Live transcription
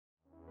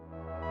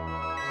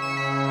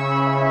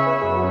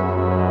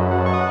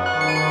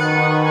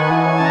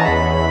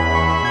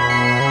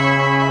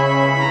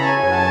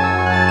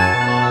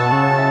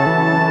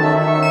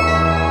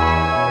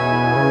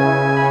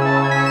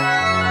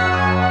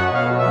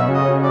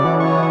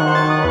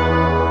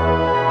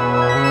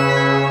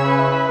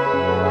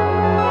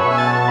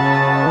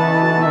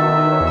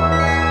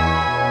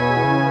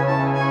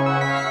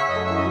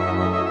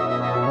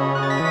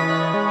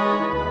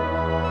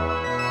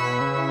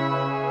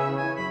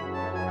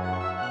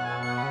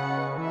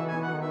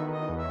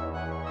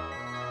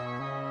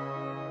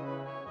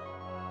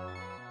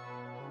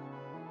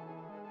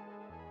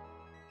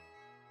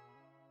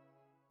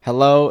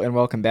Hello and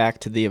welcome back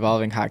to the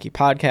Evolving Hockey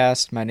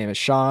Podcast. My name is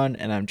Sean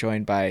and I'm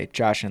joined by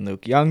Josh and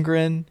Luke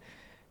Youngren.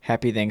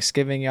 Happy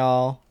Thanksgiving,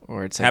 y'all.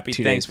 Or it's like Happy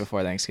 2 days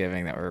before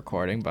Thanksgiving that we're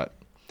recording, but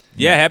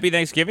Yeah, happy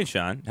Thanksgiving,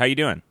 Sean. How you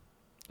doing?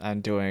 I'm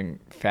doing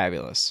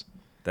fabulous.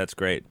 That's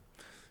great.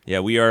 Yeah,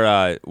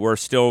 we're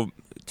still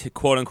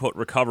quote unquote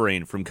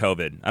recovering from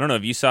COVID. I don't know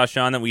if you saw,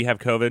 Sean, that we have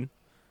COVID.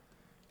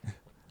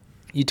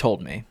 You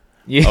told me.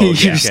 You, Oh, you yeah.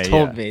 just Okay,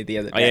 told yeah. me the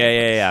other Oh,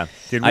 day. yeah.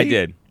 Did I we?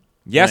 did.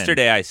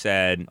 Yesterday I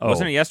said,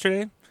 wasn't it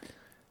yesterday?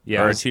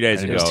 Yeah, Or 2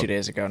 days It ago. was 2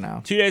 days ago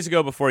now. 2 days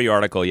ago before your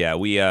article, yeah.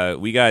 We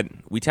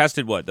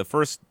tested what? The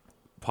first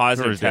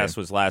positive Thursday. test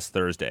was last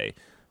Thursday.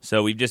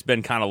 So we've just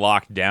been kind of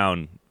locked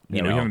down,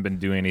 you know. we haven't been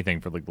doing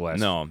anything for like the last.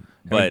 No.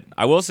 But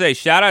I will say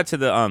shout out to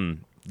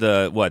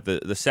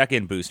the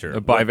second booster.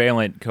 A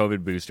bivalent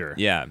COVID booster.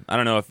 Yeah, I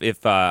don't know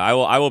if I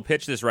will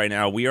pitch this right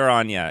now. We are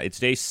on it's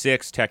day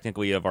 6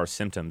 technically of our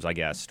symptoms, I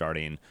guess,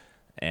 starting,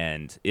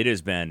 and it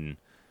has been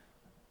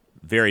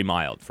very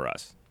mild for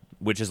us,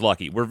 which is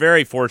lucky. We're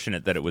very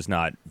fortunate that it was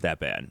not that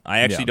bad. I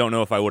actually Yeah. don't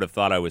know if I would have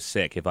thought I was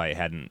sick if I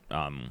hadn't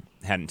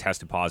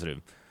tested positive.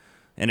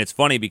 And it's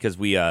funny because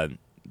we the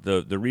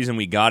reason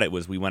we got it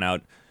was we went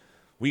out.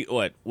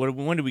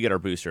 When did we get our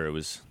booster? It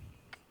was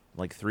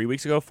like 3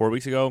 weeks ago, 4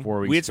 weeks ago. 4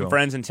 weeks We had some ago.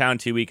 friends in town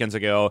 2 weekends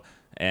ago,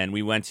 and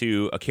we went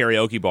to a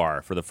karaoke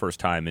bar for the first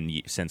time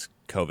since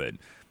COVID.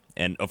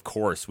 And of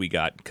course, we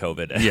got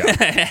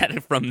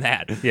COVID from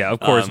that. Yeah, of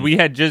course. We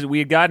had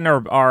gotten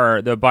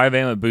the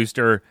bivalent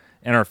booster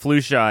and our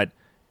flu shot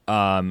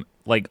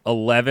like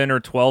 11 or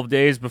 12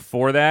 days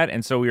before that,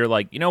 and so we were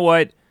like, you know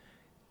what?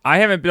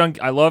 I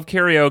love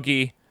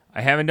karaoke.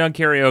 I haven't done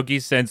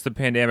karaoke since the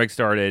pandemic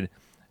started.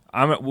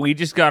 We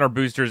just got our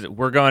boosters.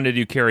 We're going to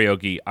do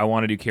karaoke. I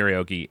want to do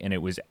karaoke, and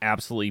it was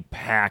absolutely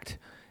packed.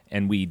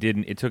 And we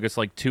didn't. It took us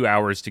like 2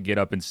 hours to get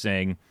up and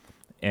sing.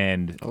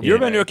 And You ever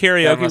been to a That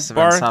karaoke must have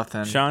bar, been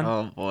something. Sean?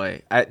 Oh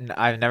boy,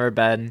 I've never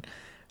been.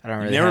 I don't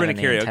really never have been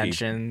to any karaoke?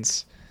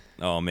 intentions.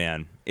 Oh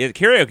man,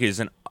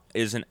 karaoke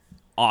is an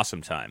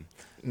awesome time.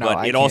 No, but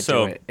I it can't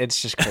also do it.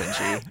 It's just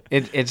cringy.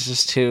 it's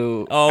just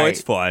too.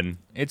 it's fun.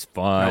 it's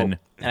fun. Nope.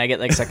 And I get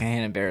like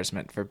secondhand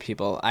embarrassment for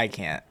people. I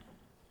can't.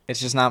 It's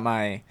just not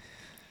my.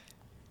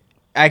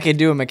 I can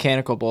do a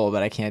mechanical bull,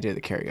 but I can't do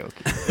the karaoke.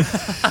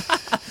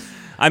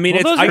 I mean,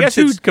 Well, those I are guess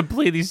two it's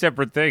completely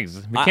separate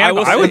things. I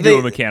will I would say- do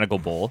a mechanical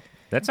bull.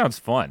 That sounds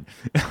fun.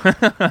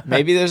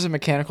 Maybe there's a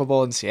mechanical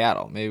bull in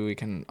Seattle. Maybe we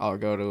can all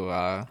go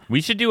to. We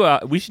should do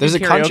a. We should. There's do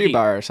a karaoke. country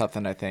bar or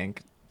something. I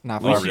think.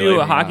 Not We far should from do here.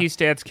 a hockey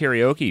stats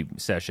karaoke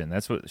session.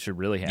 That's what should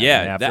really happen.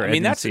 after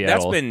that's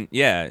Seattle. been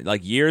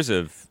like years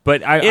of.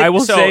 But I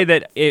will say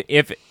that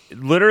if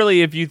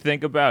literally if you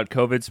think about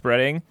COVID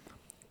spreading,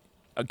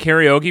 a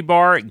karaoke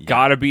bar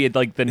gotta be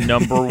like the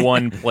number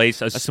one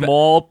place. A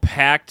small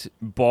packed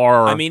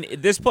bar. I mean,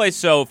 this place.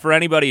 So for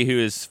anybody who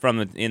is from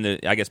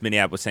I guess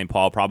Minneapolis, St.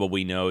 Paul,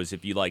 probably knows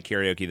if you like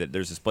karaoke that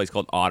there's this place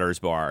called Otter's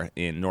Bar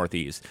in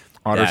Northeast.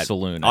 Otter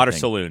Saloon, I Otter think.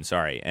 Saloon,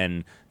 sorry,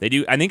 and they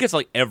do. I think it's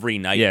like every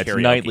night. yeah, karaoke. it's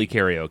nightly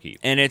karaoke.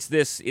 And it's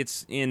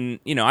in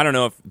I don't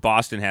know if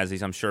Boston has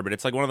these, I'm sure, but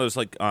it's like one of those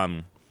like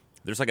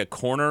there's like a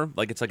corner,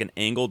 like it's like an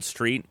angled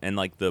street, and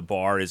like the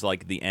bar is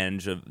like the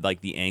edge of like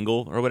the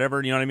angle or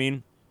whatever, you know what I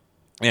mean?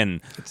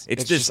 And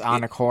It's just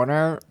on a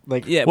corner.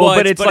 Like yeah, Well,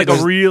 but it's like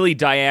it's a really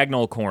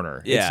diagonal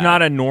corner. Yeah. It's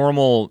not a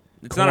normal.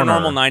 it's not a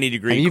normal corner.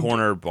 90-degree Have you-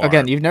 corner bar.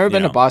 Again, you've never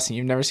been you to know? Boston.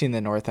 You've never seen the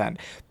North End.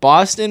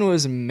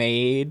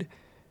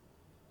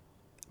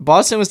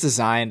 Boston was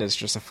designed as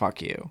just a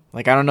fuck you.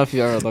 Like, I don't know if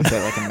you ever looked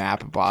at like a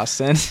map of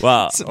Boston.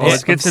 Well, It's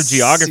Let's get some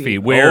geography.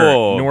 obscene. Where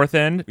Oh. North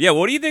End? Yeah,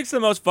 what do you think's the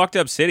most fucked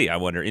up city? I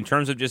wonder in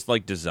terms of just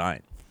like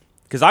design.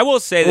 Because I will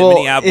say that Well,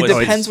 Minneapolis. it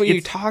depends what you're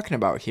it's- talking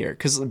about here.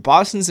 Because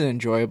Boston's an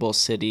enjoyable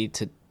city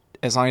to,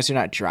 as long as you're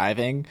not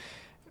driving,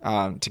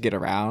 to get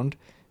around.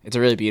 It's a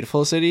really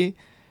beautiful city.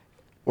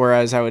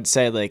 Whereas I would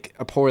say like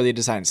a poorly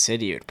designed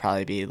city would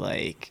probably be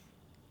like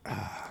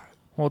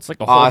Well, it's like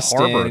a whole Austin,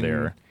 harbor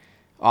there.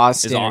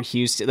 Austin Is or Au-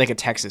 Houston, like a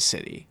Texas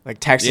city. Like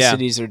Texas Yeah.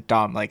 cities are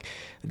dumb. Like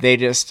they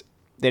just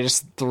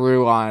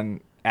threw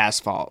on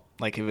asphalt.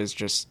 Like it was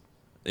just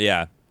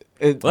Yeah.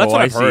 it, Well, that's oh,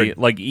 what I I've see. heard.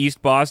 Like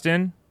East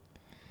Boston.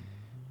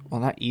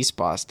 well, not East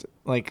Boston.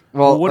 Like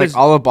Well, what like is-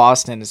 all of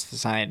Boston is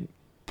designed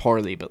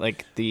poorly, but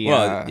like the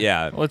Well,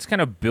 yeah. Well, it's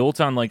kind of built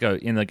on like a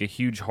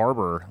huge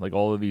harbor, like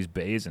all of these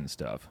bays and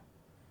stuff.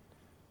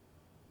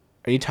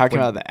 Are you talking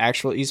about the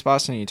actual East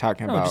Boston? Or are you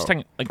talking No, about? just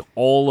talking like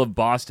all of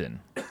Boston.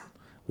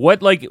 What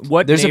There's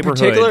a neighborhood?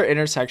 particular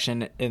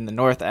intersection in the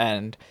North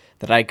End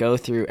that I go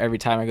through every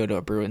time I go to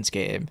a Bruins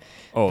game.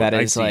 Oh, that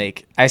I is see.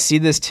 like I see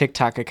this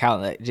TikTok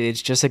account that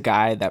it's just a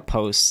guy that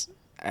posts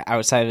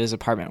outside of his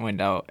apartment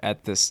window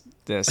at this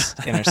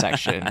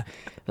intersection,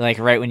 like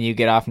right when you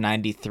get off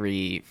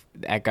 93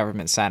 at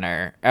Government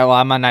Center. Oh, well,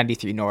 I'm on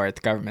 93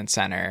 North Government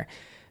Center.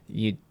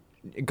 You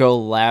go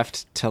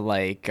left to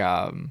like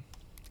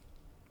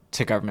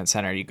to Government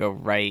Center. You go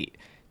right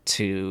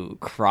to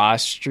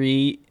Cross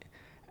Street,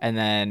 and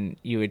then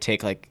you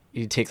take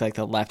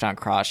the left on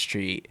Cross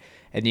Street,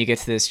 and you get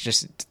to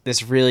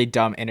this really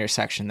dumb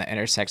intersection that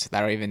intersects with,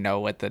 I don't even know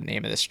what the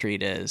name of the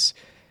street is,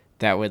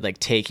 that would like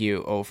take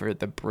you over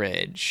the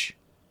bridge.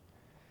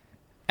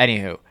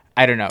 Anywho,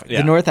 I don't know. Yeah.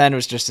 The North End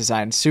was just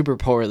designed super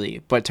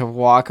poorly, but to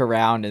walk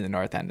around in the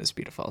North End is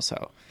beautiful.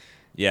 So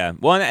Yeah,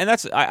 well, and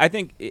that's I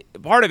think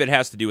part of it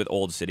has to do with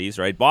old cities,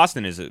 right?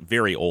 Boston is a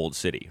very old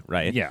city,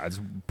 right? Yeah, it's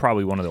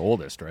probably one of the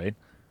oldest, right?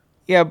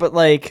 yeah, but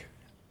like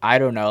I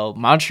don't know,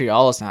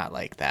 Montreal is not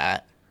like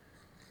that.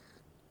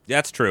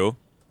 That's true.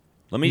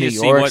 Let me New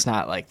just see York's what.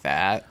 not like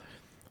that.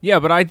 Yeah,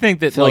 but I think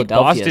that like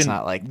Philadelphia's Boston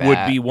not like would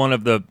that. be one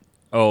of the.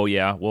 Oh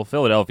yeah, well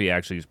Philadelphia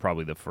actually is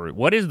probably the first.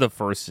 What is the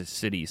first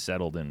city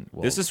settled in?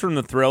 Well, This is from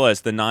the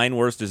Thrillist, the 9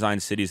 worst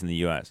designed cities in the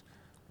U.S.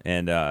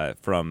 And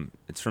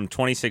it's from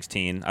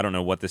 2016. I don't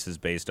know what this is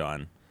based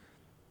on.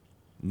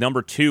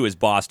 Number 2 is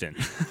Boston.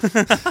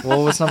 What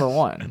was number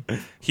 1?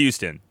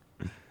 Houston.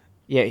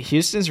 Yeah,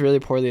 Houston's really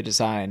poorly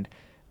designed,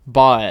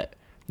 but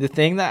the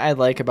thing that I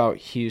like about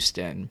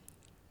Houston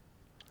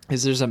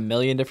is there's a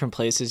million different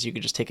places you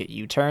could just take a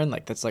U-turn,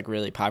 like that's like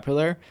really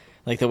popular.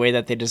 Like the way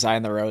that they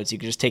design the roads, you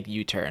could just take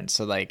U-turns.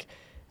 So like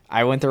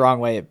I went the wrong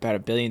way about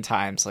 1 billion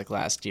times like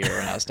last year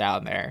when I was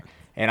down there.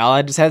 And all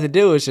I just had to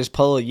do was just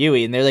pull a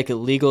Yui, and they're like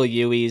illegal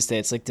Yuis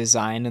that's like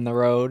designed in the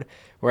road,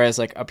 whereas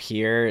like up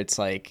here it's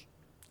like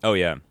Oh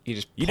yeah. you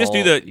just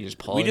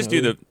pull we a just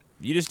Yui. do the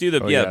you just do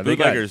the Oh, yeah, they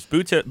got-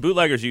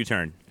 bootleggers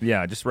U-turn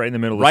yeah, just right in the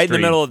middle. Of right the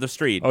in the street. middle of the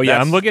street. Oh yeah,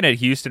 That's- I'm looking at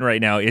Houston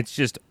right now. It's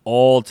just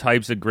all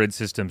types of grid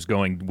systems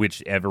going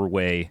whichever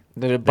way.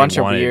 There's a bunch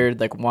of wanted. weird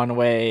like one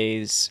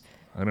ways.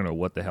 I don't know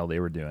what the hell they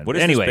were doing. What But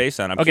is anyway, this based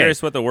on? I'm okay.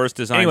 curious what the worst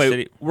designed Anyway,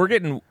 city. we're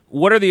getting.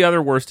 What are the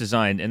other worst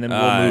designed, and then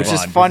we'll move Which on.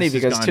 is funny this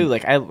has because gone- too,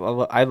 like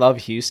I love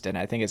Houston.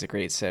 I think it's a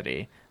great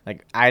city.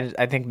 Like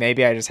I think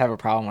maybe I just have a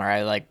problem where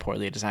I like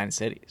poorly designed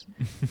cities.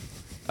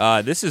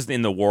 This is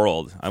in the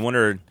world. I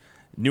wonder.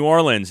 New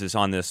Orleans is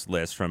on this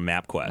list from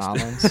MapQuest.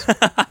 Nolans.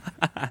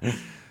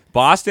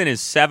 Boston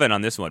is 7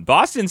 on this one.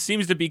 Boston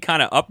seems to be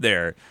kind of up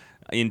there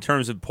in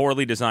terms of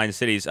poorly designed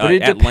cities. But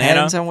it Atlanta.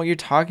 depends on what you're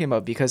talking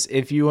about, because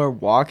if you are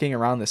walking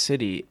around the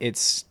city,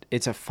 it's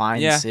a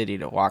fine Yeah. city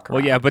to walk around.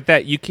 Well, yeah, but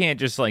that you can't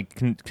just like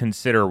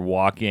consider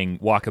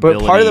walkability.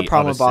 But part of the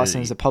problem a with Boston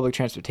city. is the public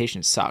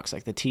transportation sucks.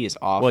 Like the T is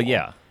awful. Well,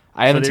 yeah.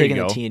 I haven't there you taken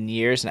the go. T in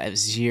years, and I have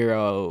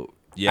zero.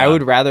 Yeah. I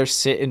would rather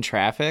sit in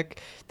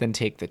traffic than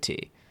take the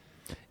T.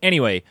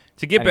 Anyway,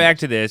 to get back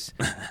to this,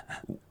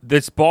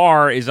 this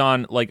bar is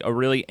on like a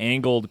really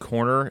angled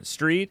corner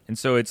street, and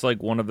so it's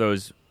like one of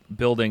those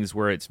buildings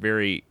where it's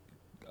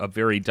a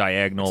very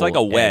diagonal. It's like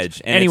a wedge,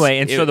 edge. and Anyway,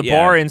 it's- and so it- the yeah.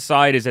 bar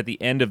inside is at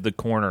the end of the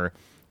corner,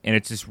 and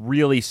it's this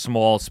really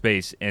small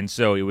space, and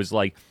so it was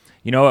like,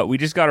 you know what, we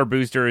just got our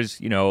boosters,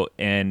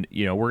 and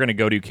we're gonna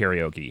go do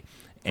karaoke.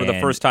 For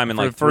the first time in,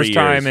 for like, the first 3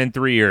 time years. in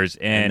 3 years,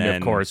 and then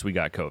of course we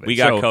got COVID. We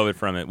got So- COVID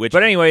from it. Which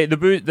But anyway,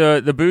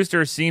 the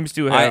booster seems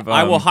to have.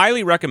 I will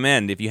highly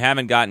recommend, if you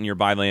haven't gotten your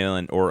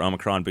bivalent or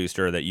Omicron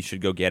booster, that you should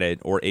go get it,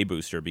 or a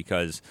booster,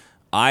 because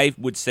I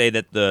would say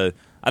that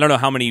I don't know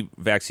how many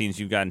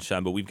vaccines you've gotten,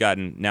 Sean, but we've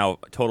gotten now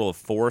a total of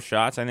 4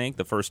 shots, I think.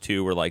 The first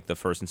 2 were like the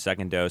first and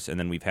second dose, and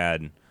then we've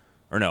had,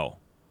 or no,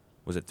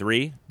 was it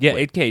 3? Yeah,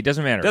 Wait. it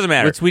doesn't matter. Doesn't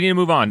matter. We need to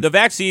move on. The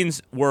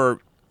vaccines were,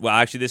 well,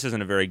 actually, this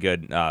isn't a very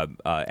good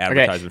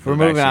advertisement Okay, for we're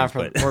the moving on vaccines,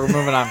 from but- we're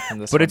moving on from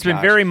this. but one, it's been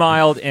Josh. very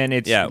mild, and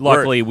it's yeah,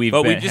 luckily we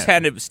just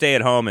had to stay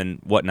at home and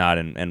whatnot,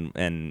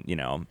 and you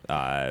know.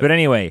 But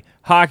anyway,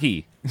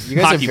 hockey. You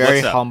guys Hockey, are very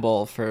what's up?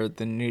 humble for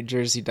the New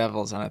Jersey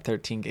Devils on a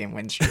 13-game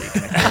win streak.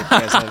 And I feel like you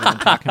guys haven't been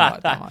talking about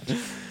it that much.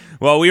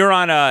 Well, we were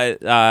on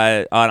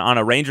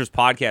a Rangers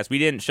podcast. We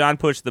didn't. Sean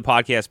pushed the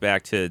podcast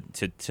back to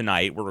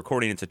tonight. We're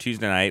recording. It's a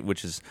Tuesday night,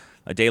 which is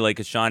a day late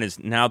because Sean is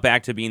now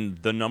back to being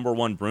the number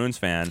 1 Bruins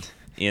fan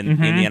in the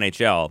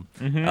NHL,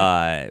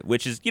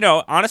 which is,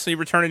 honestly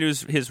returning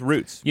to his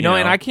roots. You know,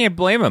 and I can't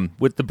blame him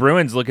with the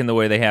Bruins looking the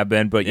way they have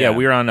been. But yeah, Yeah.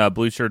 we were on a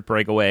Blue Shirt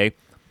Breakaway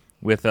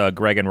with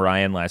Greg and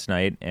Ryan last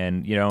night,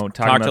 and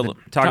talk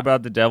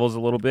about the Devils a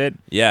little bit.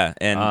 Yeah,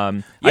 and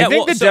I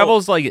think the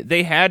Devils, like,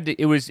 they had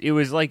to, it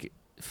was like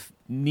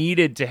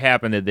needed to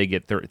happen that they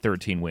get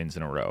 13 wins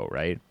in a row,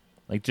 right?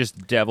 Like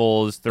just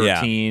Devils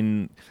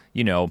 13,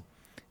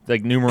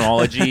 like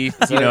numerology.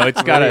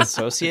 It's got Really to.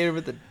 associated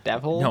with the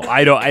Devil. No,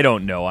 I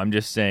don't know. I'm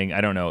just saying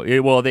I don't know.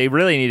 Well, they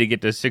really need to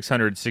get to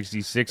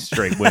 666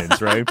 straight wins,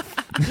 right?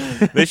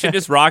 they should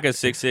just rock a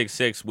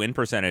 666 win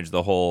percentage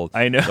the whole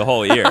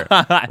year,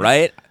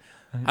 right?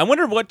 I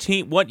wonder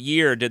what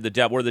year did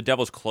were the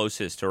Devils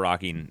closest to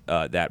rocking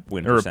that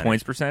win Or percentage?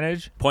 points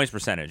percentage? Points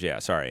percentage, yeah,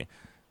 sorry.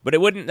 But that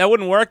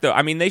wouldn't work though.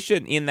 I mean, they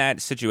should, in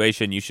that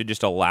situation, you should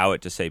just allow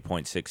it to say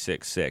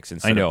 .666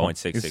 instead of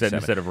 .667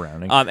 instead of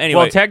rounding.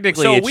 Anyway, well,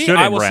 technically so it I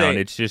shouldn't will round. say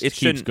It just it keeps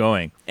shouldn't.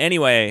 going.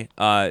 Anyway,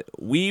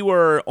 we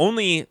were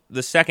only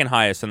the second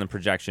highest on the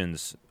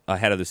projections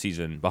ahead of the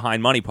season,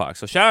 behind Money Puck.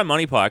 So shout out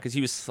Money Puck because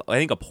he was, I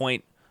think,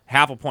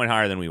 half a point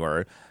higher than we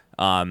were.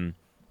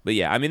 But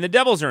yeah, I mean the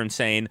Devils are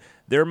insane.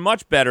 They're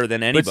much better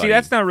than anybody. But see,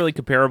 that's not really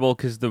comparable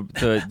because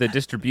the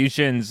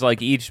distributions,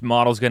 like each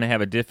model's going to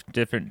have a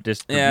different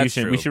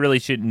distribution. true. We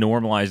should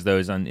normalize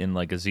those in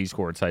like a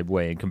Z-score type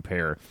way and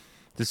compare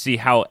to see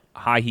how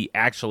high he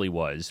actually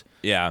was.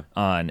 Yeah.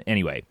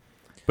 Anyway,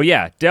 but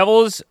yeah,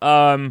 Devils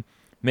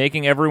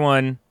making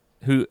everyone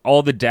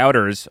all the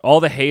doubters, all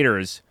the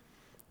haters,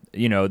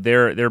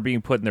 they're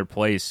being put in their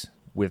place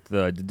with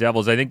the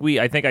Devils. I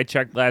think I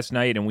checked last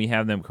night and we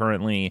have them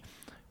currently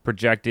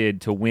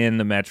projected to win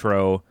the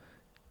Metro,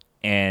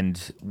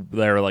 and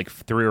they're like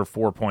 3 or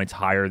 4 points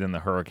higher than the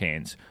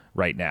Hurricanes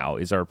right now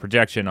is our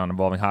projection on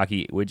Evolving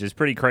Hockey, which is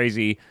pretty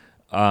crazy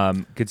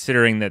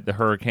considering that the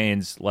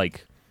Hurricanes,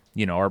 like,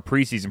 our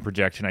preseason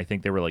projection, I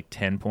think they were like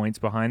 10 points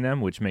behind them,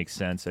 which makes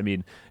sense. I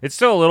mean, it's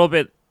still a little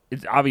bit,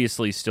 it's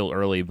obviously still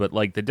early, but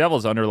like the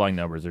Devils' underlying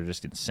numbers are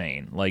just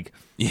insane. Like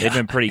they've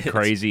been pretty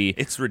crazy.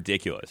 It's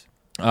ridiculous.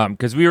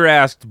 Because we were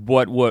asked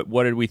what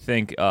did we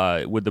think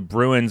would the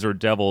Bruins or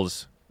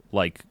Devils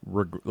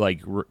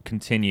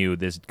continue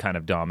this kind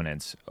of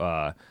dominance,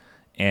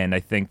 and I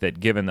think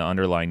that given the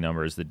underlying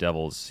numbers, the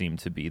Devils seem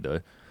to be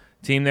the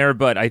team there,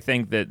 but I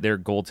think that their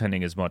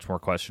goaltending is much more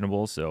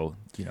questionable. So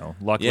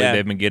luckily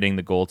they've been getting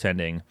the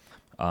goaltending.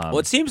 Well,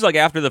 it seems like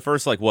after the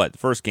first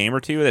first game or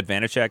two that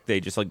Vanacek, they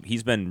just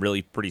he's been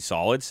really pretty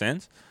solid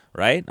since,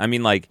 right? I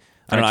mean, I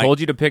told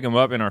you to pick him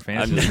up in our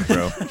fantasy league,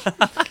 bro.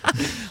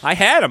 I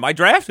had him. I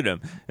drafted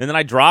him, and then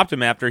I dropped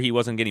him after he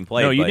wasn't getting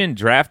played. No, you didn't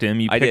draft him.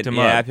 You picked him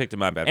up. Yeah, I picked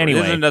him up. After. Anyway,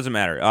 it doesn't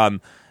matter.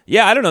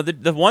 Yeah, I don't know.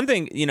 The one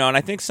thing, and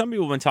I think some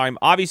people have been talking.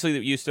 Obviously,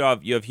 that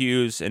you have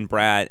Hughes and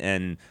Bratt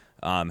and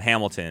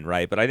Hamilton,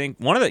 right? But I think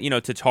one of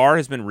the Tatar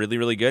has been really,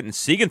 really good, and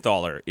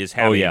Siegenthaler is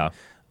having. Oh yeah.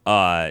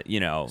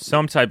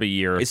 Some type of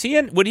year. Is he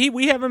in?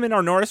 We have him in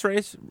our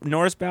Norris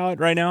ballot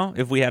right now?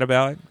 If we had a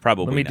ballot,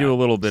 probably. Let me do a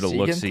little bit of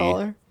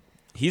look-see.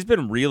 He's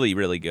been really,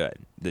 really good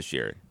this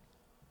year.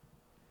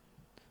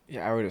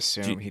 Yeah, I would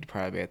assume he'd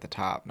probably be at the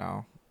top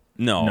now.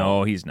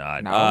 No, he's not.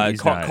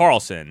 He's not.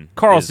 Carlson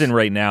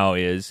right now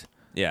is.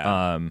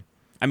 Yeah.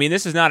 I mean,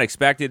 this is not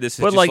expected. This is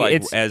but just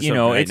it's as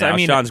now. I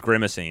mean, Sean's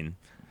grimacing.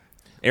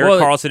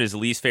 Erik Karlsson is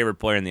least favorite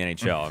player in the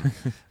NHL.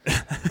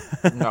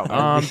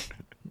 No.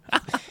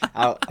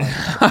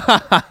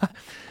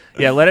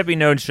 Yeah, let it be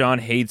known Sean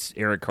hates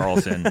Erik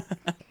Karlsson.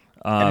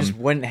 I just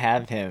wouldn't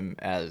have him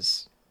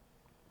as.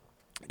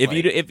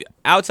 If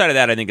outside of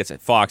that, I think it's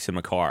Fox and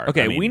Makar.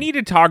 Okay, we need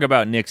to talk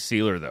about Nick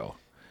Seeler though.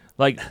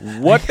 Like,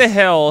 what the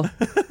hell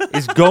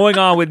is going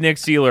on with Nick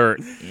Seeler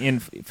in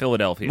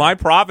Philadelphia? My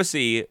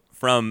prophecy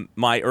from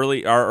our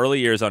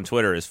early years on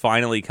Twitter is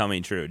finally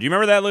coming true. Do you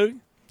remember that, Luke?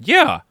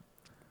 Yeah.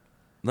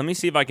 Let me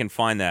see if I can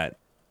find that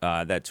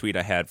tweet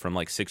I had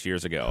from 6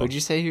 years ago. Would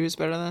you say he was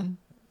better than?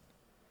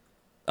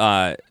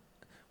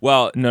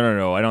 Well,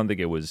 no. I don't think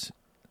it was.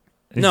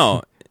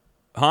 No,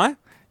 huh?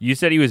 You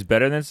said he was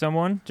better than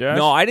someone, Josh?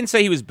 No, I didn't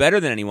say he was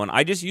better than anyone.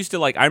 I just used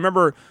to I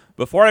remember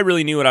before I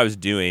really knew what I was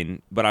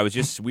doing, but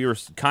we were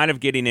kind of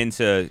getting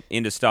into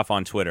stuff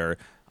on Twitter.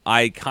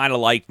 I kind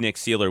of liked Nick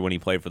Seeler when he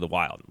played for the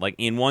Wild.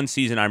 In one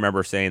season, I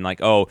remember saying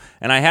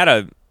and I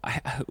had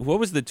what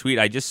was the tweet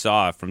I just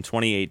saw from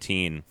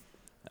 2018?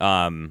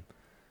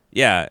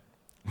 Yeah.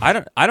 I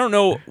don't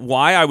know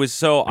why I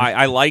was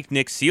I liked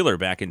Nick Seeler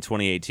back in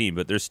 2018,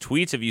 but there's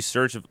tweets if you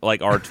search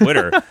our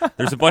Twitter,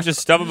 there's a bunch of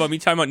stuff about me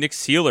talking about Nick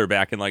Seeler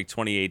back in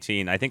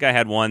 2018. I think I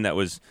had one that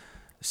was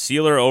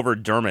Seeler over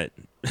Dermott.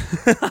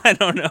 I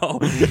don't know.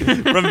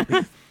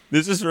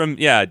 This is from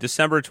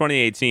December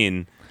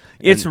 2018.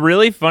 It's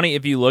really funny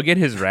if you look at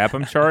his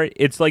Rapham chart.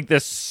 It's like the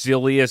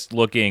silliest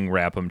looking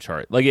Rapham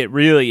chart. It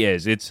really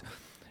is. It's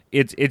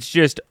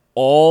just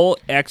all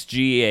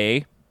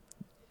XGA.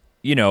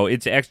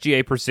 It's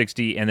XGA per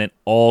 60 and then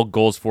all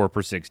goals for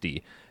per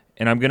 60.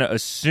 And I'm going to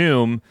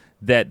assume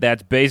that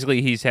that's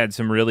basically he's had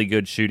some really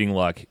good shooting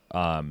luck.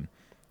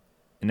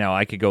 Now,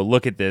 I could go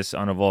look at this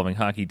on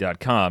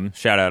evolvinghockey.com.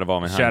 Shout out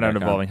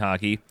Evolving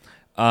Hockey.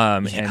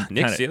 And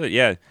Nick Seeler,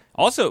 yeah.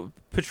 Also,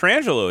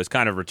 Pietrangelo has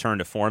kind of returned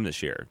to form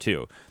this year,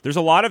 too. There's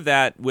a lot of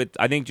that with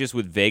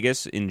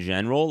Vegas in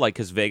general,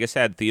 because Vegas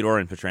had Theodore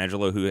and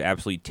Pietrangelo who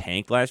absolutely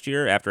tanked last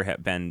year after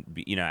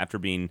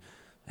having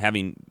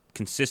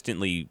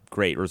consistently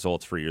great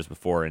results for years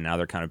before, and now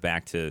they're kind of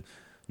back to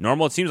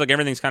normal. It seems like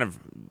everything's kind of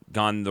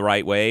gone the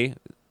right way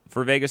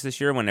for Vegas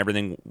this year when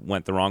everything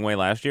went the wrong way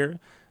last year.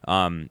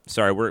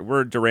 Sorry,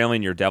 we're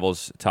derailing your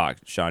Devils talk,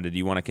 Sean. Did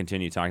you want to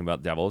continue talking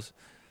about Devils?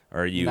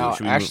 Or are you? No,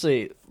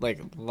 actually,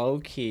 low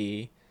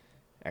key.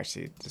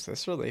 Actually, does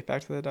this relate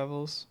back to the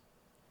Devils?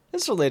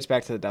 This relates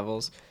back to the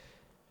Devils.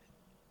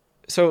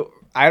 So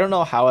I don't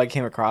know how I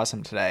came across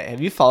him today.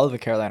 Have you followed the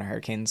Carolina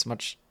Hurricanes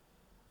much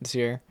this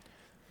year?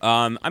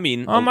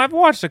 I've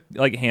watched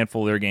a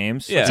handful of their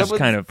games. Yeah, just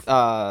kind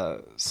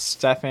of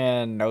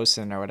Stefan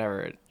Noesen or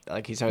whatever.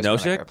 He's always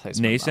been a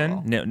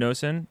replacement.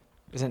 Noesen.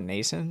 Is it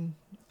Nason?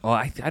 Oh,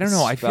 I don't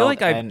know. I feel but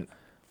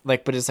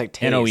it's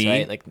Taves, NOE,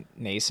 right?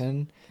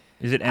 Nason.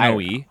 Is it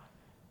NOE?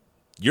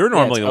 You're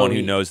normally it's the one who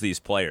OE. knows these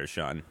players,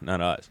 Sean,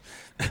 not us.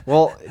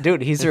 Well,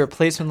 dude, he's a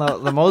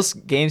replacement. The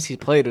most games he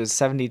played was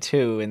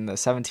 72 in the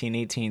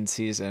 17-18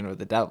 season with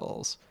the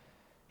Devils.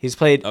 He's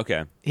played.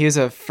 Okay. He was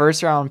a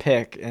first-round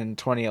pick in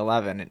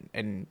 2011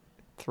 and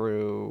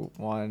through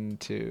 1,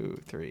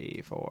 2,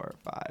 3, 4,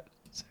 5,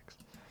 6.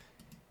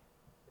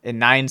 In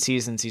 9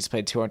 seasons, he's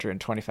played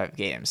 225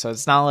 games. So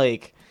it's not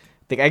like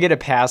I get a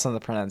pass on the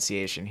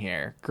pronunciation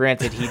here.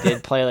 Granted, he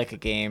did play like a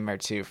game or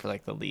two for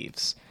like the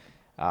Leafs.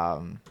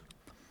 During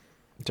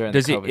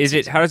Does the it? COVID Is it?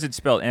 season. How does it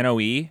spell?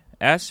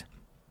 Noes?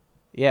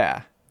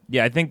 Yeah.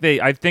 Yeah, I think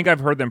I've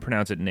heard them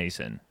pronounce it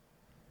Nason.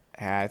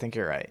 Yeah, I think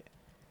you're right.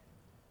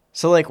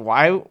 So like,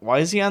 why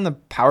is he on the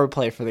power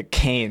play for the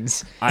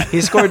Canes?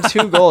 He scored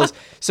 2 goals.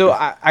 So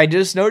I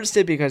just noticed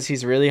it because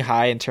he's really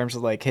high in terms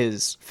of like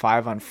his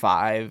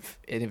 5-on-5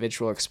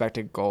 individual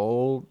expected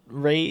goal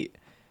rate.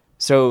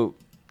 So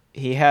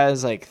he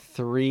has like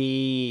a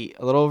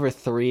little over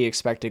 3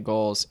 expected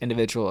goals,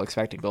 individual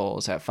expected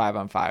goals at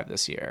 5-on-5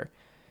 this year,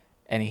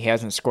 and he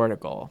hasn't scored a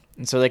goal.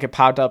 And so like it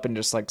popped up in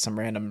just like some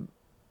random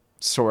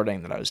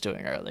sorting that I was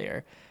doing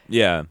earlier.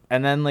 Yeah.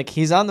 And then, like,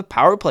 he's on the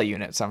power play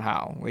unit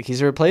somehow. Like,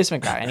 he's a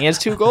replacement guy, and he has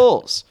 2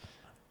 goals.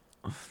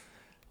 I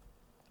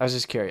was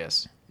just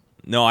curious.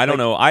 No, I don't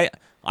know. I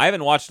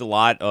haven't watched a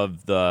lot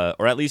of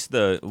or at least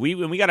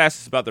when we got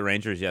asked about the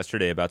Rangers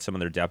yesterday about some of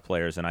their depth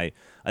players, and I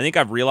think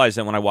I've realized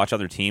that when I watch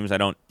other teams, I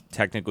don't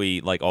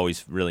technically like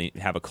always really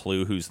have a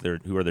clue who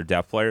are their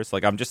depth players.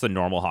 Like I'm just a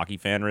normal hockey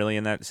fan really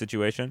in that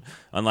situation,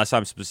 unless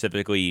I'm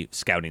specifically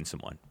scouting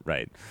someone,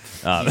 right?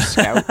 You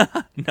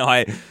scout?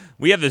 No,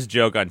 we have this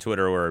joke on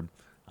Twitter where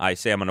I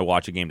say I'm going to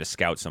watch a game to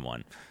scout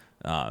someone.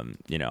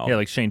 Yeah,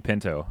 like Shane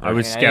Pinto. I mean,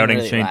 was I didn't scouting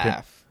really Shane Pinto.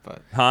 laugh,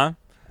 but Huh?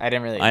 I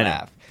didn't really I know.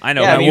 laugh. I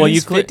know. Yeah, I mean, Well,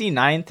 he's you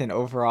 59th in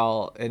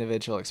overall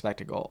individual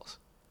expected goals.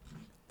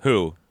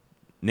 Who?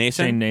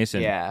 Nason? Shane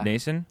Nason. Yeah.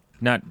 Nason?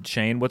 Not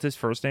Shane. What's his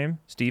first name?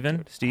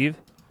 Steven? Steve?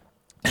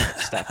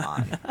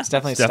 Stefan. It's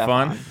definitely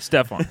Stefan?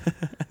 Stefan.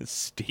 Stefan.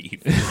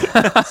 Steve.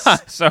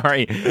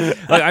 Sorry.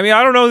 Like, I mean,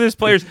 I don't know these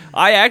players.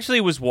 I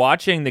actually was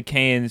watching the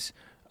Canes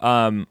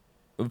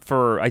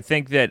I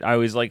think that I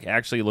was like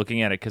actually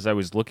looking at it because I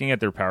was looking at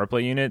their power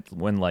play unit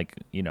when like,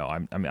 you know,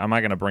 I'm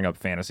not going to bring up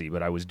fantasy,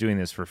 but I was doing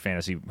this for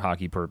fantasy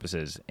hockey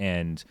purposes.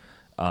 And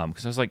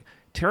because I was like,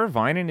 Tara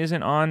Vinen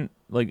isn't on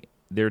like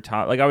their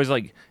top. Like I was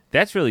like,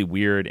 that's really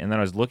weird. And then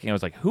I was looking, I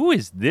was like, who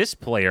is this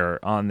player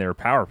on their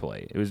power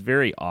play? It was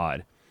very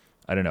odd.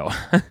 I don't know.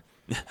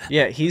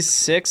 Yeah, he's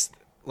 6th,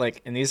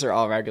 like, and these are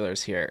all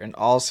regulars here, in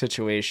all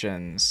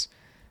situations,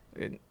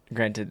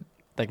 granted,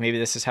 like, maybe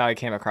this is how I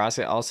came across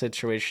it, all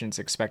situations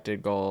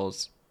expected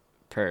goals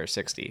per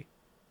 60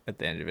 at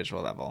the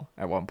individual level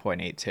at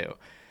 1.82.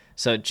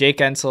 So Jake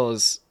Ensel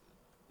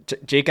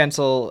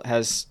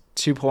has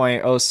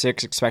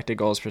 2.06 expected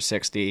goals per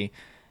 60.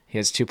 He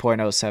has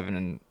 2.07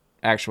 in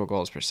actual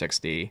goals per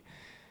 60.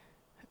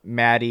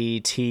 Matty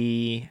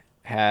T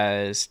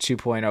has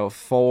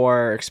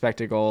 2.04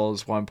 expected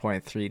goals,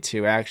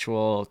 1.32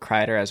 actual.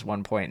 Kreider has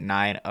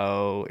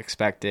 1.90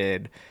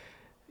 expected.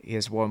 He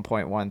has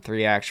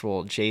 1.13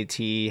 actual.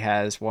 JT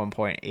has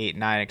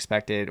 1.89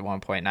 expected,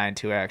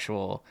 1.92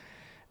 actual.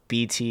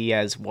 BT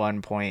has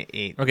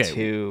 1.82.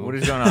 Okay, what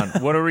is going on?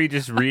 What are we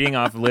just reading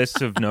off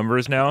lists of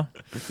numbers now?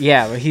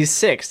 Yeah, but he's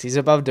 6th. He's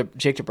above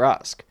Jake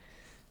DeBrusk.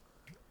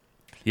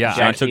 Yeah, John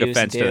Jack took Hughes,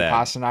 offense to David that.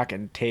 Pastrnak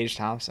and Tage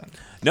Thompson.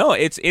 No,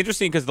 it's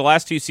interesting because the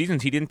last 2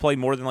 seasons he didn't play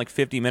more than like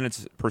 50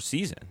 minutes per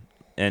season,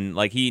 and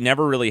like he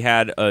never really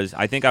had.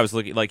 I think I was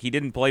looking like he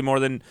didn't play more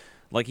than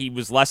like he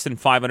was less than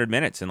 500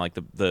 minutes in like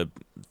the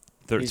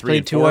He's 3 played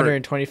and 4.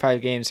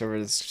 225 games over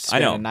the I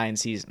span know. of 9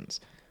 seasons.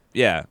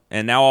 Yeah,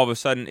 and now all of a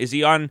sudden, is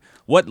he on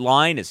what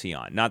line is he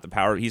on? Not the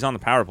power. He's on the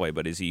power play,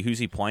 but who's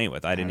he playing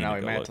with? I I didn't don't know. We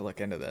even might go have look. to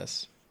look into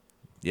this.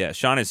 Yeah,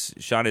 Sean has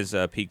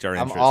piqued our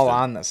I'm interest. all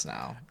on this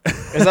now.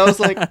 Because I was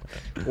like,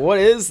 what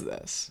is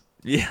this?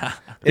 Yeah,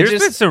 There's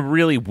just- been some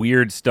really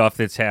weird stuff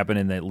that's happened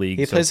in that league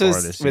He so plays far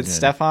with this season.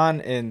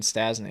 Stefan and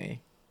Stasny.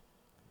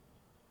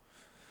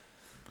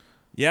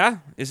 yeah.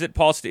 Is it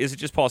Paul? Is it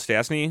just Paul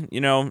Stastny?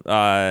 You know,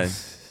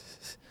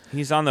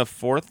 he's on the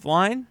 4th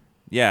line.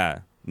 Yeah,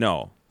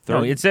 no, 3rd.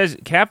 No, it says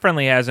Cap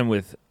Friendly has him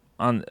with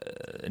on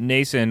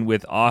Nason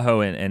with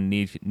Aho and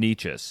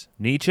Nietzsche's.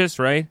 Nietzsche's,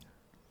 right?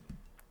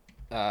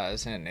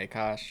 Isn't it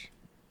Nakash?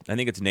 I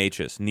think it's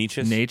Natchez.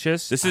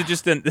 Natchez? This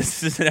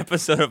is an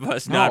episode of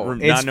us No,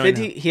 not it's knowing.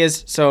 50. He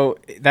has, so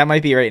that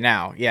might be right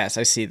now. Yes,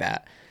 I see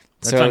that.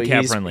 That's so on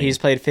Cap Friendly. he's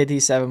played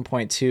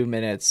 57.2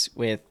 minutes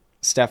with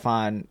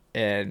Stefan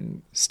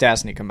and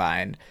Stasny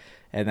combined,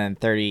 and then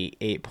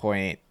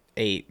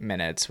 38.8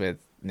 minutes with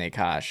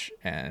Nakash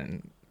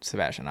and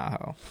Sebastian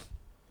Aho.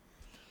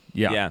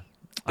 Yeah.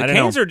 The I don't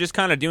Canes know. are just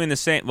kind of doing the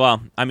same. Well,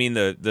 I mean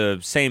the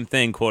same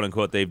thing, quote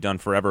unquote, they've done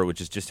forever,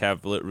 which is just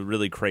have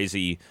really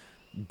crazy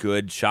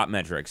good shot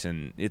metrics,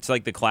 and it's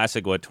like the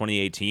classic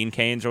 2018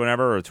 Canes or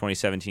whatever, or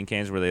 2017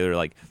 Canes, where they were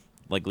like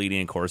leading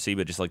in Corsi,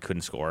 but just like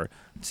couldn't score.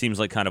 It seems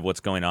like kind of what's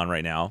going on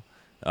right now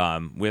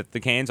with the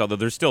Canes, although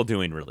they're still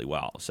doing really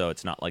well. So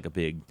it's not like a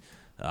big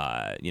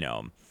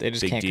They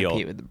just big can't deal.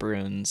 compete with the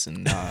Bruins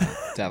and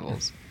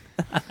Devils.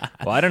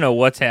 Well, I don't know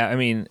what's happening.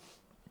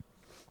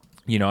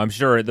 I mean, I'm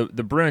sure the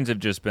Bruins have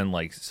just been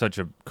like such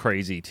a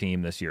crazy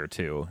team this year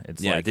too.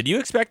 It's Yeah. like, Did you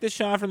expect this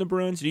shot from the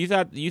Bruins? Do you think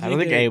I don't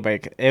think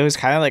anybody. It was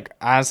kind of like,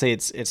 honestly,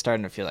 it's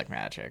starting to feel like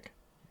magic.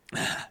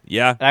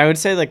 Yeah. I would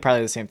say like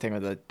probably the same thing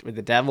with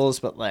the Devils,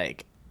 but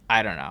like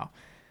I don't know.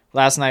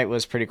 Last night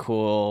was pretty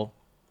cool,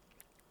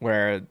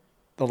 where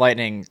the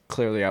Lightning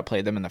clearly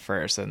outplayed them in the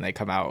first, and they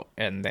come out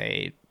and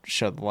they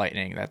showed the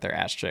Lightning that their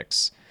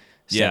asterisks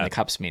Stanley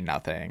Cups mean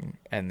nothing,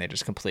 and they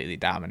just completely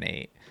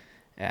dominate.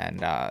 And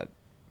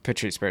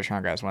Patrice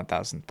Bergeron got his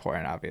 1,000th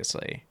point,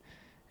 obviously,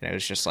 and it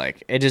was just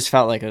like it just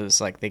felt like it was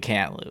like they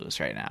can't lose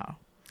right now.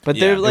 But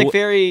Yeah. they're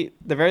very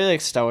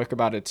like stoic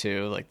about it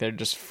too. Like they're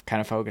just kind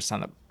of focused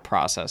on the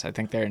process. I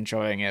think they're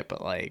enjoying it,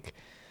 but like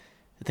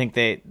I think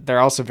they're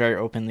also very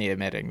openly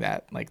admitting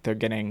that like they're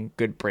getting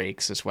good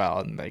breaks as well,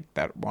 and like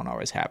that won't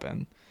always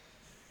happen.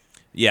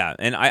 Yeah,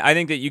 and I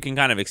think that you can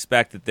kind of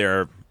expect that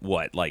they're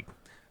like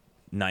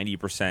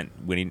 90%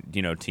 winning,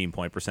 team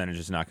point percentage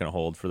is not going to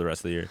hold for the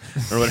rest of the year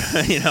or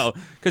whatever,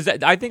 because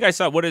I think I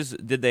saw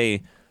did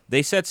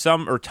they set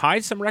some or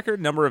tied some record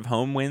number of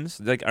home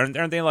wins? Like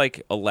aren't they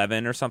like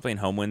 11 or something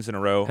home wins in a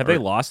row? have they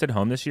lost at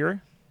home this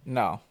year?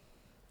 No.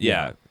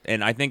 Yeah,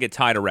 and I think it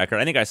tied a record.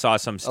 I think I saw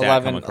some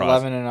stat come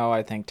across 11-0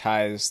 I think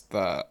ties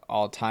the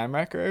all-time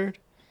record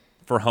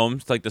for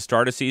homes, like the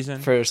start of season.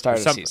 for the start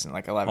of the Some- season,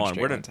 like 11 Hold on,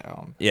 straight where did- wins at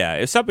home. Yeah,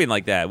 it's something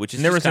like that. Which is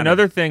And there just was kind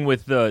another of, thing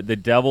with the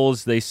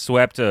Devils. They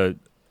swept a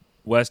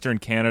Western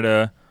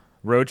Canada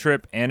road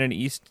trip and an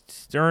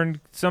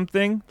Eastern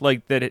something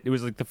like that. It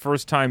was like the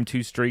first time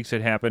two streaks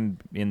had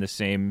happened in the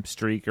same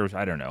streak, or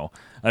I don't know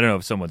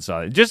if someone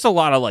saw it. Just a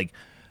lot of like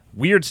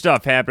weird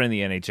stuff happened in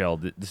the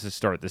NHL to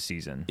start the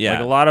season. Yeah.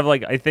 Like a lot of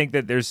like I think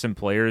that there's some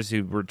players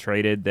who were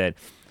traded that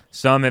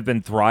some have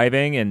been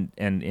thriving and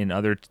in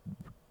other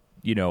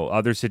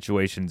other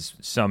situations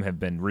some have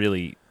been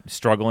really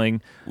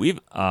struggling. we've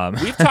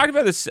talked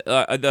about this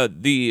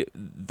the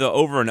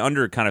over and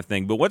under kind of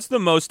thing, but what's the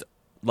most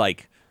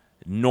like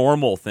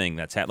normal thing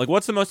that's happened? Like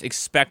what's the most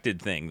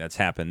expected thing that's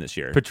happened this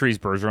year? Patrice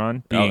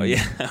Bergeron being Oh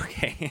yeah,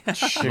 okay. like again.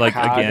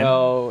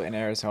 Chicago and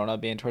Arizona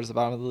being towards the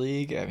bottom of the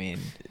league. I mean,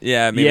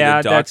 Yeah, maybe Yeah,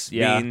 the Ducks that's-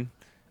 yeah. being.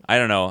 I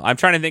don't know. I'm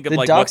trying to think of the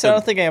like Ducks. what I the,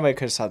 don't think anybody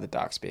could have saw the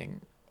Ducks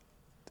being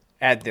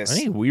at this I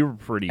think we were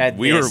pretty.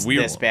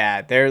 this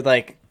bad. They're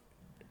like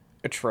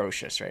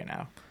atrocious right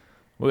now.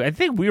 Well, I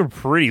think we were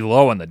pretty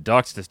low on the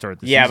Ducks to start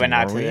the Yeah, season. but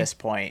not to weren't we? this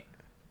point.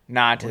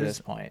 Not to this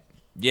point.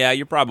 Yeah,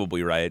 you're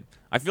probably right.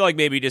 I feel like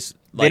maybe just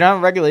They like don't have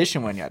a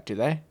regulation win yet, do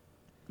they?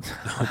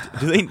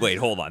 do they wait?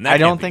 Hold on. That I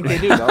don't can't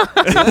think be they do. Though.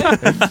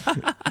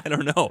 I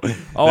don't know.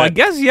 Oh, I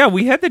guess yeah.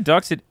 We had the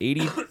Ducks at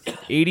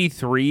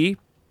 83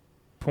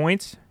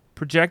 points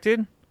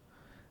projected,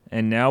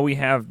 and now we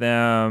have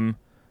them.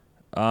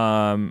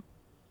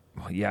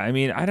 Yeah, I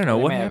mean, I don't know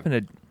They what may have-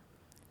 happened to.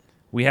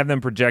 We have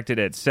them projected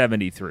at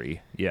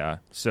 73. Yeah,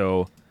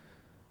 so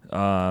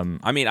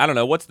I mean, I don't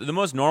know. What's the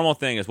most normal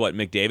thing is what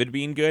McDavid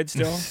being good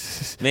still,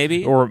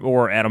 maybe.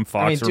 or Adam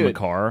Fox I mean, or dude,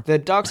 McCarr. the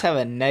Ducks have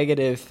a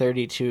negative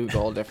 32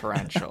 goal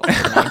differential in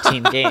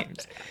 19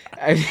 games.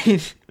 I mean,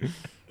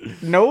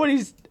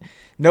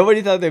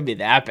 nobody thought they'd be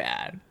that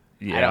bad.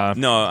 Yeah.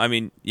 No, I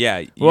mean,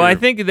 yeah. Well, I you're-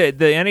 think that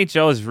the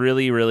NHL is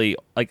really, really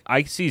like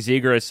I see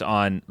Zegras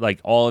on like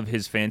all of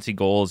his fancy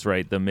goals,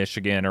 right? The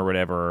Michigan or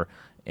whatever,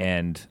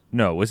 and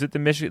no, was it the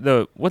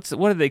Michigan? What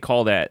do they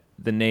call that?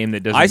 The name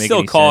that doesn't. I make still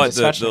any call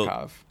sense? it the-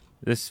 Svechnikov.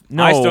 This.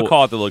 No, I still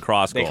call it the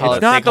lacrosse They goal. call It's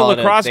it, not they the call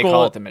lacrosse They goal.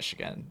 call it the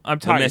Michigan. I'm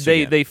talking.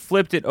 Michigan. They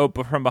flipped it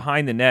from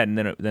behind the net, and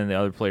then the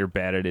other player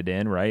batted it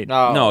in, right?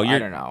 No, you're- I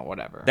don't know.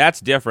 Whatever. That's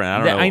different. I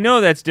don't know. I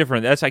know that's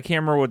different. I can't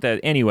remember what that.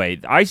 Anyway,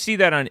 I see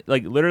that on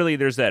like literally.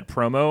 There's that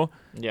promo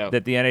Yep.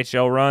 that the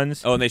NHL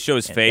runs. Oh, and they show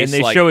his face. And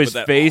they like, show with his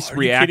that, face "Oh,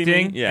 are you kidding me?"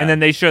 reacting, Yeah. and then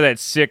they show that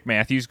sick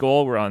Matthews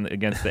goal. We're on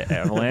against the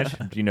Avalanche.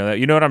 Do you know that?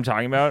 You know what I'm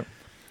talking about?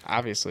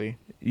 Obviously.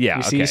 Yeah.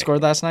 You see okay. he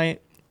scored last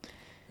night?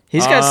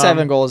 He's got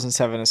 7 goals and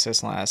 7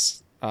 assists in the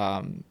last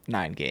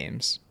 9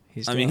 games.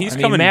 He's I mean, doing he's all I right.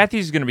 mean, coming-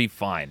 Matthews is going to be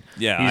fine.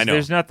 Yeah, He's- I know.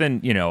 There's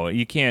nothing.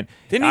 You can't.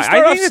 Didn't he I start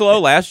off think that-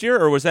 slow last year,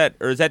 or is that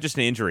just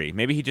an injury?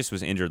 Maybe he just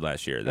was injured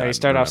last year. No, he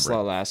started off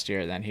slow last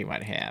year, then he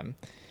went ham.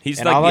 He's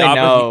And like all the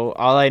opposite.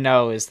 all I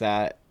know is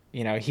that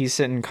he's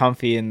sitting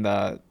comfy in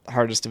the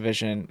hardest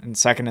division and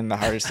second in the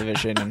hardest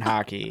division in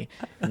hockey,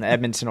 and the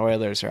Edmonton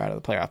Oilers are out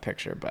of the playoff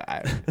picture. But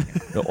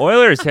The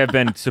Oilers have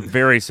been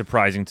very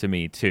surprising to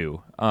me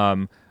too.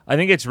 I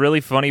think it's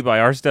really funny by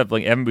our stuff.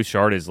 Like Evan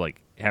Bouchard is like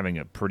having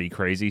a pretty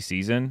crazy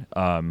season.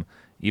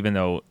 Even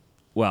though,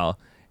 well,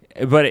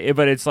 but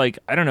it's like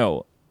I don't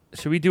know.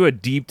 Should we do a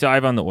deep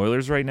dive on the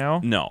Oilers right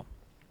now? No.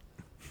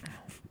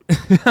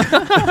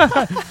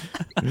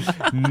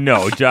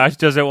 No, Josh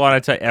doesn't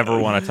want to ever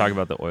want to talk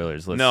about the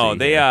Oilers. Let's No, see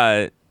they.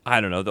 here. I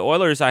don't know. The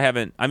Oilers. I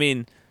haven't. I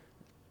mean,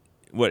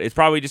 what? It's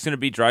probably just going to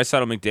be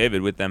Draisaitl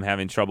McDavid with them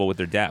having trouble with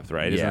their depth,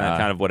 right? Isn't Yeah. that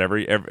kind of whatever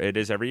it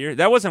is every year?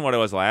 That wasn't what it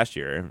was last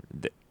year.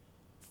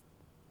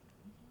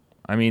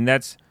 I mean,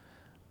 that's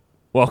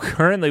Well,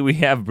 currently we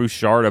have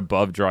Bouchard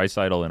above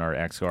Draisaitl in our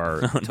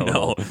XR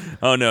total. No.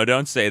 Oh no!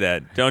 Don't say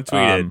that. Don't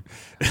tweet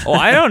it. Well,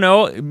 I don't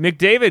know.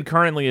 McDavid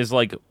currently is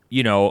like,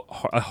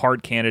 a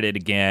Hart candidate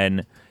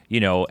again,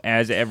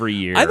 as every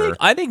year.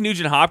 I think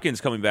Nugent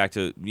Hopkins coming back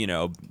to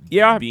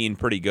being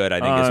pretty good. I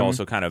think is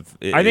also kind of.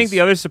 I think the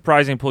other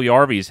surprising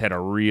Puljujarvi's had a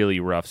really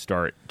rough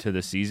start to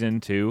the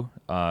season too.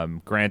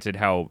 Granted,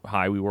 how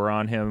high we were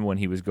on him when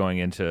he was going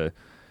into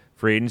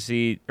free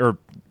agency or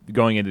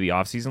going into the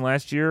offseason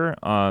last year.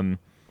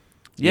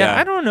 Yeah,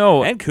 I don't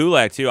know. And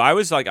Kulak too. I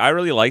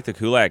really like the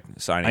Kulak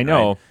signing. I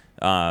know.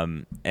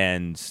 Right?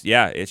 And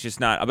yeah, it's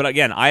just not. But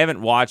again, I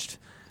haven't watched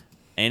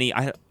any.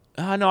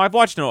 No, I've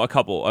watched a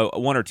couple,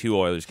 one or two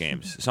Oilers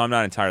games, so I'm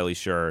not entirely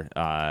sure.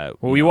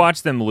 We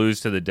watched them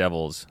lose to the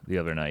Devils the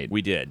other night.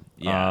 We did.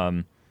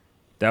 Yeah.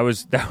 That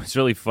was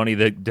really funny.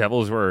 The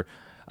Devils were.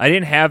 I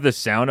didn't have the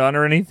sound on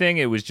or anything.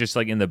 It was just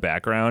like in the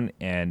background,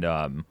 and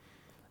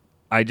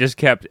I just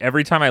kept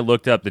every time I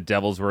looked up, the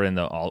Devils were in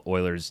the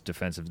Oilers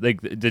defensive.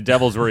 Like the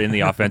Devils were in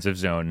the offensive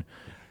zone.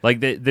 Like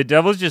the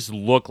Devils just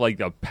look like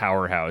a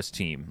powerhouse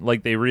team.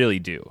 Like they really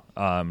do.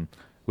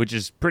 Which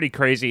is pretty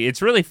crazy.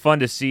 It's really fun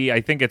to see.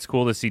 I think it's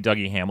cool to see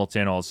Dougie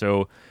Hamilton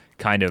also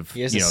kind of.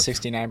 He has a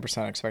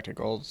 69% expected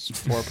goals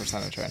for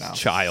percentage right now.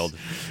 Child.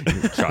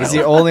 He's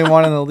the only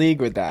one in the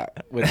league with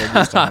that, with at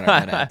least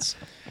 100 minutes.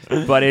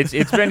 But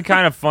it's been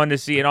kind of fun to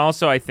see, and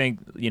also I think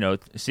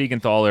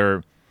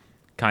Siegenthaler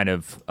kind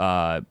of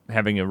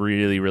having a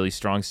really, really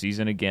strong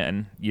season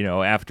again.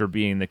 After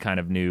being the kind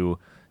of new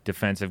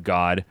defensive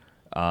god,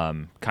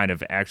 kind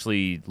of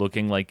actually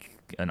looking like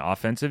an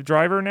offensive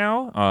driver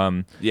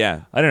now.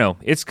 Yeah, I don't know.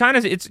 It's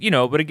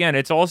but again,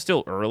 it's all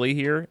still early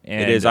here.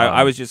 And, it is.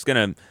 I was just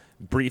gonna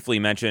briefly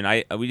mention.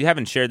 We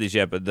haven't shared these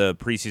yet, but the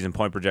preseason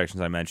point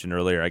projections I mentioned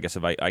earlier. I guess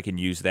if I can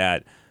use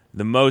that,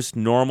 the most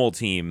normal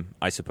team,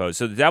 I suppose.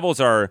 So the Devils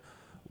are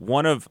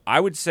one of, I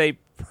would say,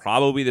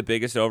 probably the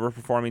biggest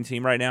overperforming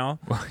team right now.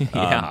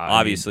 Yeah,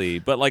 obviously,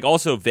 but like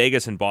also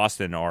Vegas and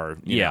Boston are.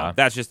 You know,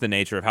 that's just the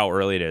nature of how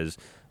early it is.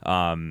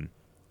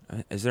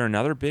 Is there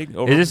another big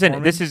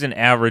overperforming? This is an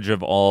average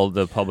of all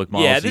the public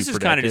models. Yeah, this is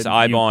kind of just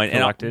eyeballing,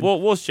 and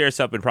we'll share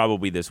something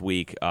probably this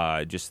week.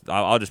 I'll just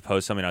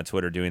post something on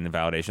Twitter doing the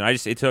validation.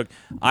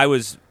 I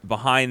was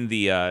behind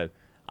the.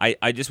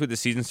 I just, with the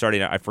season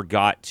starting, I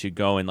forgot to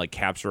go and like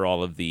capture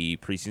all of the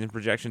preseason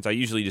projections. I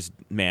usually just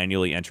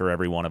manually enter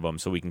every one of them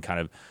so we can kind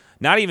of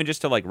not even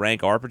just to like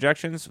rank our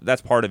projections.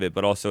 That's part of it,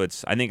 but also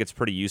I think it's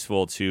pretty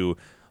useful to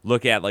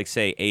look at like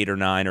say 8 or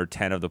 9 or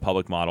 10 of the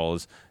public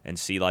models and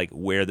see like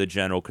where the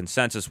general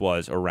consensus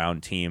was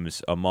around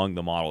teams among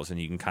the models, and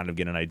you can kind of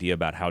get an idea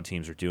about how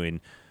teams are doing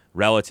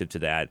relative to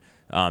that.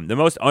 The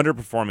most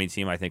underperforming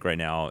team I think right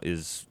now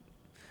is.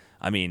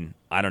 I mean,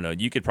 I don't know.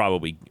 You could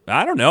probably.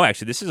 I don't know.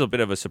 Actually, this is a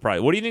bit of a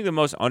surprise. What do you think the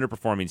most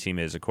underperforming team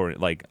is, according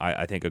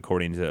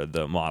to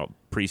the model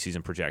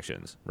preseason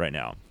projections right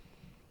now?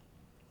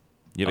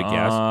 You have a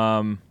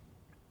guess?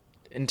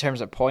 In terms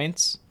of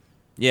points?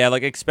 Yeah,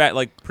 like expect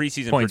like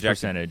preseason points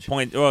percentage.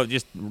 Point. Well,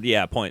 just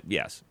point.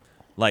 Yes,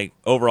 like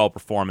overall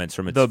performance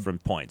from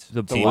points.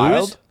 The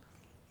Wild?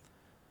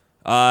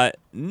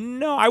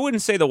 No, I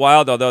wouldn't say the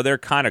Wild, although they're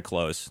kind of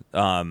close.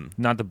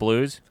 Not the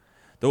Blues.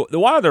 The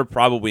Wild are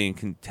probably in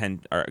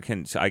contention.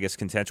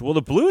 Well,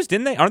 the Blues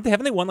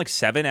haven't they won like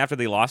 7 after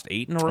they lost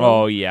 8 in a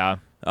row? Oh yeah.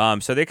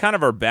 So they kind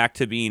of are back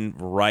to being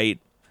right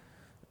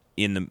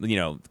in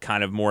the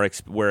kind of more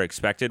where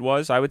expected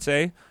was. I would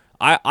say.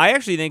 I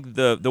actually think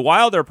the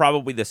Wild are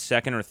probably the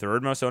second or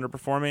third most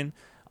underperforming.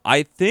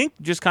 I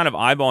think just kind of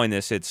eyeballing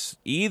this, it's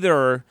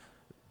either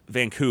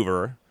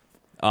Vancouver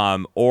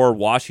or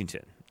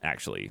Washington.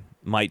 Actually,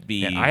 might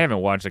be. Yeah, I haven't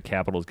watched a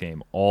Capitals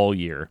game all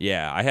year.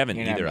 Yeah, I haven't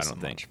You're either. not I don't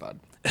think. much, bud.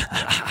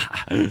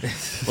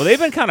 Well, they've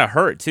been kind of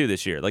hurt too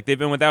this year. Like they've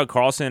been without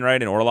Carlson,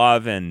 right, and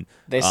Orlov, and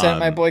they sent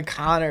my boy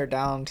Connor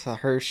down to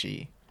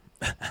Hershey.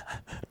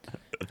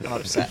 I'm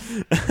upset.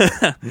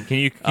 Can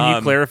you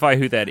clarify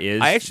who that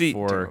is? I actually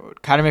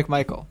Connor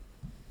McMichael.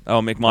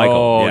 Oh, McMichael.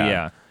 Oh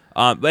yeah.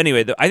 But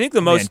anyway, I think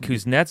the most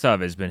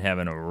Kuznetsov has been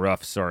having a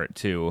rough start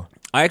too.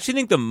 I actually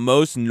think the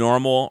most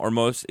normal or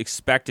most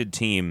expected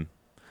team.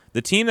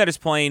 The team that is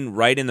playing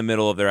right in the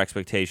middle of their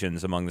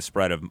expectations among the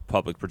spread of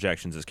public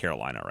projections is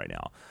Carolina right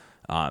now.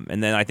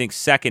 And then I think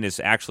second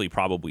is actually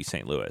probably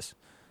St. Louis.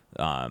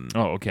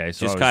 Okay.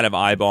 So just kind of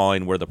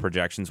eyeballing where the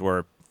projections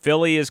were.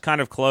 Philly is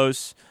kind of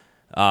close.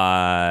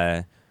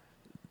 Tampa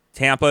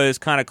is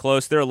kind of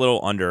close. They're a little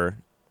under.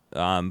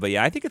 But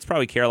yeah, I think it's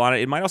probably Carolina.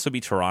 It might also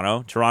be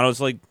Toronto.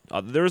 Toronto's like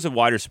there was a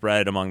wider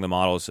spread among the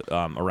models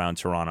around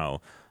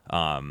Toronto.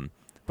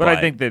 But I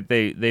think that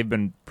they've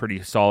been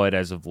pretty solid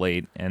as of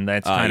late, and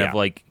that's kind of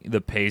like the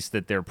pace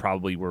that they're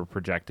probably were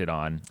projected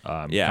on.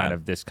 Kind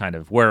of this kind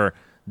of where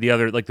the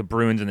other like the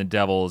Bruins and the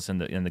Devils and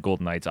the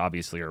Golden Knights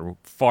obviously are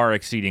far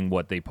exceeding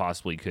what they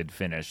possibly could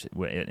finish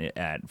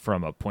at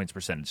from a points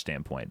percentage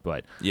standpoint.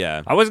 But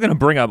yeah, I was going to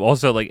bring up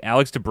also like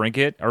Alex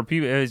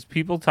DeBrincat.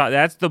 People talk.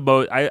 That's the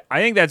most. I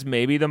think that's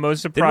maybe the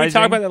most surprising. Did we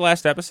talk about that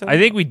last episode? I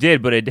think we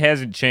did, but it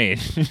hasn't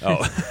changed.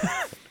 Oh.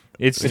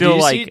 It's But still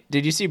like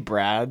did you see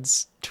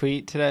Brad's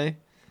tweet today?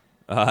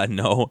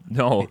 No.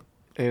 no.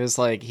 It was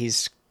like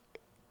he's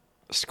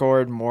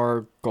scored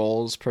more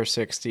goals per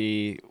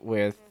 60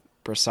 with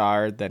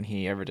Brassard than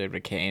he ever did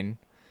with Kane.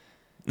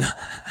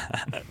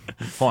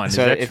 Fun.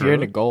 So Is that if true? you're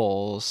into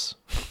goals,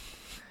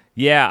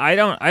 Yeah, I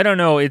don't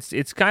know.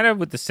 It's kind of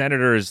with the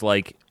Senators,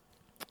 like,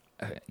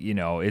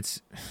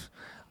 it's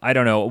I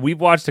don't know. We've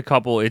watched a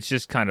couple. It's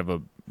just kind of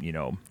a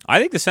I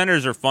think the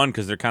Senators are fun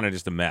because they're kind of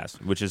just a mess,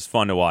 which is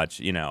fun to watch.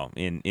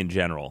 In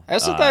general. I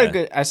also thought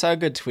I saw a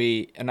good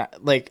tweet, and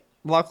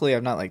luckily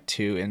I'm not like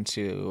too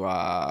into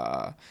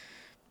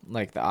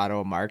like the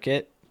Ottawa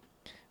market,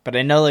 but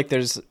I know like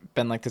there's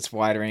been like this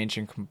wide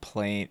ranging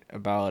complaint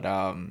about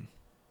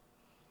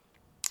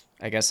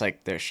I guess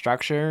like their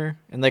structure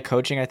and like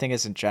coaching. I think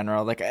is in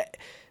general. Like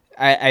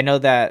I know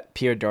that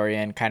Pierre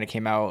Dorian kind of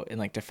came out and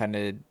like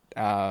defended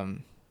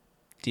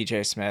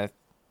DJ Smith.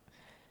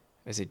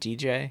 Is it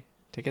DJ?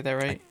 Did I get that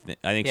right?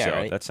 I think Yeah, so.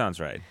 right? That sounds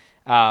right.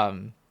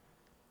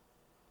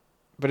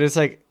 But it's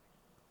like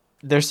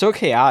they're so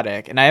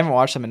chaotic, and I haven't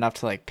watched them enough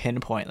to like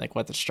pinpoint like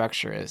what the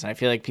structure is. And I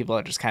feel like people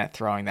are just kind of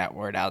throwing that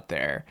word out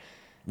there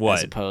What?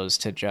 as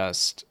opposed to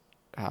just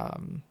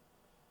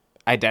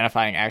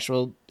identifying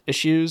actual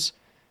issues.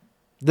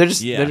 They're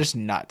just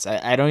nuts.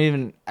 I don't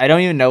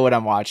even know what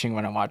I'm watching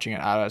when I'm watching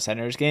an Ottawa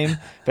Senators game,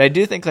 but I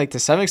do think like to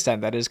some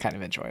extent that is kind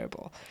of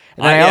enjoyable.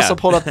 And then I also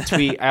pulled up the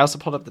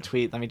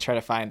tweet. Let me try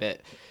to find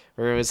it,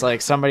 where it was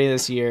like somebody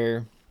this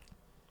year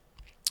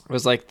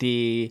was like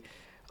the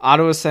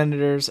Ottawa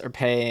Senators are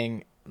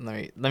paying.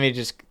 Let me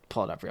just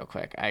pull it up real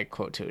quick. I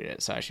quote tweeted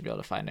it, so I should be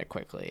able to find it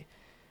quickly.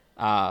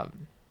 All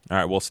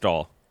right, we'll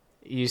stall.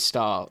 You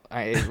stall.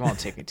 It won't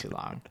take me too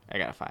long. I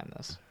gotta find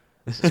this.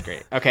 This is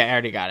great. Okay, I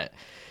already got it.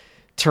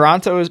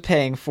 Toronto is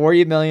paying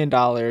 $40 million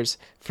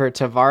for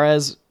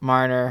Tavares,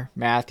 Marner,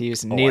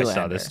 Matthews, and Nylander. I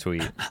saw this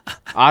tweet.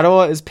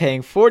 Ottawa is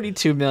paying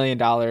 $42 million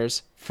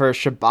for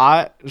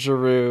Shabbat,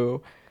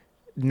 Giroux,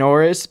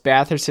 Norris,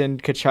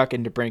 Batherson, Kachuk,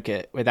 and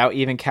DeBrincat, without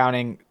even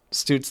counting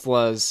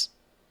Stutzla's,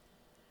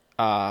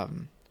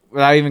 counting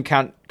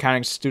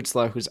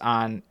Stutzla, who's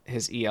on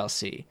his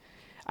ELC.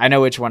 I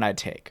know which one I'd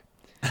take.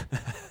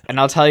 And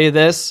I'll tell you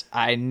this,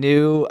 I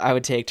knew I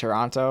would take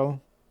Toronto.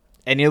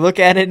 And you look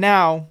at it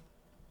now,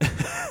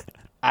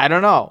 I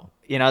don't know.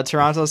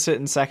 Toronto's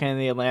sitting second in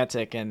the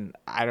Atlantic, and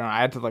I don't know.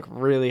 I had to look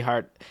really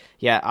hard.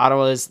 Yeah,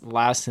 Ottawa is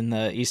last in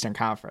the Eastern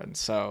Conference,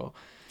 so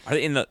Are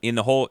they in the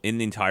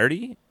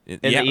entirety? in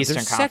the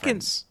Eastern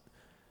Conference.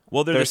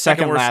 Well, they're They're the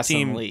second worst last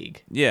team in the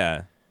league.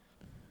 Yeah.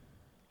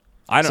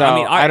 I don't. So I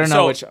mean, I don't know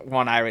so which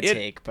one I would it-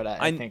 take, but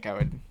I think I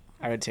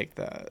would take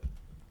the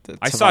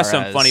I saw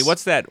some Tavares. funny.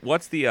 What's that?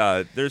 What's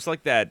the? There's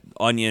like that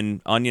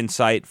onion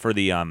site for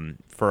the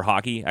for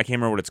hockey. I can't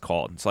remember what it's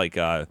called. It's like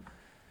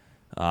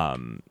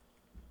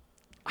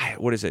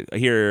what is it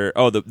here?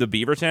 Oh, the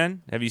Beaverton.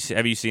 Have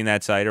you seen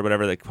that site or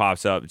whatever that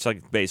pops up? It's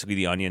like basically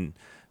the Onion,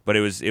 but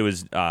it was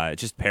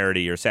just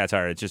parody or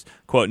satire. It's just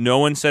quote, "No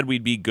one said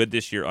we'd be good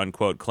this year,"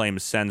 unquote,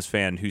 claims Sens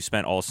fan who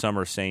spent all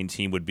summer saying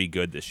team would be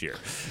good this year.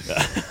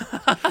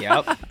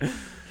 Yep.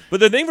 But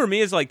the thing for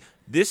me is like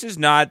this is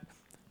not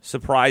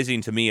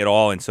surprising to me at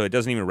all, and so it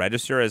doesn't even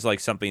register as like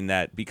something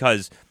that,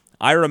 because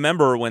I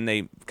remember when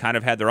they kind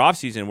of had their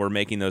offseason, were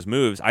making those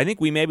moves. I think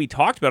we maybe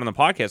talked about it on the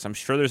podcast. I'm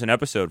sure there's an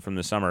episode from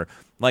the summer.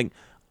 Like,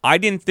 I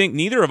didn't think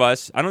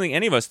I don't think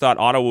any of us thought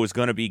Ottawa was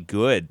going to be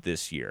good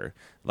this year.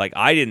 Like,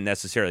 I didn't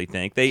necessarily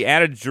think. They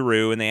added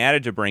Giroux and they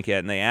added DeBrincat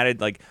and they added,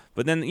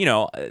 but then,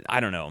 I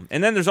don't know.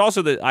 And then there's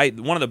also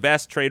one of the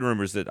best trade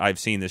rumors that I've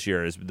seen this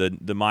year is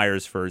the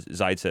Myers for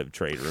Zaitsev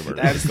trade rumor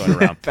that's going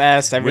around.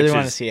 Best. I really Which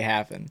want to is- see it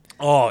happen.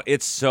 Oh,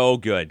 it's so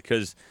good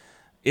because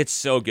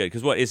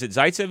what is it?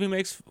 Zaitsev who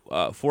makes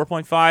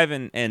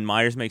 4.5 and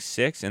Myers makes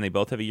 6, and they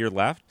both have a year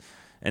left,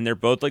 and they're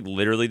both like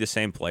literally the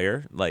same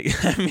player. Like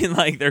I mean,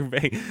 like they're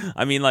big.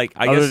 I mean, like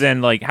I Other guess.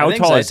 than like how I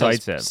think tall is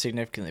Zaitsev's Zaitsev?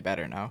 significantly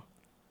better now.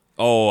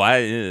 Oh,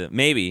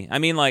 maybe. I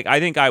mean, like I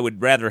think I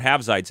would rather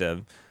have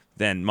Zaitsev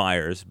than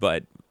Myers,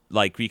 but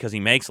like because he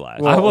makes less.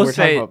 Well, I will we're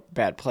say- talking about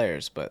bad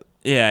players, but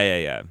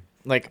Yeah.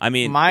 like I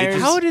mean,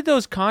 Myers. How did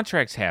those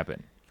contracts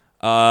happen?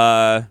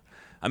 I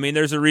mean,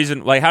 there's a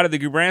reason. Like, how did the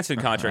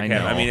Gubranson contract I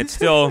happen? I know. mean, it's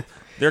still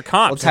they're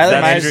comps. Well,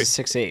 Tyler That's- Myers is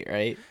 6'8",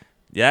 right?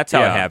 Yeah, that's how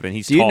it Yeah. happened.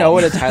 He's Do you tall. know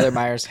what a Tyler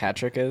Myers hat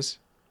trick is?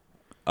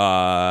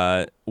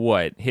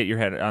 What hit your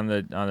head on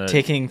the?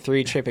 Taking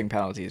 3 tripping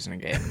penalties in a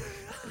game.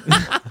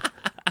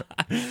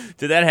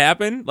 Did that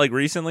happen like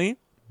recently?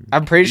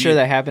 I'm pretty sure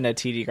that happened at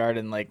TD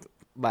Garden like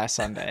last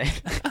Sunday.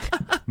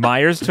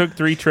 Myers took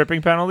 3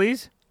 tripping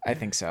penalties. I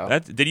think so.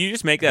 Did you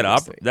just make that up?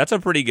 Honestly. That's a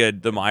pretty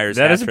good. The Myers.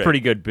 That hat is a trick. pretty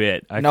good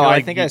bit. No, feel I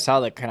like think you- I saw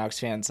that Canucks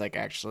fans like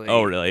actually.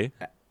 Oh, really?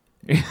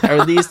 Or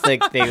at least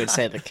like they would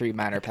say like 3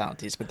 minor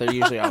penalties, but they're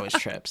usually always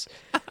trips.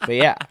 But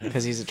yeah,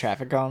 because he's a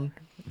traffic cone.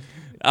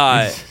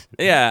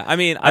 Yeah. I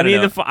mean, I I mean,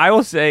 don't know. I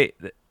will say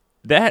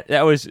that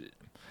was,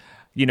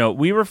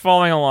 we were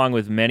following along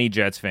with many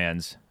Jets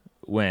fans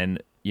when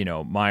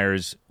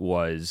Myers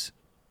was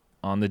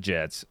on the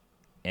Jets,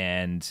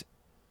 and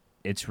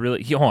it's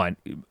really hold on.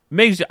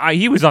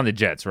 He was on the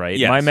Jets, right?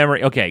 Yes. My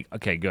memory. Okay,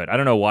 good. I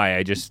don't know why.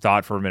 I just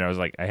thought for a minute. I was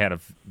like, I had a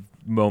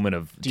moment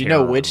of. Do you know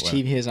terror. which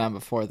team he was on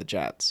before the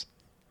Jets?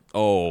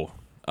 Oh,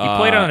 He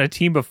played on a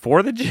team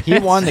before the Jets. He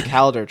won the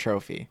Calder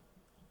Trophy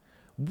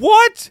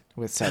What?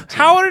 with said team.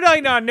 How did I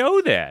not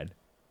know that?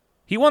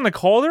 He won the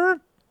Calder?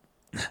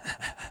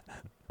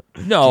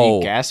 Can No.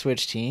 you guess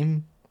which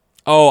team?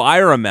 Oh, I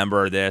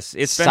remember this.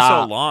 It's been so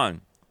Stop.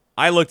 long.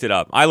 I looked it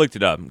up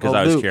because Well,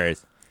 I was Luke.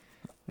 curious.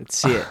 Let's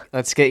see it.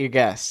 Let's get your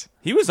guess.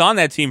 He was on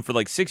that team for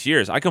like 6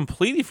 years. I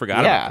completely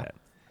forgot Yeah. about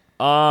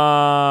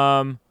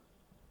that.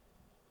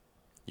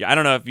 Yeah, I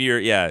don't know if you're.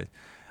 Yeah,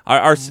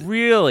 our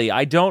Really?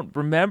 I don't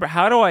remember.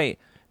 How do I?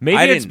 Maybe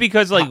I it's didn't-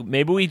 because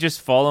maybe we just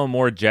follow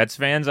more Jets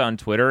fans on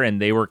Twitter and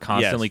they were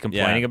constantly Yes,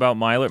 complaining yeah. about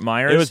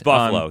Myers. it was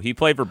Buffalo. He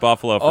played for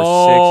Buffalo for 6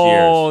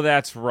 Oh, years.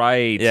 that's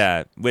right.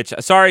 Yeah, which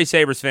sorry,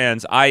 Sabres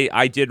fans.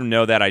 I did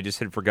know that. I just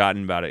had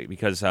forgotten about it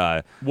because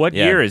What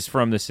yeah. year is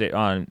from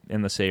the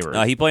in the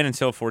Sabres? He played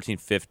until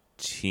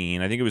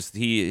 14-15. I think it was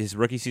his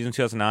rookie season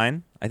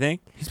 2009. I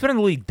think. He's been in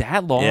the league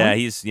that long. Yeah,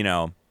 he's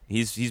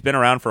been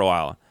around for a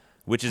while.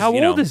 Which is How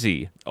old is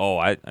he? Oh,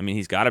 I mean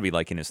he's got to be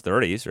like in his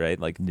 30s, right?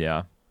 Like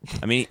Yeah.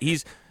 I mean he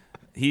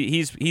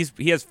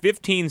has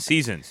 15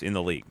 seasons in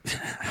the league.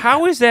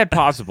 How is that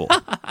possible?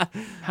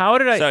 How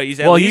did I? So he's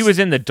at well, he least- was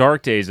in the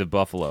dark days of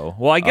Buffalo.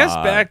 Well, I guess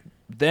back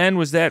then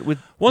was that with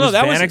That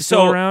Vanek was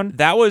still around?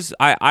 That was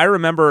I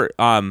remember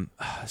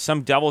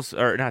some Devils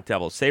or not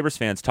Devils Sabres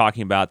fans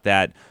talking about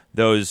that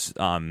those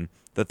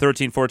the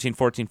 13, 14,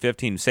 14,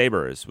 15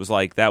 Sabres was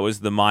like that was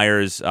the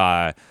Myers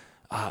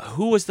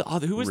who was the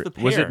other who was the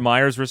pair? Was it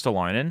Myers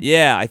Ristolainen?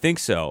 Yeah, I think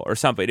so or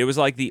something. It was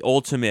like the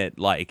ultimate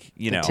like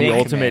you know Tank The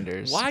ultimate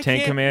Commanders. Tank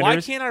Why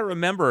Commanders. can't I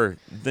remember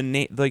the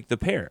name like the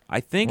pair? I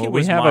think Well, it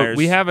was we have Myers.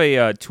 we have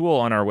a tool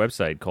on our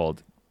website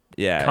called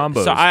Yeah.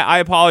 combos. So I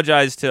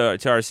apologize to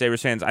our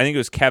Sabres fans. I think it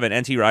was Kevin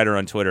NT Ryder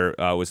on Twitter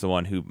was the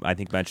one who I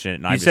think mentioned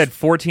it. And You said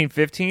 14,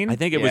 15? I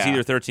think it was Yeah.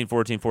 either 13,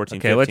 14, 14,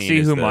 Okay, 15. let's see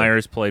is who the-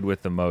 Myers played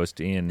with the most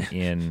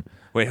in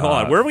Wait, hold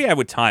on. Where are we at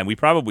with time? We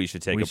probably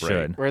should take we a break.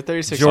 should. We're at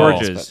 36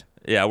 George's. minutes,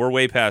 Yeah, we're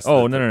way past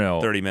Oh, the no.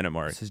 30-minute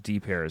mark. This is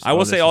deep hairs. I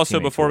will Oh, say this is also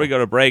teammate before we tool. go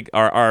to break,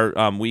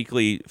 our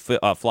weekly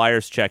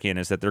Flyers check-in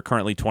is that they're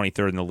currently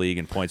 23rd in the league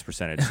in points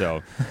percentage.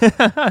 So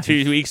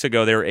 2 weeks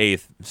ago they were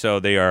 8th,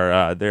 so they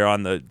are they're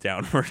on the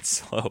downward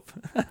slope.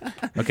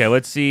 Okay,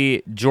 let's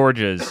see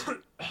George's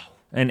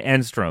and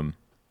Enstrom.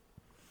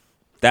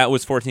 That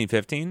was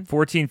 14-15?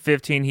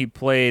 14-15 he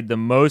played the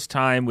most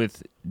time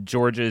with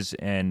George's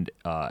and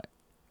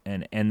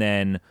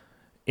then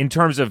in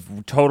terms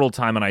of total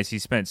time on ice he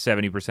spent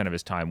 70% of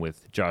his time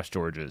with Josh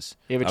George's.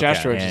 Yeah, but Josh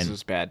Okay. George's And-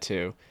 was bad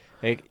too.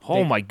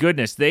 Oh my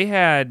goodness, they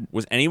had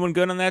Was anyone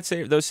good on those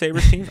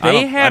Sabres teams?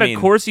 they had a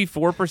Corsi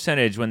 4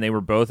 percentage when they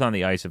were both on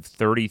the ice of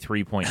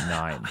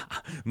 33.9.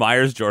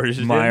 Myers George's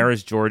did?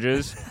 Myers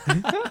George's.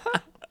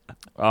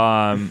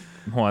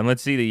 Hold on,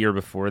 let's see the year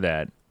before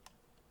that.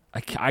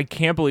 I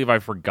can't believe I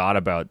forgot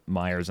about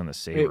Myers on the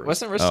Sabres. Wait,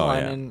 wasn't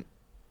Ristolainen?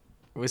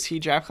 Was he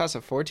draft class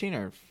of 14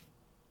 or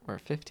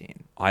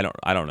 15? I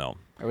don't know.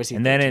 Or was he?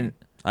 and then 13? in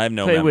I have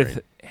no play memory.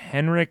 with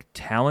Henrik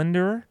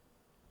Talander.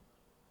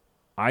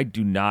 I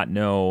do not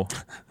know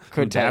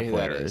couldn't who tell that you who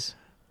that player is.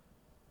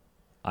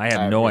 I have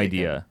I no really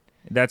idea.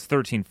 That's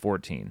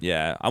 13-14.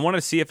 Yeah, I want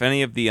to see if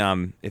any of the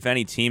if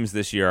any teams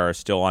this year are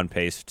still on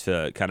pace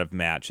to kind of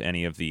match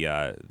any of the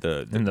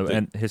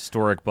And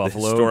historic the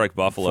Buffalo. historic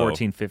Buffalo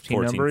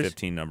 14-15 numbers.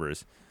 15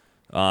 numbers.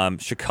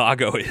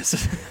 Chicago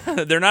is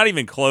they're not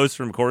even close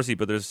from Corsi,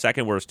 but they're the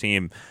second worst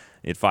team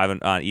at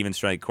 5 even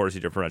strength Corsi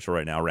differential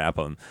right now.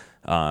 Rapham,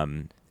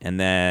 and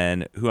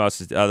then who else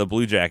is the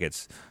Blue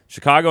Jackets?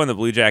 Chicago and the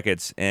Blue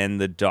Jackets and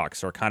the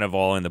Ducks are kind of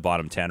all in the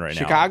bottom 10 right now.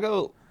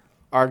 Chicago,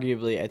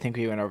 arguably, I think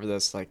we went over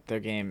this. Like their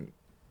game,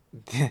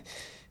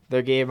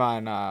 their game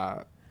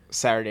on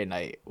Saturday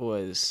night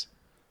was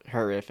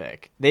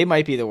horrific. They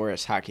might be the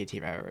worst hockey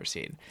team I've ever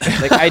seen.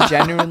 Like I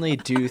genuinely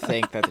do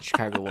think that the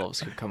Chicago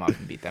Wolves could come up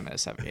and beat them in a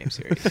 7-game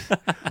series.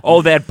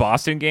 Oh, that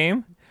Boston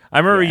game? I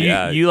remember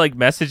Yeah. you like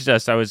messaged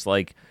us. I was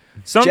like,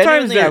 sometimes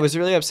Genuinely, I was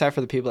really upset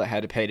for the people that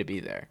had to pay to be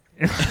there.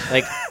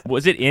 Like,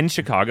 was it in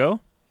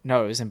Chicago?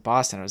 no, it was in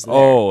Boston. I was there.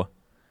 Oh,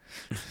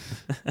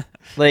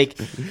 Like,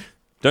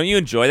 Don't you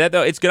enjoy that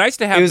though? It's nice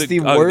to have it was the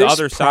the worst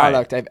other side.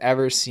 product I've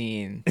ever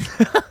seen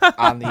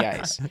on the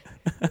ice.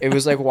 It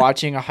was like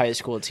watching a high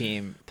school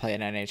team play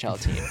an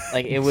NHL team.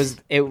 Like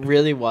it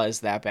really was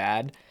that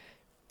bad,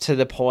 to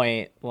the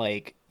point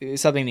like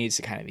something needs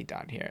to kind of be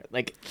done here.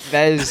 Like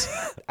that is,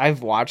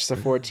 I've watched the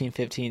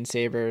 14-15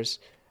 Sabres.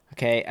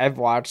 Okay, I've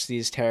watched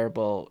these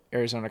terrible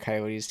Arizona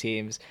Coyotes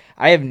teams.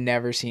 I have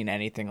never seen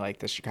anything like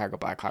the Chicago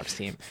Blackhawks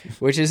team,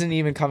 which isn't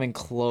even coming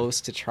close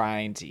to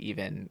trying to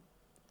even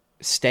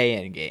stay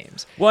in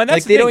games. Well, and that's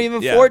like the they thing, don't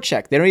even yeah.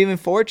 forecheck. They don't even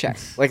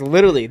forecheck. Like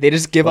literally, they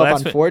just give Well, up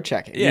that's on what-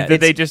 forechecking. Yeah. Did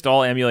they just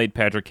all emulate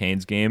Patrick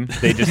Kane's game?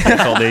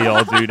 That's all they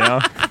all do now.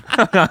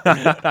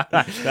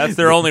 That's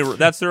their only.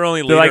 That's their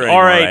only. They're like, leader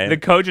all anymore, right, the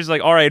coach is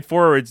like, all right,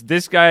 forwards,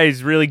 this guy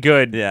is really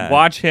good. Yeah.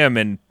 Watch him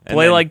and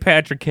play then- like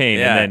Patrick Kane.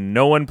 Yeah. And then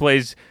no one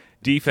plays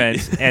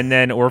defense and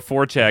then or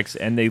forechecks,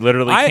 and they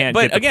literally can't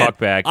get the puck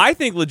back. I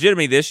think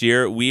legitimately this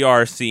year we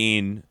are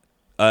seeing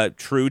a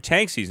true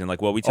tank season,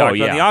 like what we talked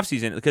about in the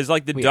offseason, because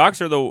like the Ducks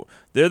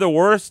they're the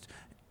worst.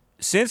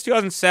 Since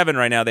 2007,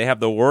 right now, they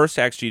have the worst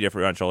XG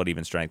differential at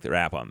even strength at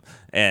Rapham.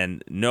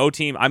 And no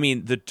team, I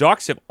mean, the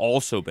Ducks have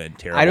also been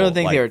terrible. I don't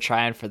think they were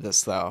trying for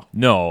this, though.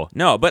 No,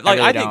 but like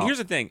I think here's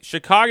the thing: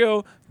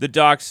 Chicago, the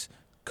Ducks,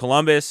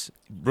 Columbus,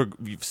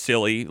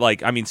 silly.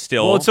 Like, I mean,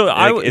 still. Well, so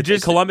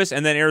Columbus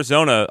and then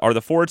Arizona are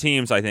the 4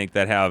 teams I think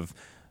that have.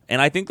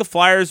 And I think the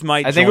Flyers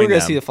might. I think we're going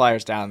to see the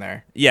Flyers down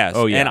there. Yes.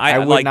 Oh yeah. And I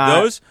would like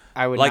not, those.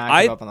 I would like,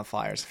 not give up on the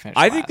Flyers to finish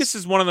I last. think this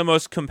is one of the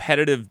most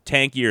competitive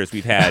tank years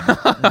we've had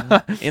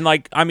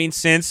in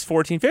since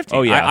 14-15.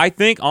 Oh yeah. I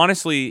think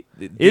honestly,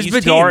 is these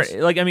Bedard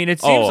teams, like? I mean, it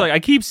seems like I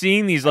keep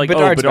seeing these like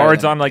Bedard's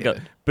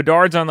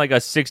Bedard's on like a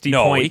 60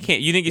 no, point. he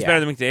can't. You think he's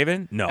better than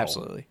McDavid? No,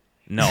 absolutely.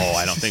 No,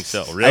 I don't think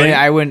so. Really? I mean,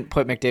 I wouldn't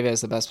put McDavid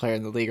as the best player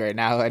in the league right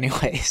now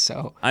anyway.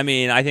 So I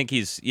mean, I think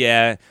he's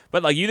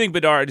but like you think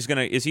Bedard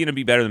is he gonna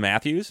be better than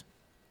Matthews?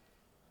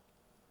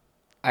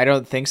 I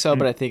don't think so,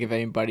 but I think if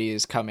anybody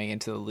is coming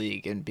into the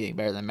league and being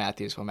better than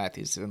Matthews while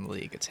Matthews is in the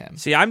league, it's him.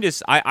 See,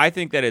 I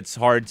think that it's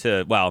hard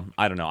to. Well,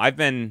 I don't know.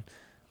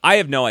 I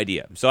have no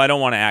idea, so I don't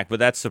want to act, but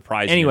that's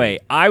surprising. Anyway,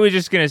 I was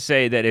just gonna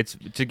say that it's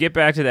to get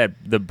back to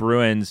the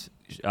Bruins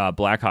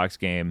Blackhawks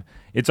game.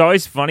 It's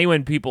always funny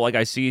when people like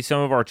I see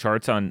some of our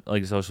charts on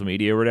like social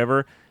media or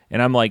whatever,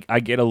 and I'm like I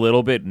get a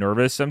little bit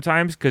nervous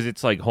sometimes because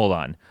it's like, hold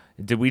on.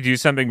 Did we do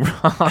something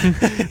wrong?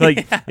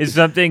 Is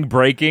something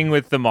breaking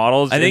with the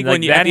models? I think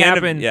and, when that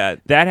happened,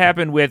 that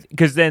happened with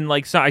because then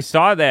I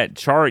saw that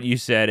chart you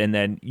said, and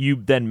then you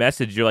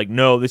messaged you're like,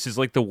 no, this is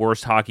like the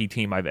worst hockey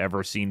team I've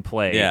ever seen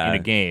play in a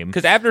game.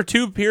 Because after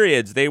 2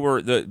 periods, the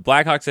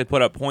Blackhawks had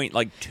put up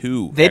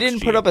 .2. They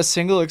didn't put up a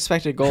single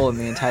expected goal in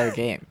the entire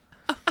game.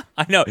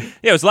 I know. Yeah,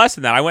 it was less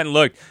than that. I went and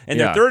looked, and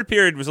their third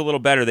period was a little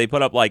better. They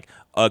put up like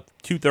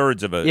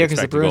 2/3 of a because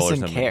the Bruins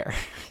didn't care.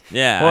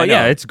 Yeah, well,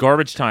 yeah, it's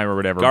garbage time or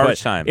whatever.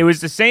 Garbage time. It was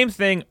the same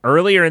thing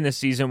earlier in the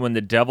season when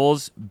the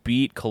Devils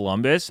beat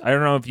Columbus. I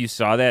don't know if you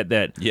saw that.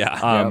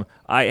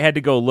 I had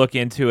to go look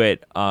into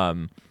it.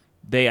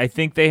 I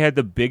think they had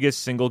the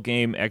biggest single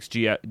game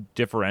XG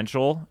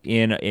differential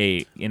in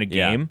a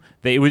game.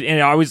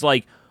 And I was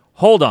like,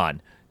 hold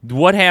on,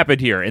 what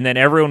happened here? And then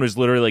everyone was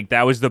literally like,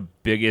 that was the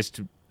biggest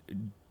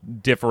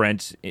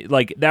difference.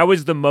 Like that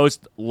was the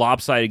most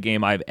lopsided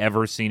game I've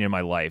ever seen in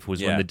my life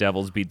was when the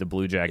Devils beat the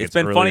Blue Jackets. It's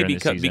been funny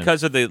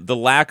because of the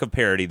lack of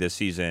parity this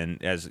season,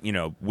 as you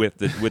know, with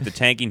the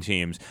tanking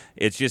teams.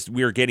 It's just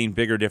we're getting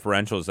bigger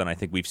differentials than I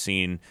think we've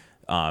seen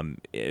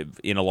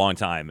in a long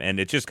time, and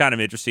it's just kind of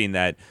interesting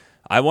that.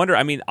 I wonder.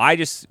 I mean,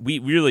 we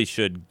really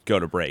should go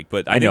to break,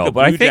 but I think the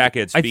Blue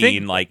Jackets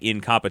being like in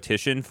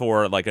competition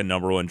for like a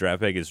number 1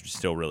 draft pick is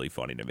still really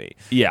funny to me.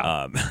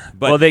 Yeah,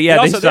 but they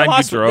signed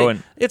Gaudreau,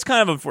 and it's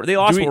kind of they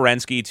lost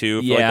Werenski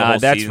too. For like the whole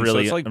that's season,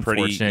 really so it's like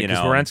pretty. Because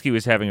Werenski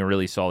was having a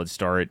really solid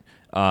start,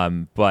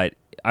 but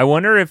I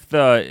wonder if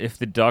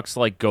the Ducks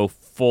like go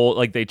full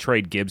like they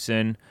trade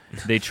Gibson.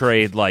 They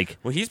trade like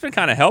well, he's been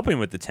kind of helping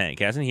with the tank,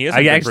 hasn't he?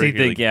 I actually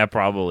think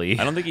probably.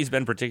 I don't think he's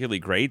been particularly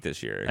great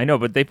this year. I know,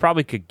 but they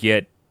probably could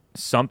get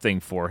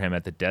something for him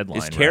at the deadline.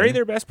 Is Carey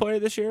their best player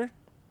this year?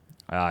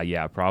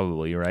 Yeah,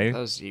 probably right. That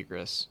was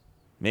Zegras.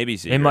 Maybe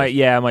Zegras.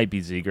 It might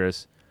be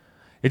Zegras.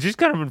 It's just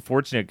kind of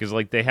unfortunate because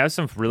like they have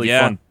some really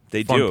fun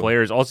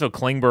players. Also,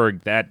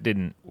 Klingberg that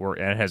didn't work.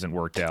 That hasn't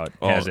worked out,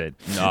 has it?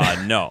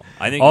 No.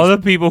 I think all the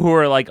people who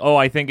are like, oh,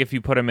 I think if you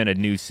put him in a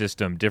new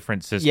system,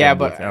 different system. Yeah,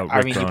 but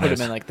I mean, you put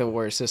him in like the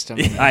worst system.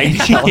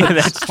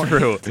 That's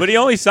true. But he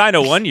only signed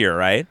a 1 year,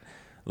 right?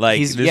 Like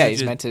he's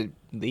meant to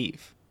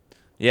leave.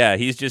 Yeah,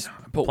 he's just.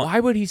 But why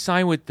would he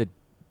sign with the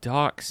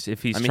Ducks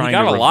if he's trying he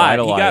got to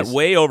revitalize? He got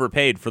way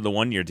overpaid for the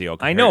 1 year deal.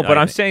 I know, but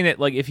I'm saying that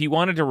like if he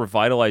wanted to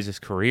revitalize his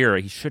career,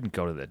 he shouldn't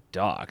go to the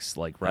Ducks.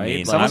 Like, right? I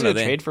mean, someone's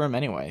gonna trade for him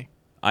anyway.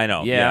 I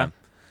know. Yeah.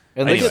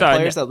 And look at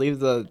players that leave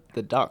the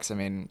Ducks. I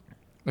mean,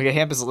 look at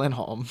Hampus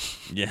Lindholm.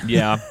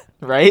 Yeah.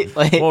 Right?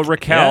 Like, well,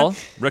 Raquel,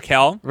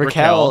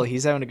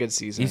 he's having a good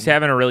season. He's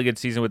having a really good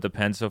season with the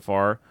Pen so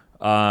far.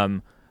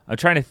 I'm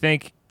trying to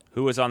think.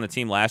 Who was on the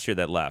team last year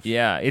that left?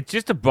 Yeah, it's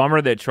just a bummer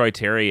that Troy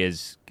Terry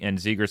and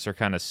Zegras are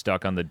kind of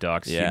stuck on the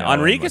Ducks. Yeah,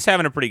 Enrique's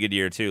having a pretty good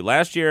year too.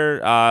 Last year,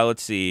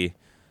 let's see.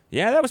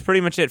 Yeah, that was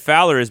pretty much it.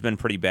 Fowler has been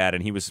pretty bad,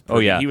 and he was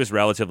he was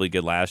relatively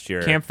good last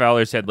year. Cam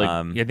Fowler's had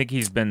I think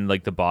he's been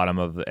like the bottom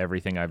of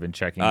everything I've been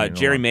checking.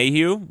 Jerry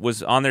Mayhew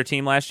was on their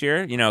team last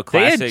year. You know,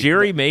 classic. They had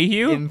Jerry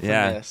Mayhew?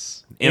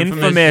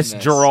 Infamous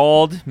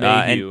Gerald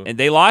Mayhew. And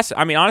they lost.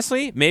 I mean,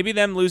 honestly, maybe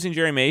them losing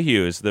Jerry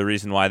Mayhew is the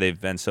reason why they've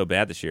been so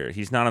bad this year.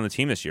 He's not on the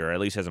team this year, or at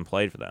least hasn't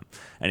played for them.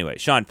 Anyway,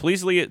 Sean,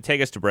 please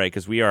take us to break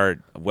because we are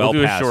we'll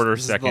do past. A shorter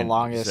this second. Is the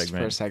longest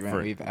first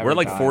segment we've ever We're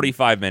like done.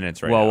 45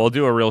 minutes right now. Well, we'll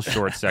do a real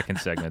short second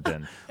segment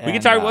then. We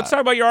can talk. Let's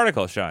talk about your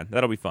article, Sean.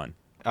 That'll be fun.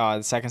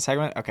 The second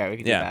segment? Okay, we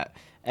can do that.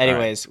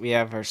 Anyways, we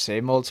have our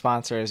same old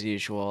sponsor as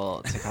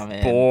usual to come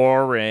in.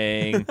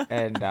 Boring.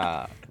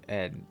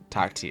 and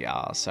talk to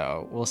y'all.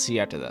 So we'll see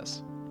you after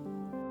this.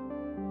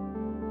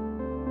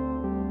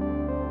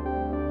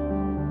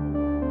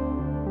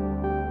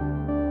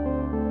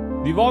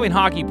 The Evolving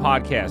Hockey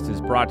Podcast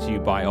is brought to you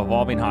by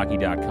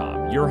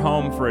EvolvingHockey.com, your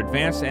home for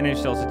advanced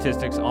NHL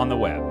statistics on the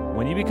web.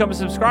 When you become a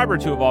subscriber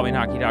to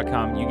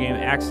EvolvingHockey.com, you gain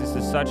access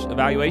to such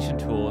evaluation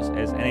tools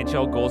as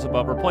NHL goals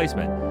above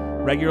replacement,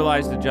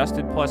 regularized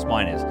adjusted plus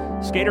minus,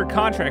 skater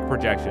contract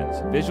projections,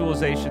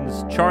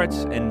 visualizations, charts,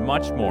 and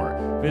much more.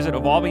 Visit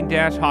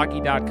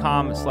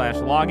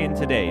evolving-hockey.com/login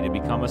today to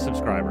become a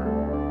subscriber.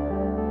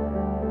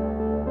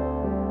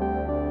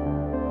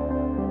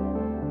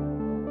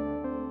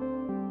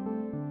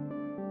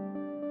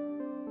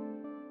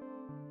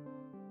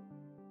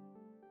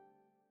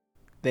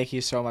 Thank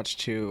you so much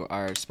to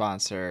our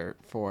sponsor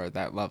for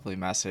that lovely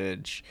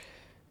message.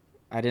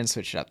 I didn't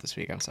switch it up this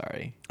week. I'm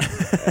sorry.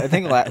 I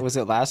think was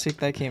it last week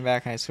that I came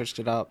back and I switched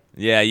it up?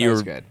 Yeah, That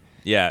was good.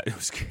 Yeah, it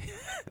was good.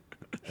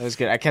 It was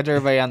good. I kept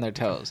everybody on their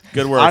toes.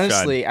 Good work,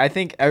 Honestly, I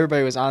think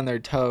everybody was on their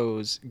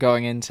toes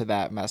going into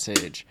that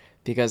message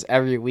because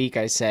every week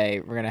I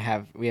say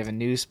we have a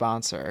new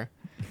sponsor,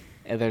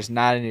 and there's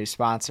not a new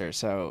sponsor.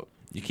 So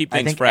You keep I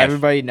things think fresh.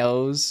 everybody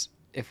knows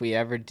if we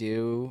ever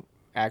do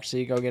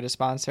actually go get a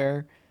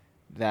sponsor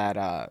that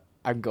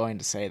I'm going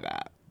to say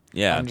that.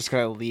 Yeah. I'm just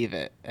going to leave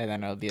it, and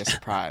then it'll be a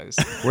surprise.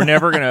 We're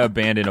never going to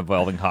abandon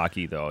Evolving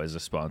Hockey, though, as a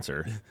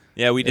sponsor.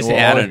 Yeah, we just We'll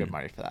added. get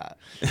money for that.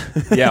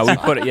 Yeah, we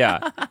put it.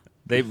 Yeah,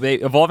 they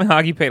Evolving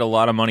Hockey paid a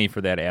lot of money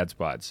for that ad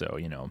spot, so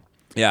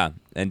Yeah,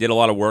 and did a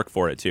lot of work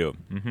for it too.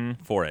 Mm-hmm.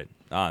 For it.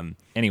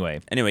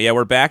 Anyway, Yeah,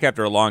 we're back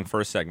after a long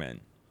first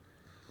segment.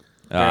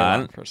 Very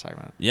long for a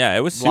segment. Yeah, it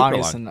was super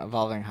Longest long. in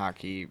Evolving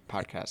Hockey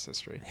podcast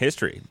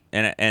History,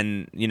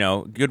 and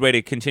good way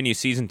to continue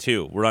season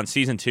 2. We're on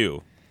season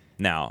 2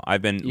 now.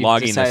 I've been You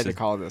logging decided this. to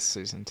call this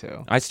season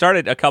 2. I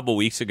started a couple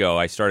weeks ago.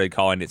 I started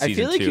calling it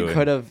season 2. I feel like you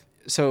could have.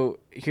 So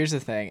here's the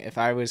thing: if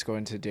I was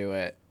going to do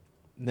it,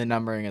 the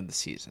numbering of the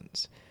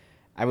seasons,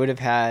 I would have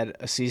had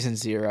a season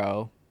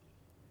 0.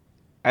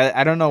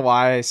 I don't know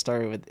why I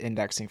started with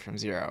indexing from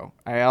 0.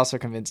 I also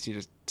convinced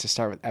you to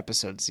start with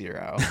episode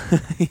 0.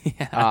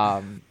 Yeah.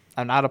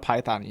 I'm not a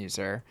Python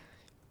user,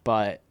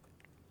 but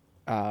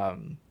I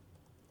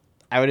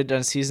would have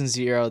done season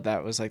 0.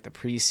 That was like the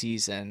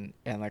preseason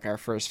and like our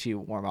first few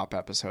warm up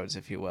episodes,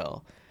 if you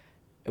will.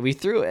 We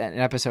threw an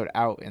episode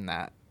out in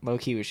that.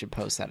 Low-key, we should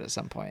post that at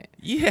some point.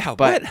 Yeah,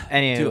 But what?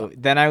 anyway,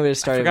 Dude, then I would have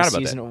started forgot with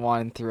about season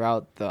 1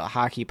 throughout the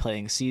hockey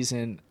playing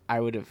season. I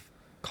would have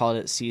called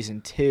it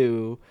season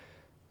 2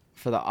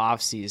 for the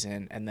off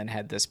season, and then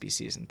had this be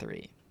season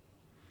 3.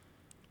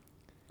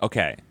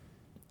 Okay.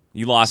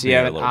 You lost So me you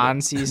there have a an little on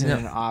bit. season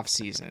and an off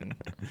season.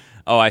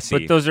 Oh, I see.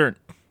 but those are.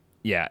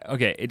 Yeah,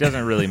 okay. It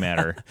doesn't really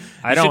matter.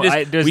 I We don't. should I,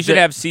 just- there's we should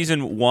the- have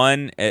season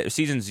 1,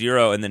 season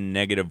 0, and then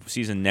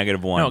season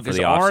 -1 no for because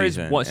the off R is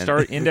season. what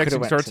start indexing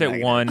went starts to at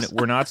 1. negatives.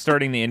 We're not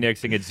starting the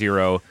indexing at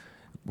 0.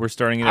 We're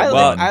starting it I at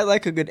like 1. I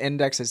like a good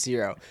index at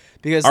 0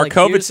 because Our like,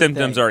 COVID here's the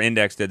symptoms thing. are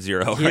indexed at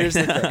 0. Here's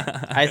right the now.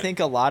 thing. I think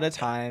a lot of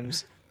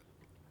times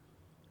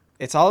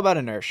it's all about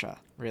inertia,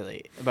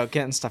 really, about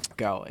getting stuff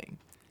going.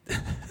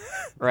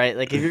 Right?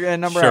 Like if you're going to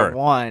number Sure. at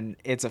 1,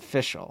 it's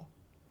official.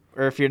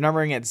 Or if you're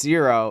numbering at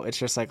 0, it's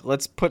just like,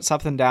 let's put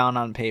something down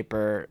on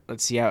paper.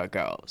 Let's see how it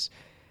goes.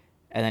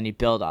 And then you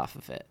build off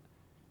of it.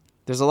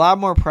 There's a lot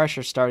more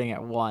pressure starting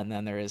at 1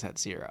 than there is at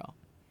 0.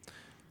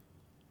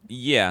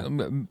 Yeah.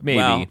 Maybe.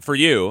 Well, for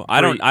you, I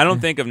don't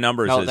think of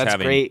numbers No, as that's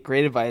having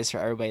great advice for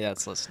everybody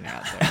that's listening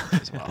out there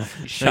as well. You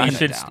So shut you it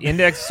should down.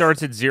 index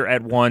starts at 0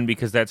 at 1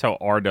 because that's how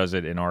R does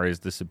it, and R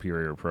is the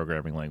superior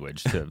programming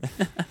language.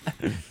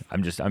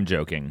 I'm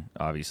joking,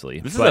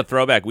 obviously. This is a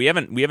throwback. We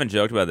haven't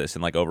joked about this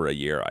in like over a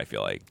year, I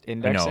feel like.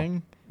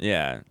 Indexing?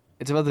 Yeah.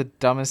 It's about the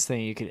dumbest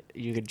thing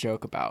you could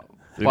joke about.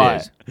 It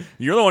But is.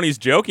 You're the one who's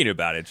joking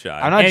about it,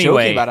 Sean. I'm not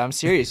Anyway. joking about it. I'm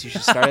serious. You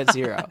should start at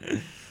 0.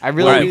 I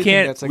really Well, do we think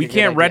can't that's like we a good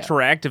can't idea.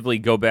 retroactively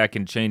go back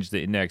and change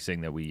the indexing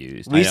that we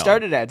used. We I know.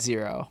 started at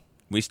 0,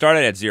 We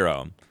started at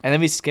 0. and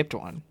then we skipped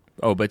one.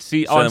 Oh, but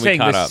see, So I'm then we saying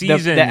caught the up. The,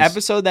 seasons. the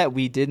episode that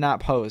we did not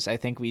post, I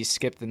think we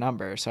skipped the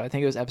number. So I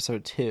think it was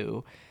episode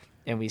 2,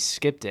 and we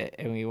skipped it,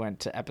 and we went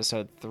to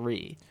episode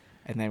 3,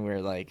 and then we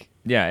were like,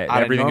 yeah, on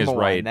a everything is normal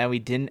one. right. Then we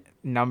didn't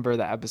number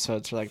the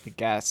episodes for like the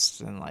guests,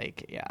 and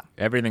like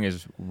Everything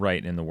is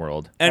right in the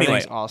world. Anyway,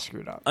 everything's all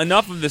screwed up.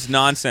 enough of this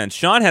nonsense.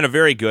 Sean had a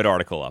very good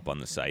article up on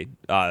the site.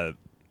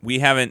 We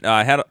haven't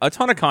had a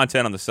ton of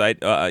content on the site,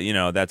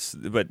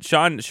 but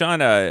Sean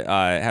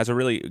has a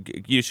really.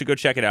 You should go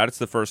check it out. It's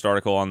the first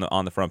article on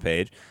the front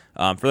page.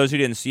 For those who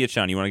didn't see it,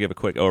 Sean, you want to give a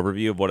quick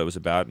overview of what it was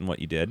about and what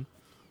you did?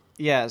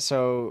 Yeah,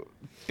 so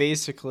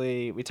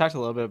basically, we talked a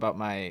little bit about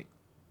my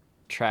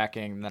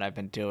tracking that I've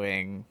been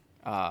doing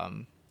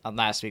on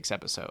last week's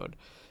episode.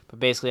 But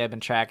basically, I've been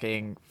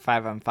tracking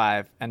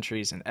 5-on-5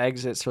 entries and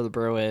exits for the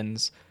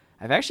Bruins.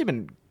 I've actually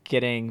been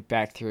getting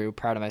back through,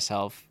 proud of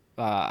myself,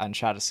 on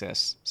shot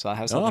assists. So I'll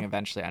have something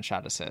eventually on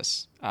shot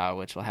assists,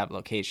 which will have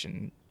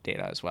location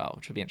data as well,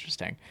 which will be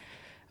interesting.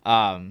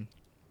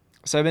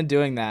 So I've been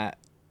doing that.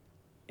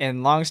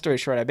 And long story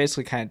short, I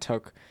basically kind of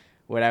took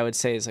what I would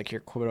say is like your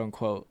quote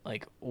unquote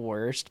like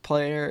worst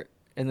player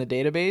in the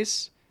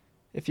database,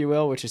 if you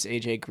will, which is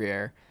AJ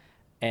Greer.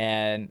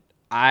 And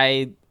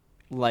I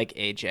like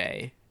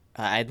AJ.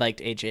 I'd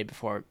liked AJ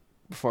before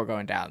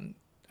going down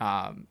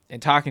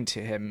and talking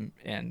to him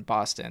in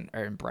Boston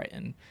or in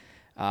Brighton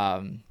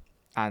on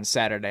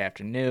Saturday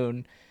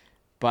afternoon.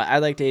 But I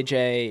liked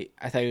AJ.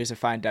 I thought he was a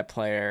fine depth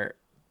player.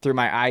 Through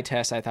my eye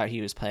test, I thought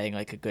he was playing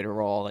like a good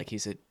role. Like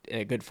he's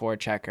a good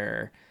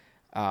forechecker.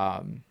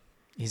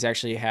 He's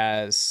actually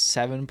has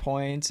 7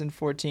 points in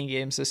 14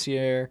 games this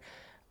year.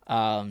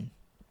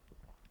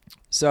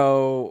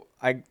 So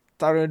I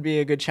thought it would be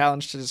a good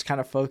challenge to just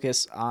kind of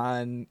focus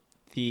on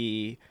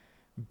the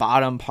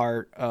bottom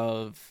part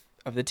of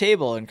the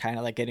table and kind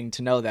of like getting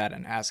to know that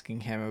and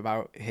asking him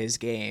about his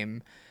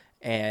game.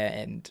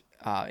 And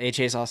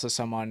AJ is also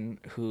someone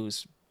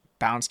who's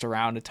bounced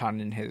around a ton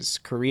in his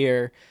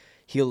career.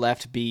 He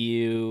left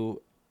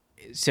BU.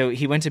 So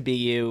he went to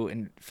BU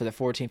and for the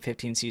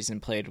 14-15 season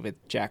played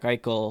with Jack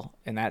Eichel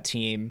in that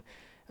team.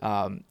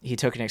 He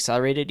took an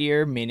accelerated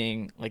year,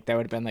 meaning like that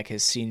would have been like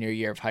his senior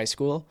year of high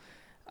school.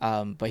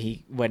 But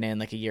he went in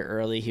like a year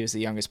early. He was the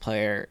youngest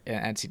player in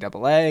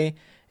NCAA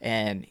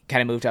and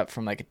kind of moved up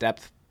from like a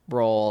depth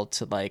role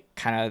to like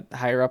kind of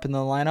higher up in the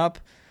lineup.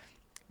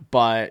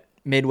 But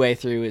midway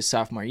through his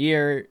sophomore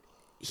year,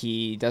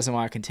 he doesn't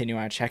want to continue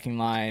on a checking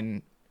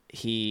line.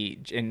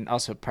 And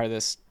also part of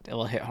this, it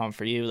will hit home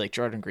for you, like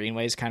Jordan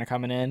Greenway's kind of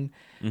coming in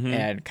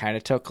and kind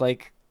of took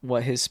like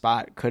what his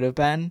spot could have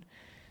been.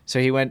 So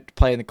he went to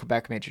play in the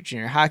Quebec Major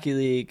Junior Hockey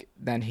League.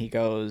 Then he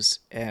goes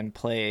and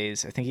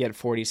plays, I think he had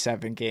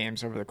 47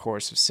 games over the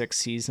course of 6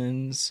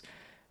 seasons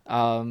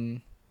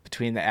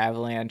between the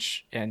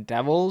Avalanche and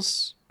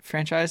Devils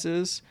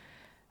franchises.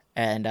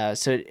 And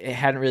so it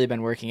hadn't really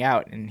been working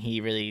out, and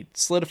he really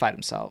solidified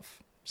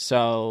himself.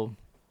 So,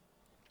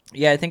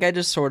 yeah, I think I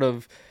just sort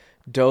of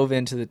dove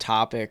into the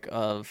topic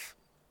of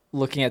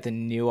looking at the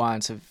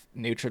nuance of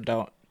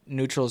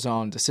neutral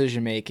zone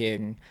decision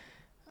making,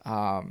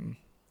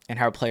 and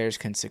how players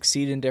can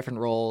succeed in different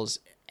roles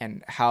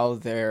and how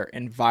their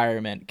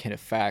environment can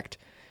affect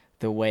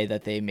the way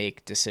that they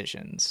make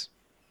decisions.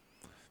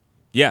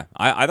 Yeah,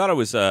 I thought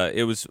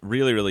it was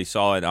really, really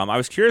solid. I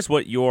was curious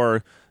what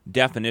your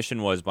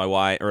definition was by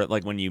why, or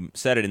like when you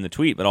said it in the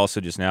tweet, but also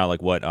just now,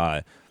 like what,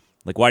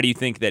 like why do you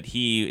think that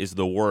he is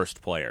the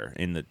worst player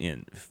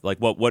in like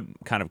what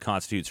kind of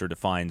constitutes or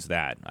defines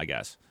that, I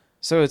guess?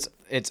 So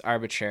it's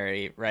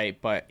arbitrary, right?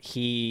 But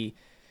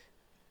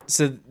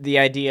so the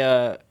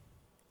idea,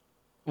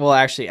 well,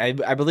 actually,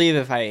 I believe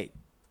if I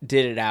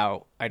did it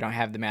out, I don't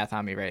have the math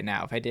on me right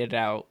now. If I did it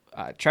out,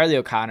 Charlie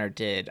O'Connor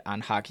did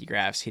on Hockey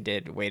Graphs, he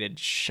did weighted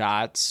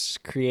shots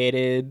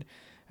created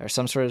or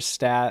some sort of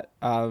stat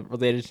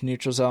related to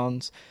neutral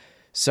zones.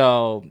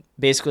 So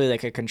basically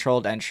like a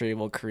controlled entry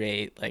will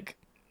create like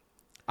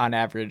on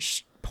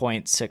average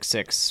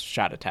 0.66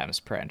 shot attempts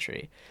per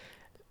entry.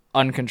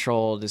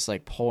 Uncontrolled is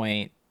like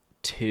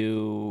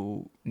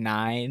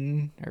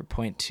 0.29 or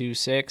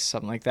 0.26,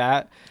 something like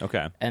that.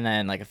 Okay. And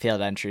then like a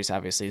failed entry is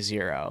obviously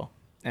 0.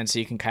 And so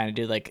you can kind of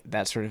do like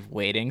that sort of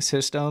weighting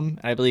system.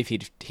 And I believe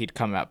he'd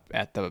come up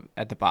at the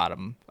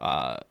bottom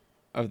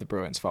of the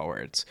Bruins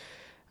forwards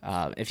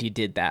if you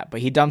did that. But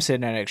he dumps it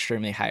at an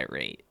extremely high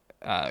rate.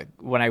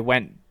 When I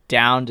went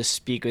down to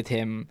speak with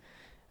him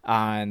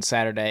on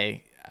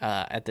Saturday,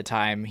 at the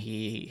time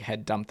he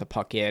had dumped the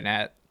puck in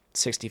at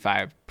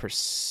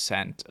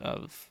 65%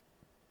 of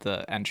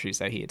the entries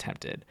that he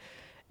attempted.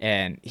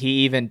 And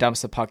he even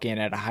dumps the puck in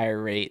at a higher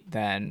rate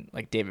than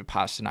like David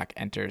Pastrnak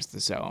enters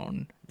the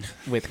zone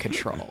with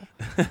control.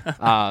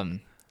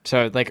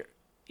 So like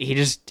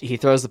he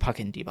throws the puck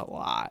in deep a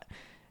lot.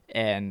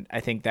 And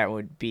I think that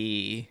would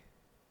be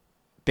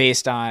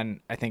based on,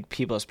 I think,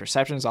 people's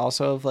perceptions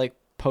also of like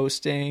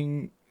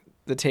posting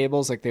the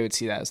tables, like they would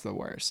see that as the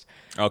worst.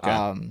 Okay.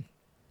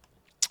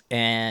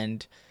 So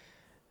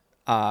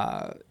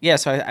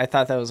I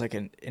thought that was like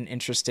an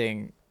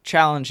interesting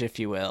challenge, if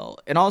you will.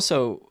 And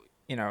also,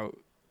 you know,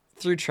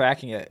 through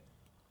tracking it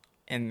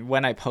and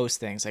when I post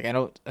things, like I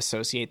don't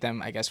associate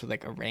them, I guess, with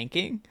like a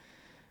ranking.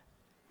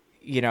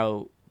 You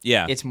know,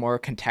 Yeah. It's more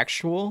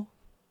contextual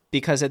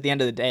because at the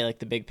end of the day, like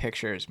the big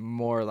picture is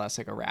more or less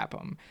like a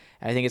wrap-em.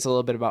 And I think it's a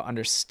little bit about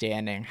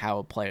understanding how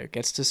a player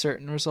gets to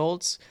certain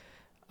results,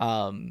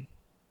 and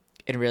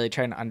really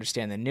trying to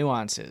understand the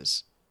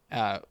nuances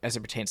as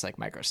it pertains to like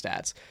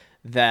microstats,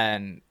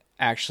 than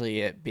actually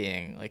it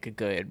being like a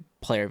good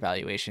player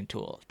evaluation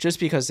tool. Just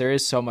because there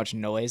is so much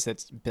noise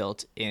that's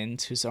built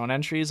into zone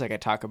entries. Like I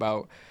talk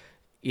about,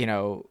 you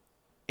know,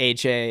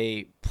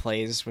 AJ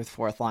plays with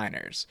fourth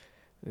liners.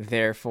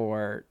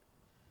 Therefore,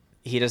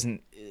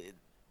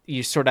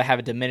 you sort of have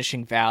a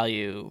diminishing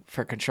value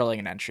for controlling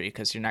an entry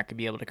because you're not going to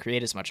be able to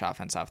create as much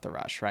offense off the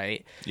rush,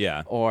 right?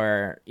 Yeah.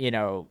 Or, you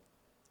know,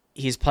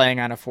 he's playing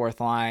on a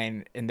fourth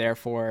line and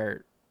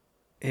therefore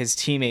his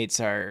teammates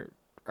are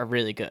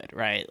really good,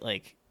 right?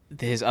 Like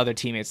his other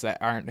teammates that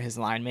aren't his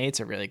line mates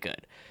are really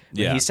good.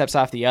 When he steps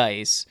off the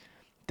ice,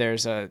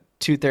 there's a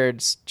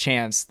 2/3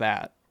 chance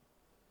that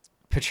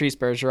Patrice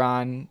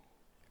Bergeron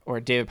or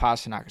David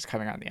Pastrnak is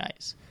coming on the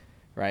ice,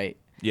 right?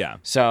 Yeah.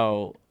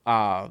 So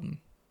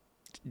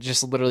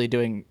just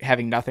literally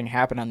having nothing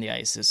happen on the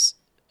ice is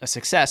a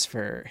success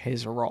for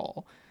his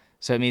role.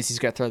 So it means he's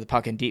got to throw the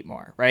puck in deep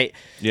more, right?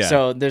 Yeah.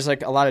 So there's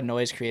like a lot of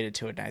noise created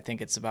to it, and I think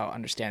it's about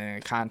understanding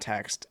the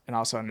context and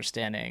also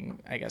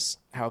understanding, I guess,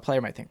 how a player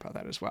might think about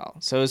that as well.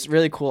 So it's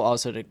really cool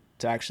also to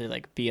actually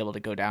like be able to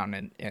go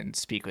down and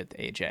speak with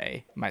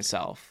AJ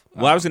myself.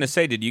 Well, I was going to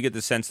say, did you get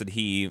the sense that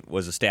he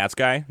was a stats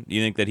guy? Do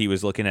you think that he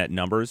was looking at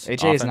numbers?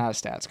 AJ is often? not a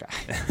stats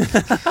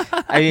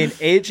guy. I mean,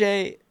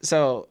 AJ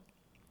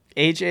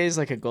is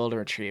like a golden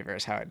retriever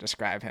is how I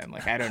describe him.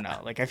 Like, I don't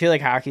know. Like, I feel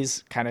like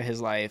hockey's kind of his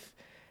life.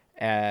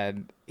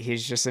 And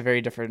he's just a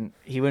very different.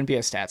 He wouldn't be a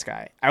stats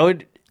guy. I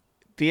would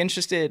be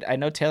interested. I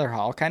know Taylor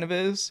Hall kind of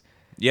is.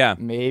 Yeah.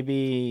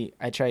 Maybe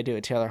I try to do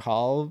a Taylor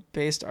Hall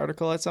based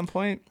article at some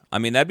point. I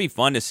mean, that'd be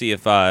fun to see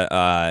if,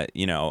 I've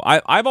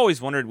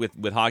always wondered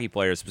with hockey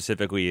players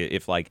specifically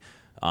if like,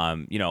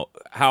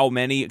 how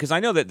many, because I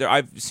know that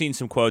I've seen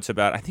some quotes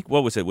about, I think,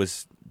 what was it?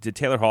 Did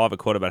Taylor Hall have a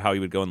quote about how he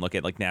would go and look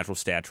at like natural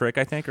stat trick,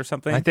 I think, or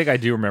something? I think I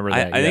do remember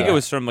that. I think it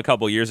was from a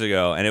couple years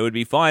ago, and it would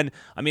be fun.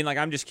 I mean, like,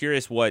 I'm just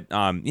curious what,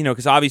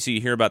 because obviously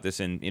you hear about this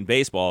in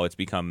baseball. It's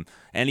become,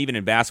 and even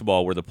in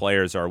basketball, where the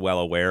players are well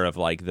aware of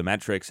like the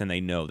metrics and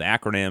they know the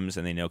acronyms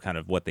and they know kind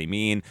of what they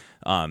mean.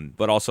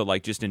 But also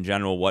like just in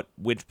general,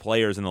 which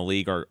players in the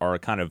league are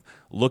kind of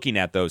looking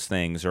at those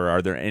things, or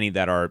are there any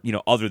that are,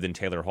 other than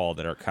Taylor Hall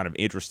that are kind of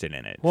interested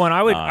in it? Well, and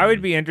I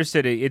would be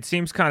interested. It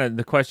seems kind of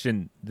the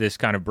question this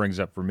kind of brings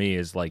up for me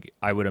is like,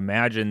 I would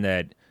imagine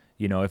that,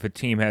 if a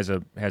team has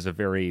a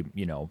very,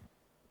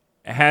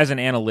 has an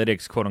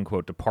analytics quote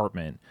unquote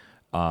department,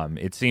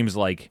 it seems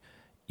like,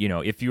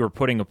 if you were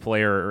putting a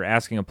player or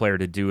asking a player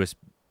to do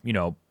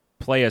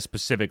play a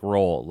specific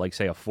role, like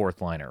say a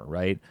fourth liner,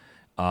 right?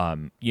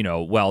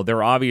 Well,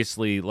 they're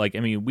obviously like, I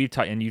mean,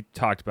 and you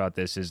talked about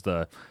this is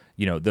the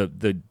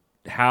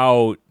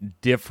how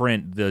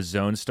different the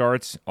zone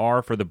starts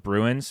are for the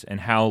Bruins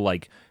and how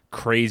like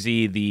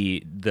crazy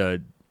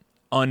the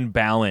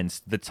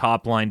unbalanced the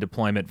top line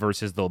deployment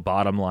versus the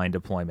bottom line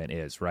deployment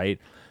is, right?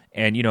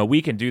 And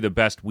we can do the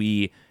best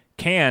we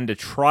can to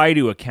try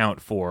to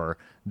account for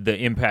the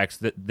impacts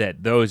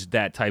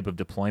that type of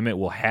deployment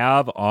will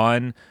have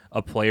on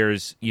a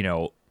player's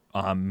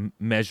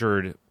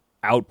measured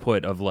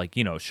output of like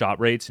shot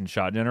rates and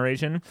shot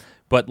generation.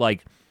 But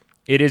like,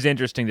 it is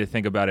interesting to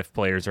think about if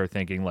players are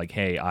thinking like,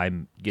 hey,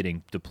 I'm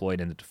getting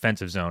deployed in the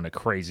defensive zone a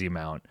crazy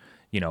amount,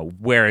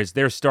 whereas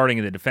they're starting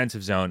in the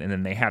defensive zone and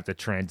then they have to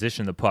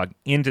transition the puck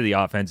into the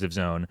offensive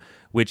zone,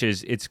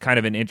 it's kind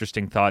of an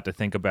interesting thought to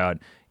think about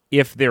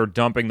if they're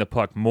dumping the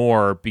puck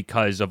more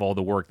because of all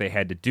the work they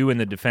had to do in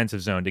the defensive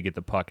zone to get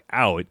the puck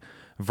out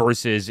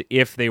versus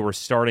if they were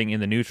starting in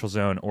the neutral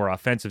zone or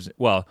offensive.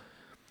 Well,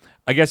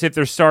 I guess if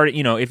they're starting,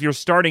 if you're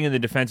starting in the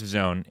defensive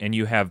zone and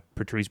you have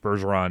Patrice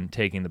Bergeron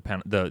taking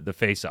the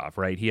face-off,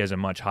 right? He has a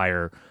much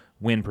higher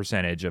win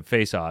percentage of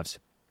face-offs.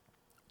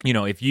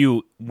 If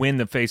you win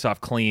the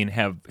face-off clean,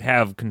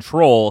 have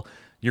control,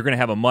 you're going to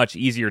have a much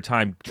easier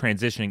time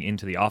transitioning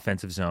into the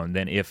offensive zone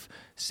than if,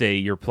 say,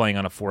 you're playing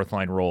on a fourth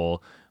line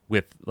role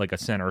with like a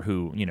center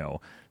who,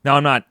 now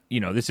I'm not,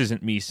 this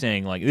isn't me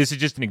saying like, this is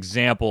just an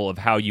example of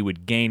how you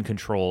would gain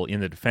control in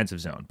the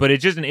defensive zone. But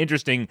it's just an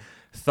interesting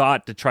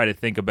thought to try to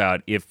think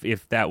about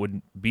if that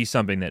would be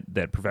something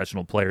that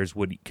professional players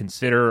would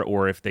consider,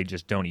 or if they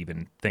just don't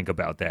even think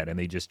about that and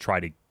they just try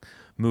to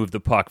move the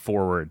puck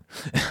forward.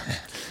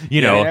 I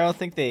don't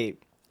think they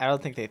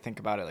think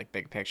about it like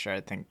big picture. I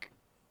think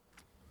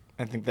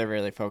they're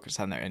really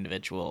focused on their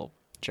individual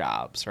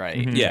jobs, right?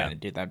 Mm-hmm. Yeah. Trying to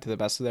do them to the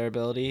best of their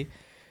ability.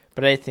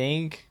 But I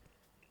think,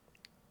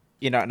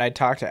 and I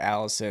talked to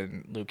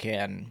Allison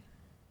Lucan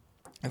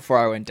before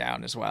I went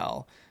down as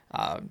well,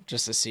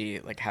 just to see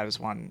like how does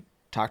one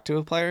talk to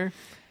a player.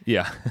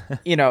 Yeah.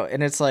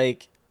 And it's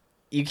like,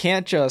 you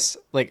can't just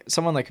like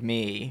someone like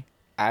me,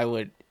 I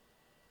would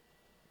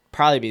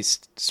probably be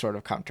sort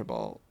of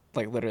comfortable,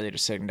 like literally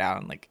just sitting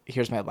down, like,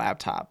 here's my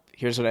laptop,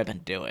 here's what I've been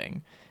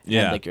doing,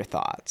 and like your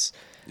thoughts,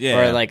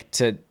 or like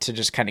to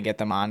just kind of get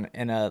them on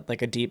in a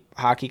deep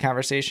hockey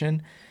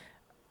conversation.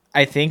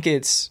 I think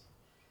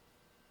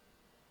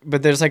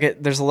but there's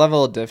a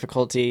level of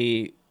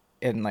difficulty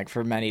in like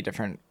for many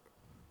different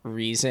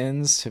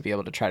reasons to be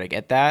able to try to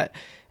get that,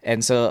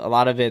 and so a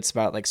lot of it's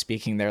about like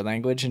speaking their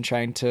language and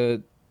trying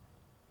to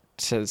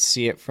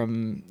see it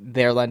from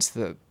their lens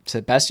to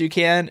the best you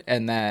can,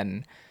 and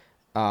then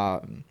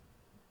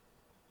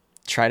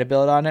try to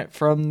build on it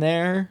from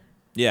there.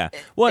 Yeah.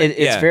 Well,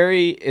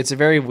 it's a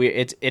very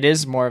weird. It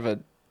is more of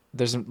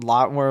there's a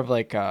lot more of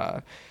like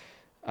a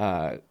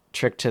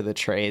trick to the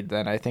trade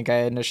than I think I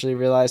initially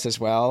realized as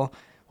well.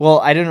 Well,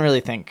 I didn't really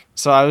think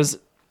so.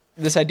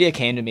 This idea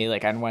came to me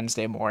like on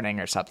Wednesday morning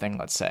or something.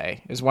 Let's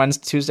say it was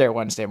Tuesday or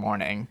Wednesday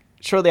morning,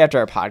 shortly after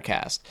our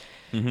podcast.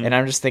 Mm-hmm. And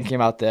I'm just thinking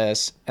about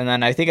this, and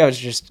then I think I was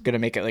just gonna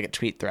make it like a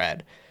tweet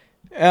thread.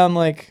 And I'm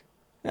like,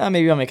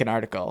 maybe I'll make an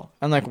article.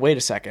 I'm like, wait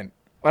a second,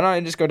 why don't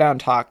I just go down and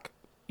talk,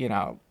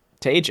 to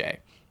AJ?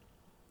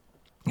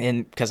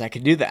 And because I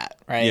could do that,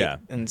 right? Yeah.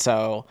 And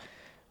so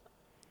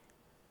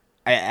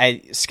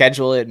I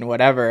schedule it and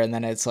whatever, and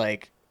then it's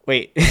like,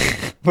 wait,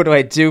 what do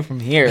I do from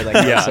here? Like,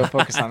 Yeah. I'm so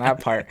focused on that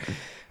part.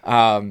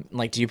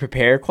 Like, do you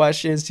prepare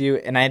questions?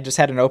 And I just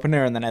had an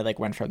opener, and then I like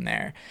went from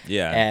there.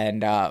 Yeah.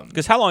 And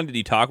Because how long did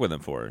you talk with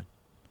him for?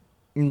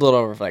 a little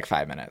over like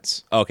 5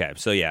 minutes. Okay,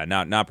 so yeah,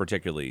 not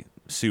particularly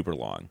super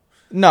long.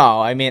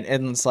 No, I mean,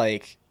 and it's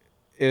like,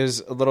 it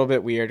was a little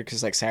bit weird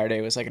because like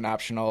Saturday was like an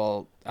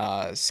optional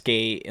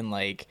skate, and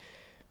like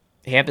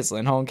Hampus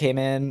Lindholm came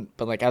in,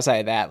 but like outside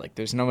of that, like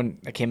there's no one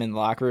that came in the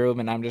locker room,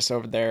 and I'm just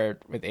over there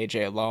with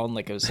AJ alone.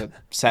 Like it was a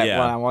set Yeah.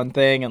 one-on-one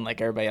thing, and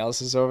like everybody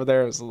else is over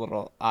there. It was a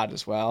little odd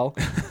as well.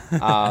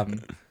 But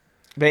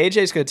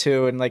AJ's good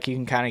too, and like you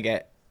can kind of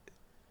get,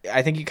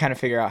 I think you kind of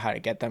figure out how to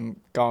get them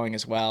going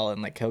as well,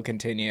 and like he'll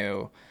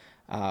continue.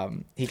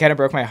 He kind of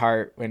broke my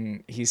heart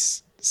when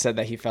said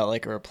that he felt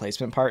like a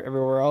replacement part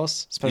everywhere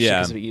else, especially Yeah.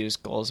 because we use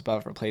goals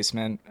above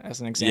replacement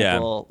as an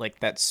example, like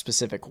that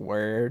specific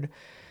word.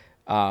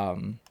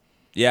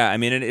 Yeah, I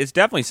mean, it's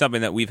definitely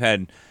something that we've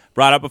had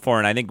brought up before,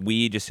 and I think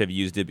we just have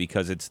used it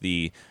because it's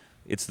the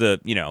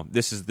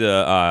this is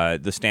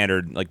the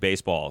standard like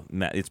baseball.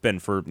 It's been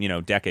for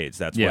decades.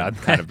 That's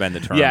kind of been the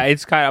term. Yeah,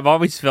 it's kind of, I've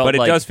always felt But it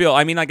like, does feel,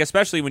 I mean, like,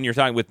 especially when you're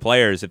talking with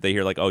players, if they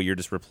hear, like, oh, you're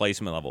just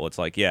replacement level, it's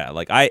like, yeah.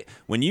 Like,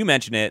 when you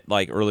mentioned it,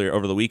 like, earlier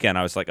over the weekend,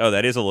 I was like, oh,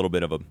 that is a little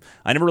bit of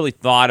I never really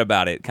thought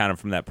about it kind of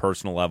from that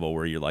personal level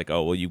where you're like,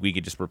 oh, well, we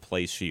could just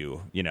replace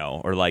you,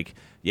 or like,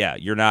 yeah,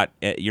 you're not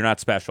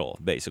special,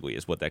 basically,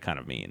 is what that kind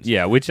of means.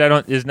 yeah, which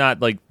is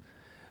not like,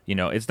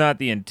 it's not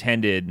the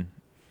intended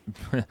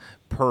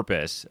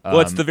purpose. Well,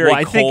 it's the very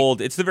I think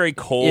cold. It's the very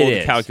cold, It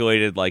is.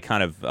 calculated, like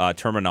kind of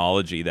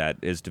terminology that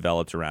is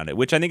developed around it,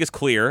 which I think is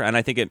clear, and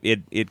I think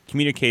it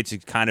communicates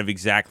kind of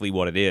exactly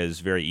what it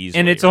is very easily.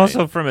 and it's right?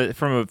 also from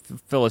a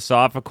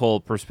philosophical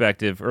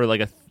perspective, or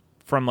like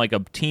from a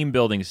team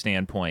building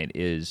standpoint,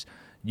 is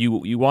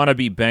you want to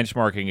be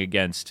benchmarking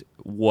against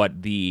what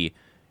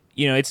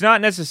it's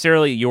not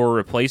necessarily you're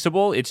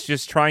replaceable. It's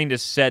just trying to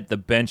set the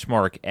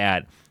benchmark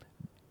at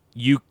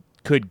you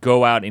could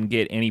go out and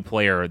get any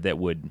player that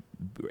would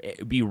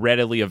be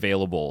readily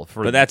available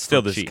for. But that's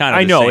still for this cheap. kind of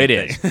I the know same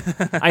it thing.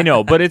 is. I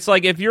know, but it's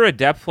like if you're a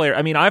depth player.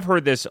 I mean, I've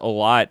heard this a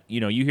lot.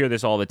 You hear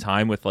this all the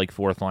time with like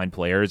fourth line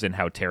players and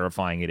how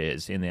terrifying it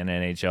is in an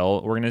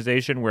NHL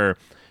organization where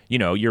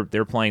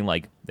they're playing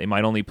like they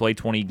might only play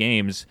 20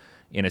 games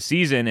in a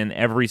season, and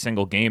every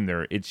single game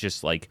it's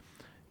just like.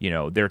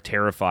 They're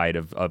terrified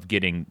of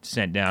getting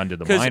sent down to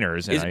the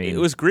minors. And I mean, it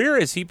was Greer.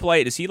 He's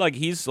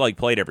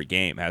played every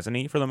game, hasn't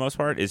he? For the most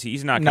part,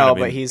 he's not. No, kind of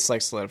but in, he's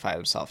like solidified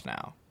himself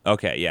now.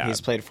 okay. Yeah,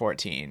 He's played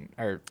 14,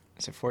 or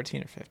is it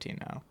 14 or 15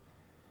 now?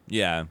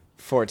 yeah.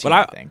 14,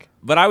 But I think.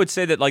 But I would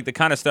say that like the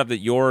kind of stuff that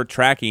you're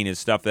tracking is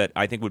stuff that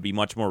I think would be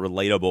much more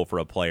relatable for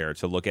a player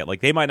to look at.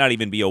 Like they might not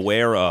even be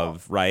aware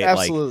of, right?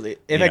 Absolutely. Like,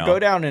 if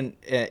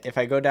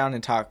I go down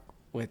and talk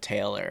with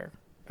Taylor,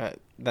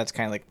 that's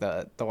kind of like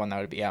the one that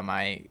would be on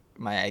my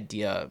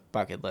idea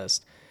bucket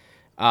list.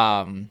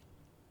 You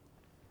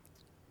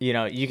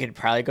could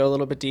probably go a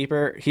little bit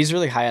deeper. He's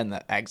really high on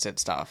the exit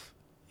stuff.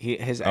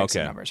 His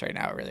exit numbers right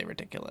now are really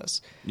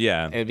ridiculous.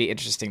 Yeah. It would be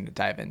interesting to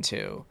dive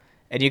into,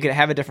 and you could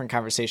have a different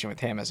conversation with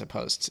him as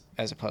opposed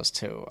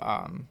to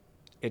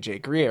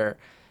AJ Greer.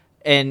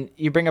 And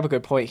you bring up a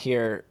good point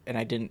here, and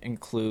I didn't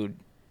include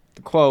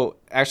the quote.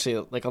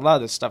 Actually, like a lot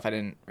of this stuff I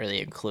didn't really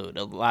include.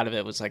 A lot of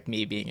it was like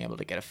me being able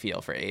to get a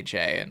feel for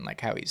AJ and like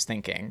how he's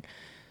thinking.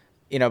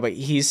 But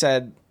he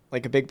said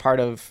like a big part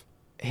of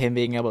him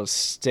being able to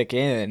stick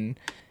in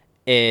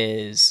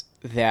is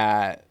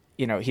that,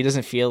 he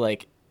doesn't feel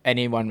like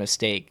any one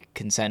mistake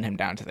can send him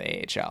down to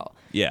the AHL.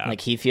 Yeah.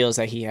 Like he feels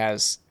that he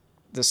has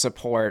the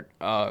support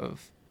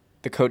of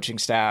the coaching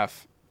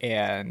staff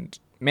and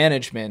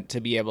management to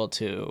be able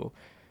to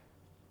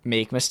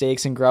make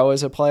mistakes and grow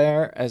as a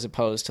player, as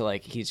opposed to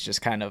like he's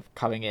just kind of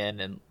coming in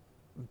and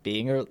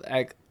being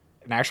an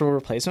actual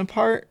replacement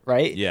part,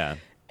 right? Yeah.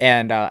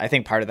 And I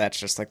think part of that's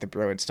just like the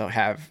Bruins don't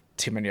have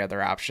too many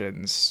other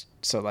options.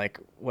 So like,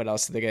 what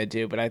else are they going to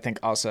do? But I think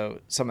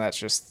also some of that's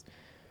just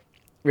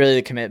really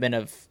the commitment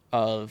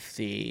of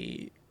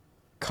the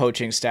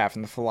coaching staff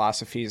and the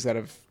philosophies that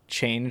have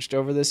changed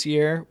over this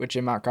year, with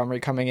Jim Montgomery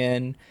coming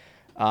in,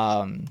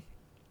 and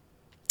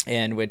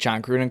with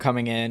John Gruden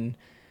coming in.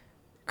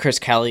 Chris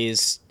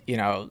Kelly's,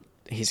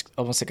 he's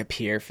almost like a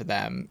peer for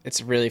them.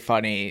 It's really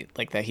funny,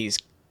 like that he's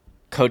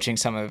coaching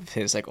some of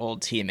his like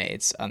old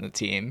teammates on the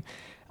team.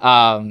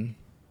 But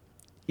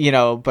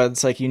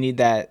it's like you need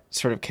that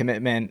sort of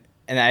commitment,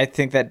 and I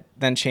think that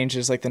then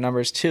changes like the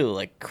numbers too.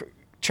 Like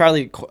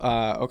Charlie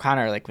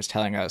O'Connor like was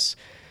telling us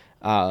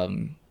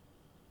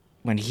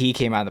when he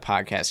came on the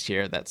podcast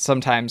here that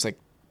sometimes like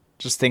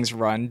just things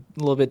run a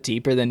little bit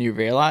deeper than you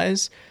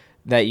realize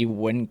that you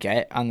wouldn't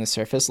get on the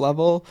surface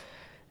level,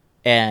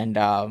 and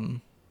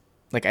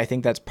like I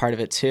think that's part of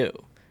it too,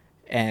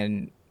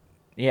 and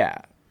yeah.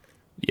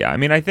 Yeah, I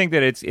mean, I think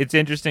that it's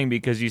interesting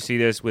because you see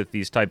this with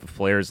these type of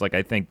players. Like,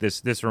 I think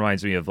this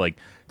reminds me of like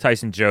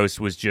Tyson Jost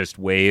was just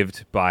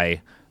waived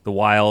by the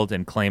Wild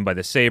and claimed by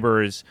the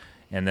Sabres,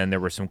 And then there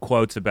were some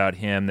quotes about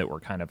him that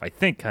were kind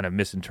of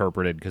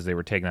misinterpreted because they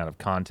were taken out of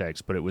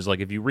context. But it was like,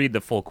 if you read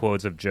the full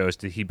quotes of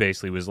Jost, he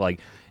basically was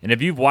like, and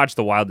if you've watched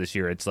the Wild this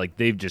year, it's like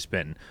it's just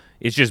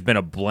been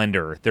a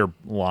blender, their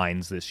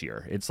lines this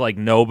year. It's like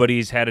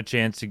nobody's had a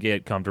chance to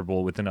get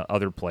comfortable with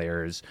other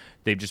players.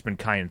 They've just been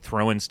kind of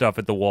throwing stuff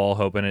at the wall,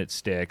 hoping it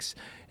sticks.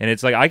 And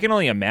it's like, I can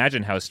only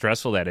imagine how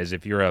stressful that is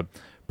if you're a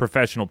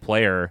professional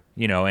player,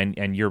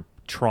 and you're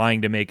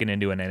trying to make it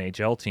into an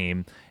NHL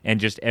team, and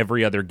just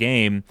every other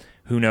game,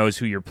 who knows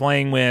who you're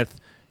playing with,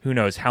 who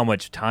knows how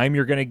much time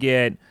you're going to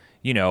get.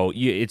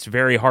 It's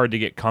very hard to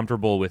get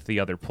comfortable with the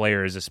other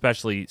players,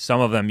 especially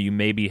some of them you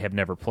maybe have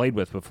never played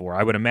with before.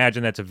 I would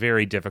imagine that's a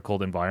very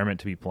difficult environment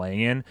to be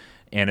playing in,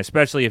 and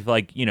especially if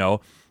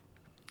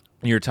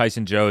you're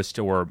Tyson Jost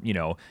or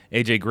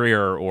AJ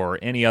Greer or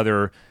any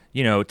other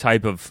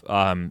type of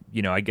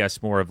I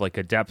guess more of like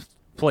a depth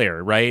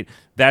player, right?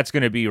 That's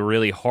going to be a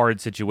really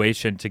hard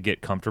situation to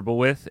get comfortable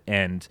with.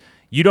 And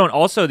you don't,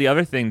 also the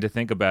other thing to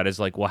think about is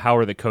like, well, how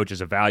are the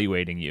coaches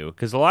evaluating you?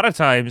 Because a lot of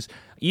times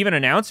even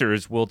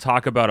announcers will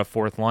talk about a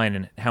fourth line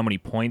and how many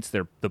points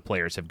the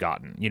players have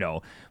gotten,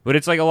 but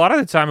it's like a lot of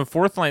the time a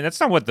fourth line, that's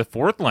not what the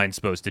fourth line's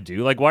supposed to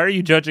do. Like, why are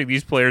you judging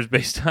these players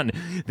based on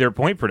their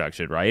point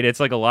production, right? It's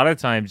like a lot of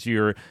times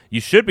you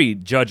should be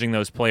judging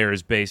those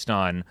players based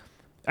on,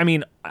 I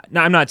mean,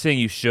 I'm not saying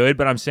you should,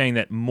 but I'm saying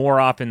that more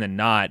often than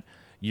not,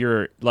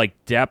 you're like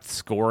depth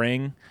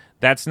scoring.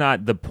 That's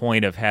not the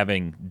point of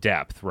having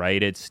depth,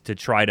 right? It's to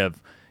try to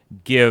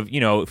give,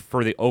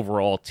 for the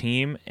overall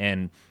team.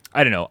 And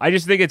I don't know. I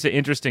just think it's an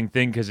interesting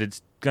thing because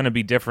it's going to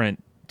be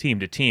different team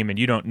to team, and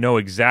you don't know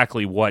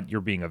exactly what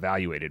you're being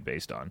evaluated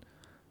based on.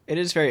 It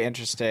is very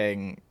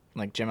interesting.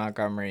 Like Jim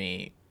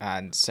Montgomery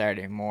on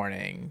Saturday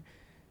morning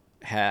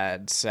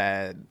had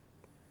said,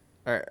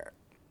 or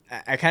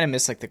I kind of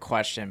missed like the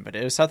question, but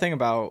it was something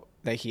about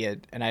that he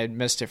had, and I had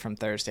missed it from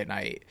Thursday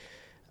night.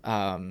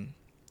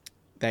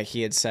 That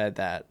he had said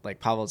that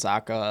like Pavel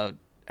Zacha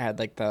had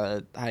like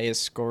the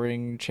highest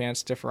scoring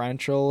chance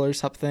differential or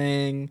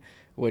something,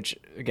 which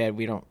again,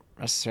 we don't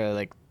necessarily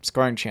like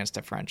scoring chance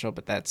differential,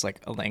 but that's like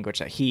a language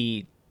that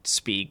he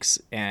speaks,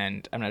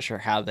 and I'm not sure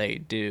how they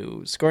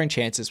do scoring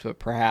chances, but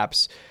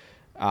perhaps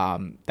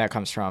that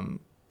comes from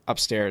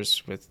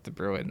upstairs with the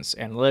Bruins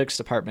analytics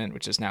department,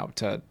 which is now up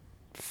to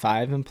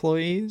 5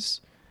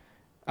 employees.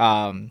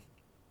 So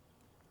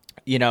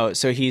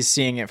he's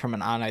seeing it from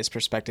an on-ice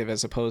perspective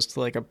as opposed to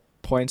like a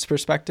points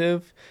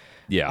perspective.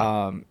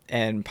 Yeah.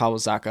 And Pavel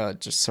Zacha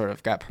just sort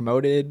of got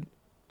promoted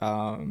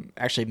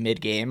actually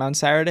mid-game on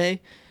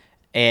Saturday,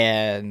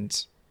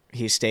 and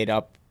he stayed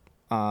up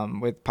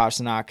with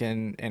Pastrnak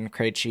and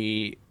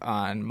Krejci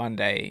on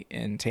Monday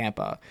in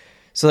Tampa.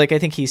 So like I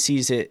think he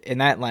sees it in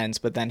that lens,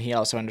 but then he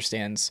also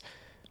understands,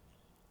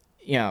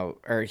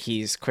 or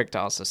he's quick to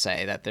also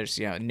say that there's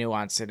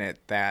nuance in it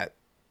that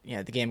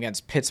the game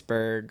against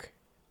Pittsburgh,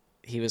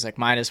 he was like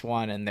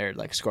 -1 in their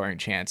like scoring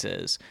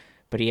chances,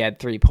 but he had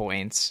 3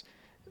 points.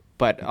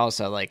 But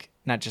also like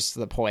not just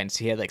the points,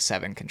 he had like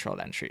 7 controlled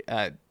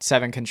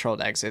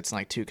exits and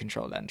like 2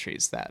 controlled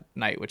entries that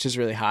night, which is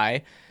really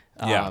high.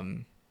 Yeah.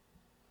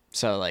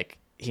 So like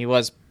he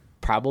was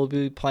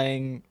probably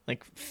playing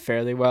like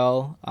fairly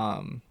well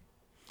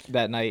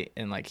that night,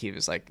 and like he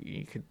was like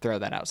you could throw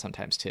that out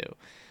sometimes too.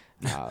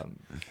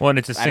 Well, and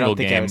it's a I single don't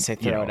think game. I would say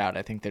throw it out.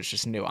 I think there's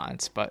just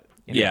nuance, but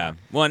Yeah.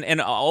 Well,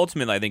 and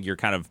ultimately, I think you're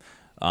kind of,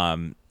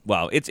 I've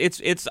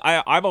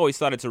always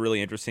thought it's a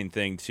really interesting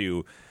thing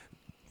to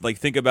like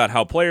think about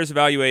how players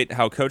evaluate,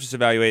 how coaches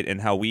evaluate,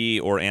 and how we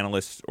or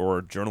analysts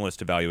or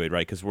journalists evaluate,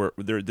 right? Because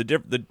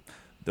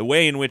the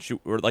way in which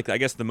or like I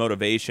guess the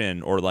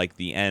motivation or like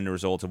the end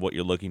result of what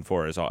you're looking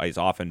for is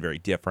often very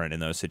different in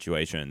those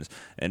situations.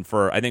 And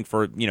I think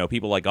for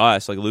people like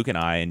us, like Luke and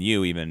I and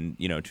you even,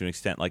 to an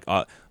extent, like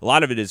a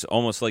lot of it is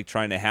almost like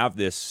trying to have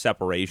this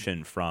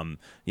separation from,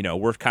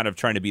 we're kind of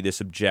trying to be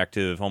this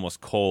objective, almost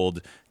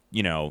cold,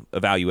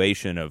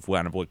 evaluation of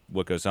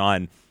what goes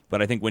on.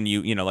 But I think when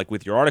you like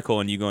with your article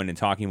and you go in and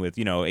talking with,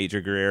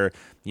 AJ Greer,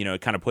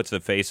 it kind of puts a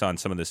face on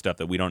some of the stuff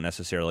that we don't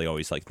necessarily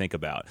always like think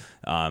about,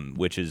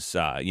 which is,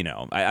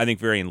 I think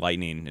very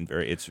enlightening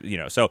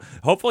and so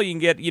hopefully you can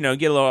get a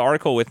little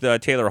article with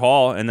Taylor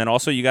Hall, and then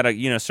also you got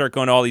to, start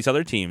going to all these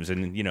other teams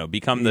and,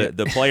 become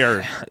the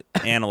player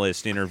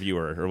analyst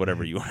interviewer or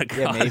whatever you want to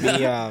call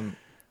it.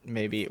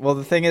 Maybe. Well,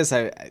 the thing is,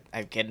 I'm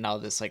getting all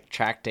this like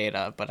track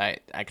data, but I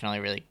can only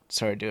really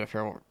sort of do it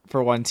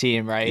for one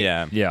team, right?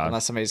 Yeah.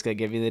 Unless somebody's gonna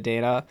give you the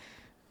data.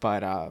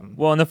 But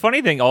well, and the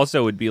funny thing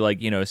also would be like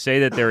say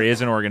that there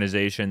is an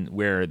organization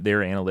where their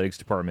analytics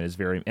department is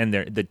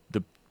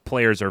the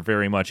players are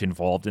very much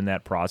involved in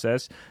that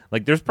process.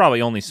 Like, there's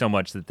probably only so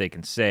much that they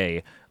can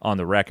say on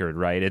the record,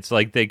 right? It's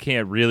like they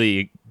can't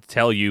really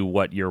tell you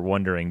what you're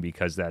wondering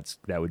because that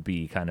would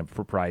be kind of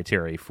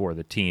proprietary for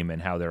the team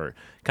and how they're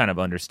kind of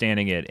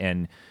understanding it.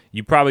 And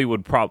you probably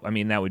would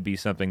that would be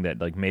something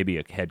that like maybe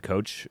a head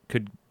coach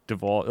could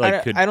divulge.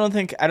 I don't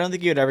think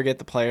you'd ever get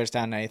the players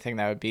down to anything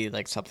that would be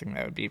like something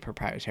that would be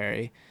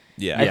proprietary.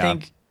 Yeah. I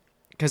think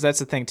because that's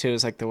the thing too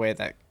is like the way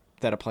that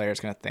that a player is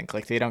going to think.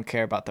 Like, they don't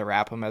care about the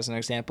Rapham as an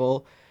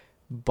example,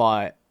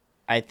 but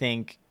I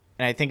think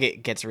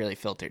it gets really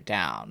filtered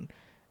down.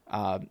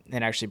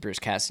 And actually, Bruce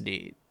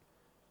Cassidy,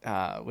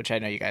 which I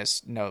know you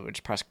guys know,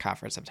 which press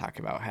conference I'm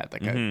talking about, had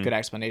like a good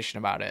explanation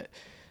about it.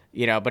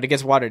 But it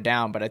gets watered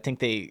down. But I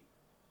think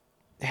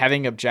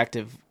having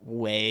objective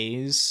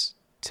ways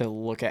to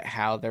look at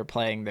how they're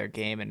playing their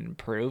game and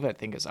improve, I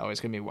think is always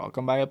going to be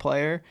welcomed by a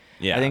player.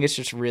 Yeah. I think it's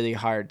just really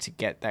hard to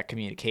get that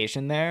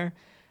communication there.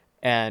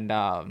 And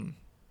I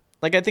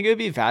think it would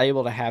be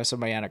valuable to have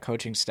somebody on a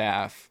coaching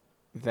staff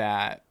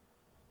that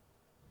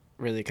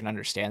really can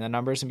understand the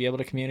numbers and be able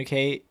to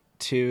communicate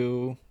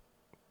to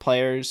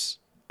players,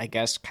 I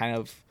guess, kind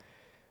of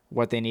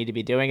what they need to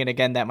be doing. And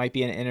again, that might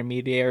be an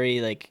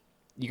intermediary, like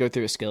you go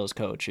through a skills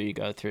coach or you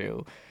go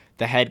through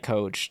the head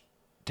coach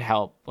to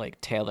help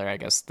like tailor, I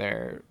guess,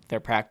 their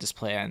practice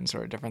plans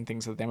or different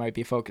things that they might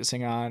be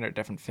focusing on or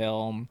different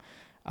film.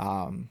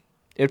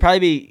 It'd probably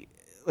be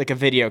like a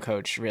video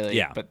coach, really.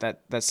 Yeah. But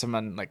that's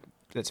someone like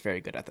that's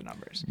very good at the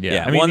numbers.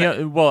 Yeah. I mean,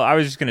 I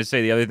was just going to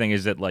say the other thing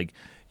is that, like,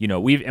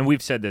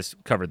 we've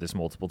covered this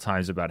multiple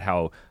times about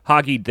how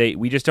hockey,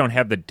 we just don't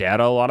have the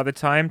data a lot of the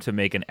time to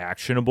make an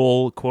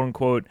actionable, quote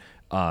unquote,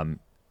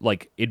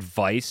 like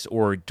advice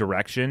or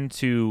direction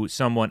to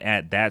someone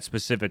at that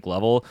specific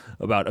level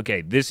about,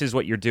 okay, this is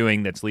what you're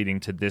doing that's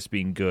leading to this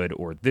being good,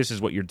 or this is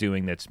what you're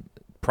doing that's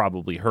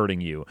probably hurting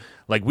you.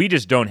 Like, we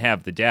just don't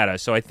have the data.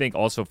 So I think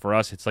also for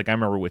us, it's like, I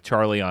remember with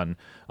Charlie on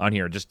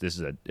here, just this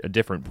is a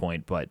different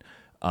point, but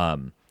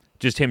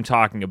just him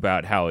talking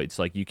about how it's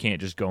like you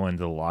can't just go into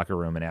the locker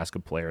room and ask a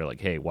player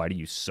like, hey, why do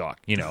you suck?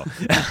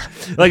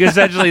 Like,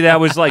 essentially that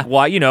was like,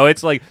 why,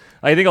 it's like,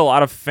 I think a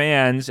lot of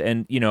fans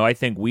and, I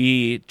think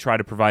we try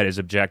to provide as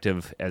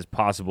objective as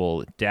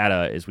possible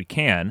data as we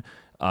can.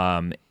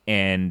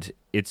 And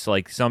it's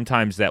like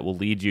sometimes that will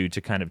lead you to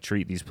kind of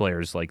treat these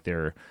players like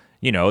they're,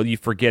 you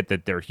forget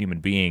that they're human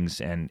beings.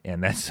 And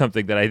that's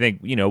something that I think,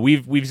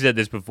 we've said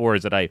this before,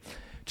 is that I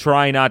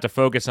try not to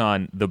focus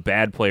on the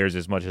bad players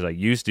as much as I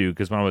used to,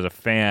 because when I was a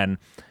fan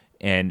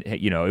and,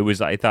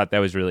 I thought that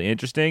was really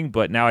interesting.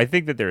 But now I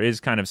think that there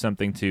is kind of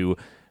something to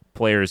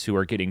players who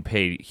are getting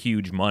paid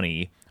huge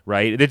money,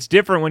 right? It's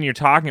different when you're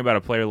talking about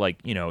a player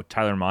like,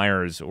 Tyler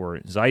Myers or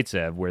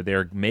Zaitsev, where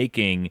they're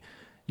making,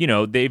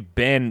 they've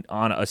been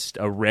on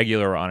a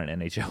regular on an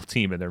NHL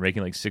team and they're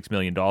making like $6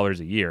 million a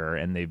year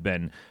and they've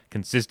been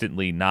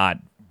consistently not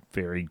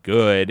very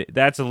good.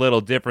 That's a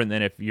little different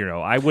than if,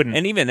 I wouldn't.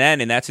 And even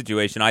then, in that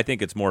situation, I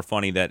think it's more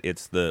funny that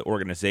it's the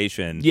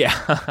organization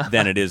yeah.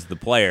 than it is the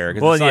player.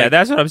 Well, yeah,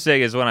 that's what I'm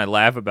saying is when I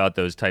laugh about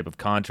those type of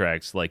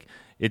contracts, like,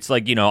 it's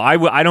like,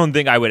 I don't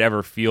think I would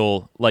ever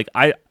feel like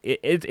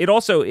it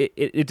also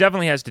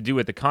definitely has to do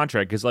with the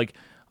contract, because like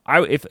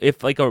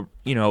if like a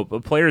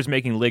player is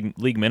making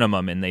league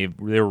minimum and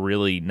they're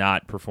really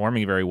not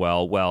performing very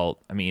well,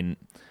 I mean,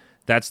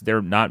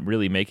 they're not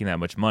really making that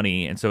much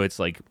money, and so it's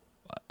like,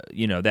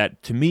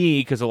 that to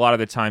me, because a lot of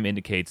the time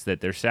indicates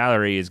that their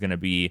salary is going to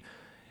be,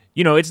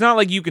 it's not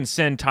like you can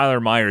send Tyler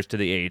Myers to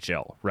the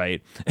AHL,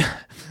 right?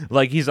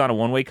 Like, he's on a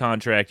one-way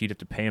contract. You'd have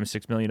to pay him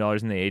 $6 million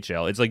in the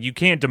AHL. It's like you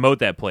can't demote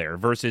that player,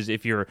 versus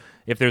if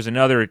there's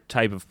another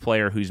type of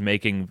player who's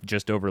making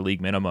just over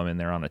league minimum and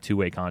they're on a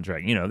two-way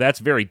contract, that's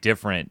very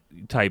different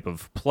type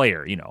of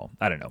player,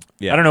 I don't know.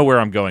 Yeah. I don't know where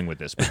I'm going with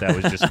this, but that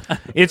was just,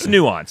 it's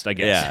nuanced, I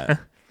guess. Yeah.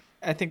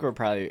 I think we're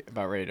probably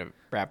about ready to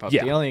wrap up.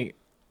 Yeah. The only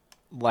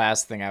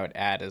last thing I would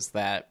add is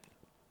that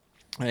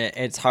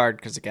it's hard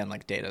because, again,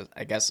 like, data,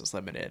 I guess, is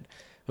limited.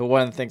 But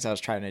one of the things I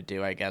was trying to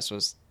do, I guess,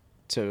 was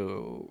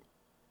to,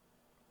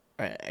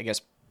 I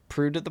guess,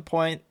 prove to the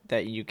point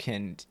that you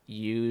can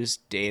use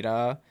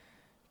data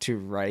to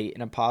write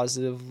in a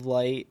positive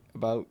light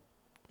about,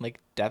 like,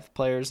 depth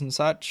players and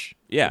such.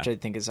 Yeah. Which I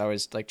think is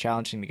always, like,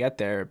 challenging to get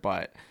there.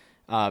 But,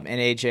 and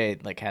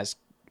AJ, like, has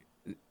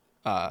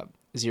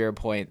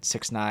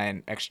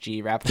 0.69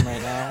 XG wrapping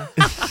right now.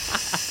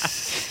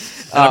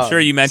 I'm sure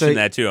you mentioned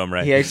that to him,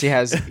 right? He actually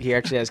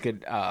has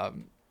good, I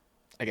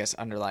guess,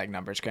 underlying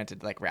numbers.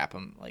 Granted, like,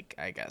 Rapham, like,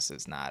 I guess,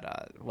 is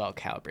not well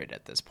calibrated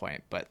at this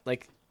point, but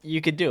like,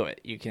 you could do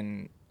it. You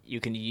can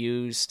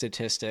use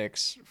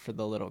statistics for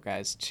the little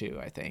guys too,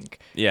 I think.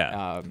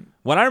 Yeah.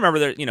 When I remember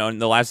that,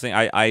 and the last thing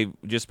I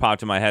just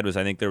popped in my head was,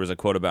 I think there was a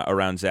quote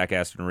around Zach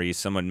Aston Reese.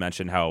 Someone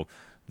mentioned how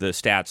the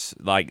stats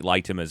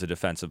liked him as a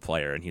defensive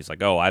player, and he's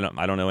like, "Oh, I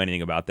don't know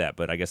anything about that,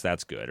 but I guess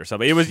that's good," or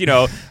something. It was,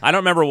 I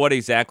don't remember what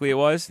exactly it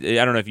was.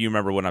 I don't know if you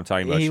remember what I'm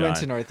talking about. He Sean. went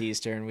to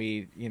Northeastern.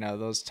 We,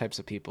 those types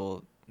of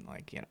people,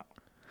 like,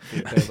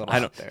 they're a little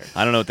out there.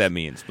 I don't know what that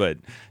means, but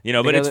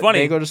but it's funny.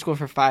 They go to school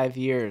for 5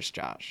 years,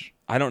 Josh.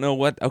 I don't know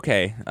what.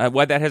 Okay,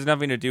 what that has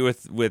nothing to do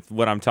with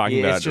what I'm talking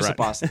about. It's just a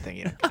Boston thing.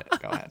 You don't get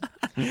it. Go ahead.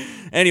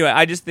 Anyway,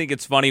 I just think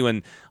it's funny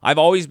when I've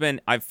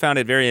found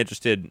it very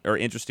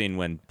interesting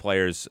when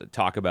players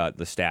talk about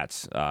the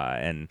stats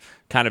and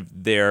kind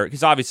of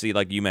because obviously,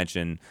 like you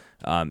mentioned,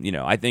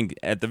 I think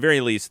at the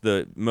very least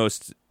the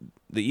most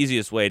the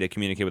easiest way to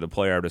communicate with a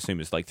player, I would assume,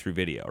 is like through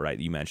video, right?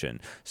 You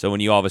mentioned. So when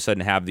you all of a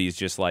sudden have these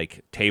just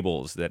like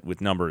tables that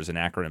with numbers and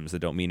acronyms that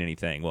don't mean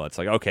anything, well, it's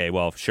like, okay,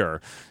 well,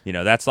 sure,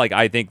 that's like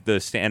I think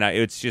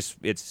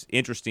it's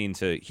interesting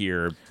to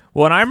hear.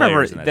 Well, and I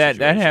remember that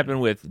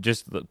happened with,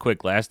 just the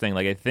quick last thing.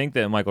 Like, I think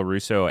that Michael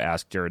Russo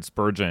asked Jared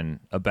Spurgeon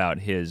about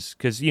his,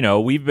 because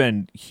we've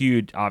been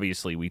huge.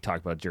 Obviously, we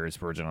talk about Jared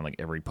Spurgeon on like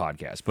every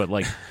podcast, but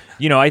like,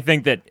 I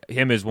think that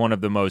him is one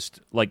of the most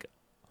like,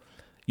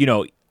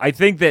 I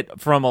think that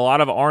from a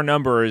lot of our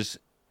numbers,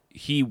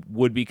 he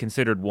would be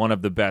considered one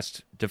of the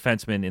best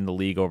defensemen in the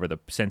league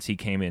since he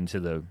came into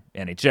the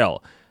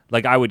NHL.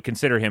 Like, I would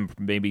consider him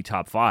maybe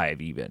top 5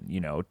 even,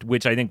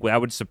 which I think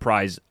that would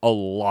surprise a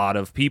lot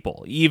of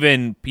people,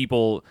 even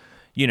people,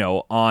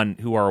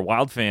 who are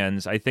Wild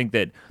fans. I think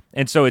that,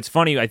 and so it's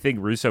funny, I think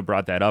Russo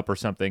brought that up or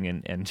something,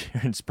 and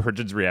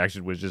Spurgeon's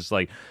reaction was just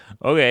like,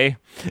 okay.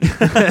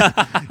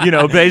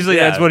 Basically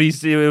that's what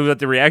what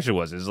the reaction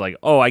was. It's like,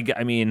 oh,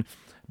 I mean,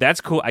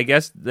 that's cool. I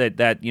guess that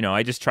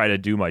I just try to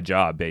do my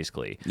job,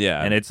 basically.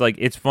 Yeah. And it's like,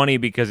 it's funny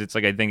because it's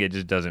like, I think it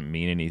just doesn't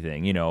mean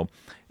anything,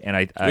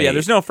 And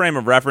there's no frame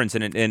of reference,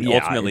 and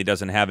ultimately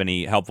doesn't have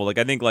any helpful. Like,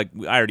 I think, like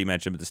I already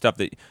mentioned, but the stuff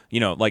that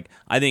like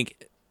I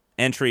think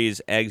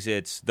entries,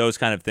 exits, those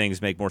kind of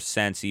things make more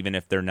sense, even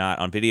if they're not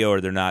on video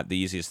or they're not the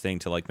easiest thing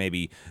to like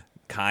maybe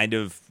kind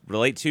of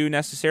relate to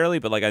necessarily.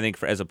 But like I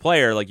think as a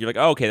player, like you're like,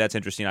 oh, okay, that's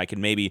interesting. I can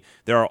maybe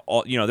there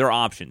are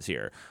options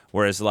here.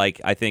 Whereas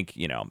like I think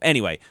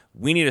anyway,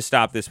 we need to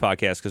stop this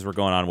podcast because we're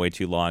going on way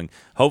too long.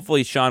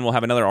 Hopefully, Sean will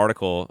have another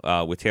article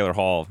with Taylor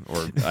Hall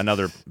or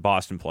another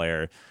Boston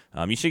player.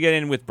 You should get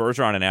in with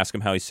Bergeron and ask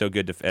him how he's so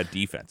good at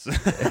defense.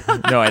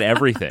 No, at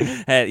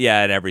everything.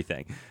 At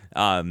everything.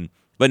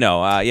 But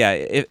no,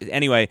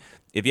 anyway,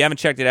 if you haven't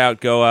checked it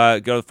out, go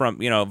from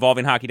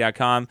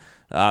evolvinghockey.com.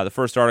 The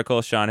first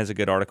article, Sean has a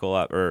good article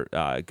up, or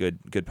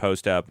good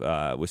post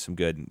up with some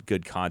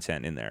good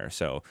content in there.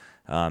 So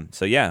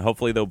yeah,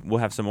 hopefully we'll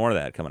have some more of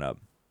that coming up.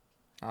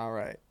 All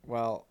right.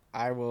 Well,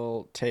 I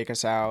will take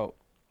us out.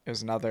 It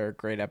was another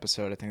great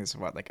episode. I think this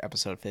is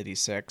episode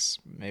 56.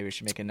 Maybe we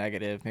should make a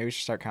negative. Maybe we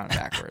should start counting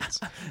backwards.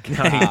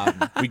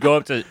 We go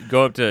up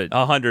to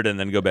 100 and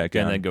then go back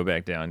down. And then go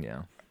back down.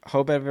 Yeah.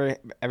 Hope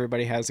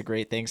everybody has a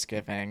great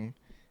Thanksgiving.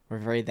 We're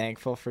very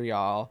thankful for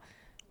y'all.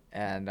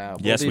 And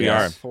yes, we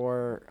are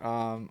for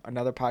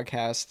another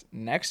podcast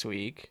next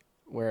week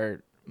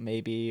where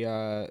maybe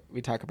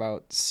we talk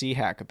about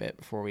Seahack a bit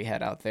before we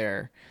head out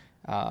there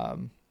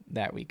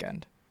that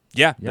weekend.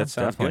 Yeah, that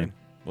sounds definitely good.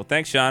 Well,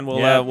 thanks, Sean.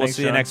 We'll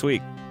see you next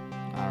week.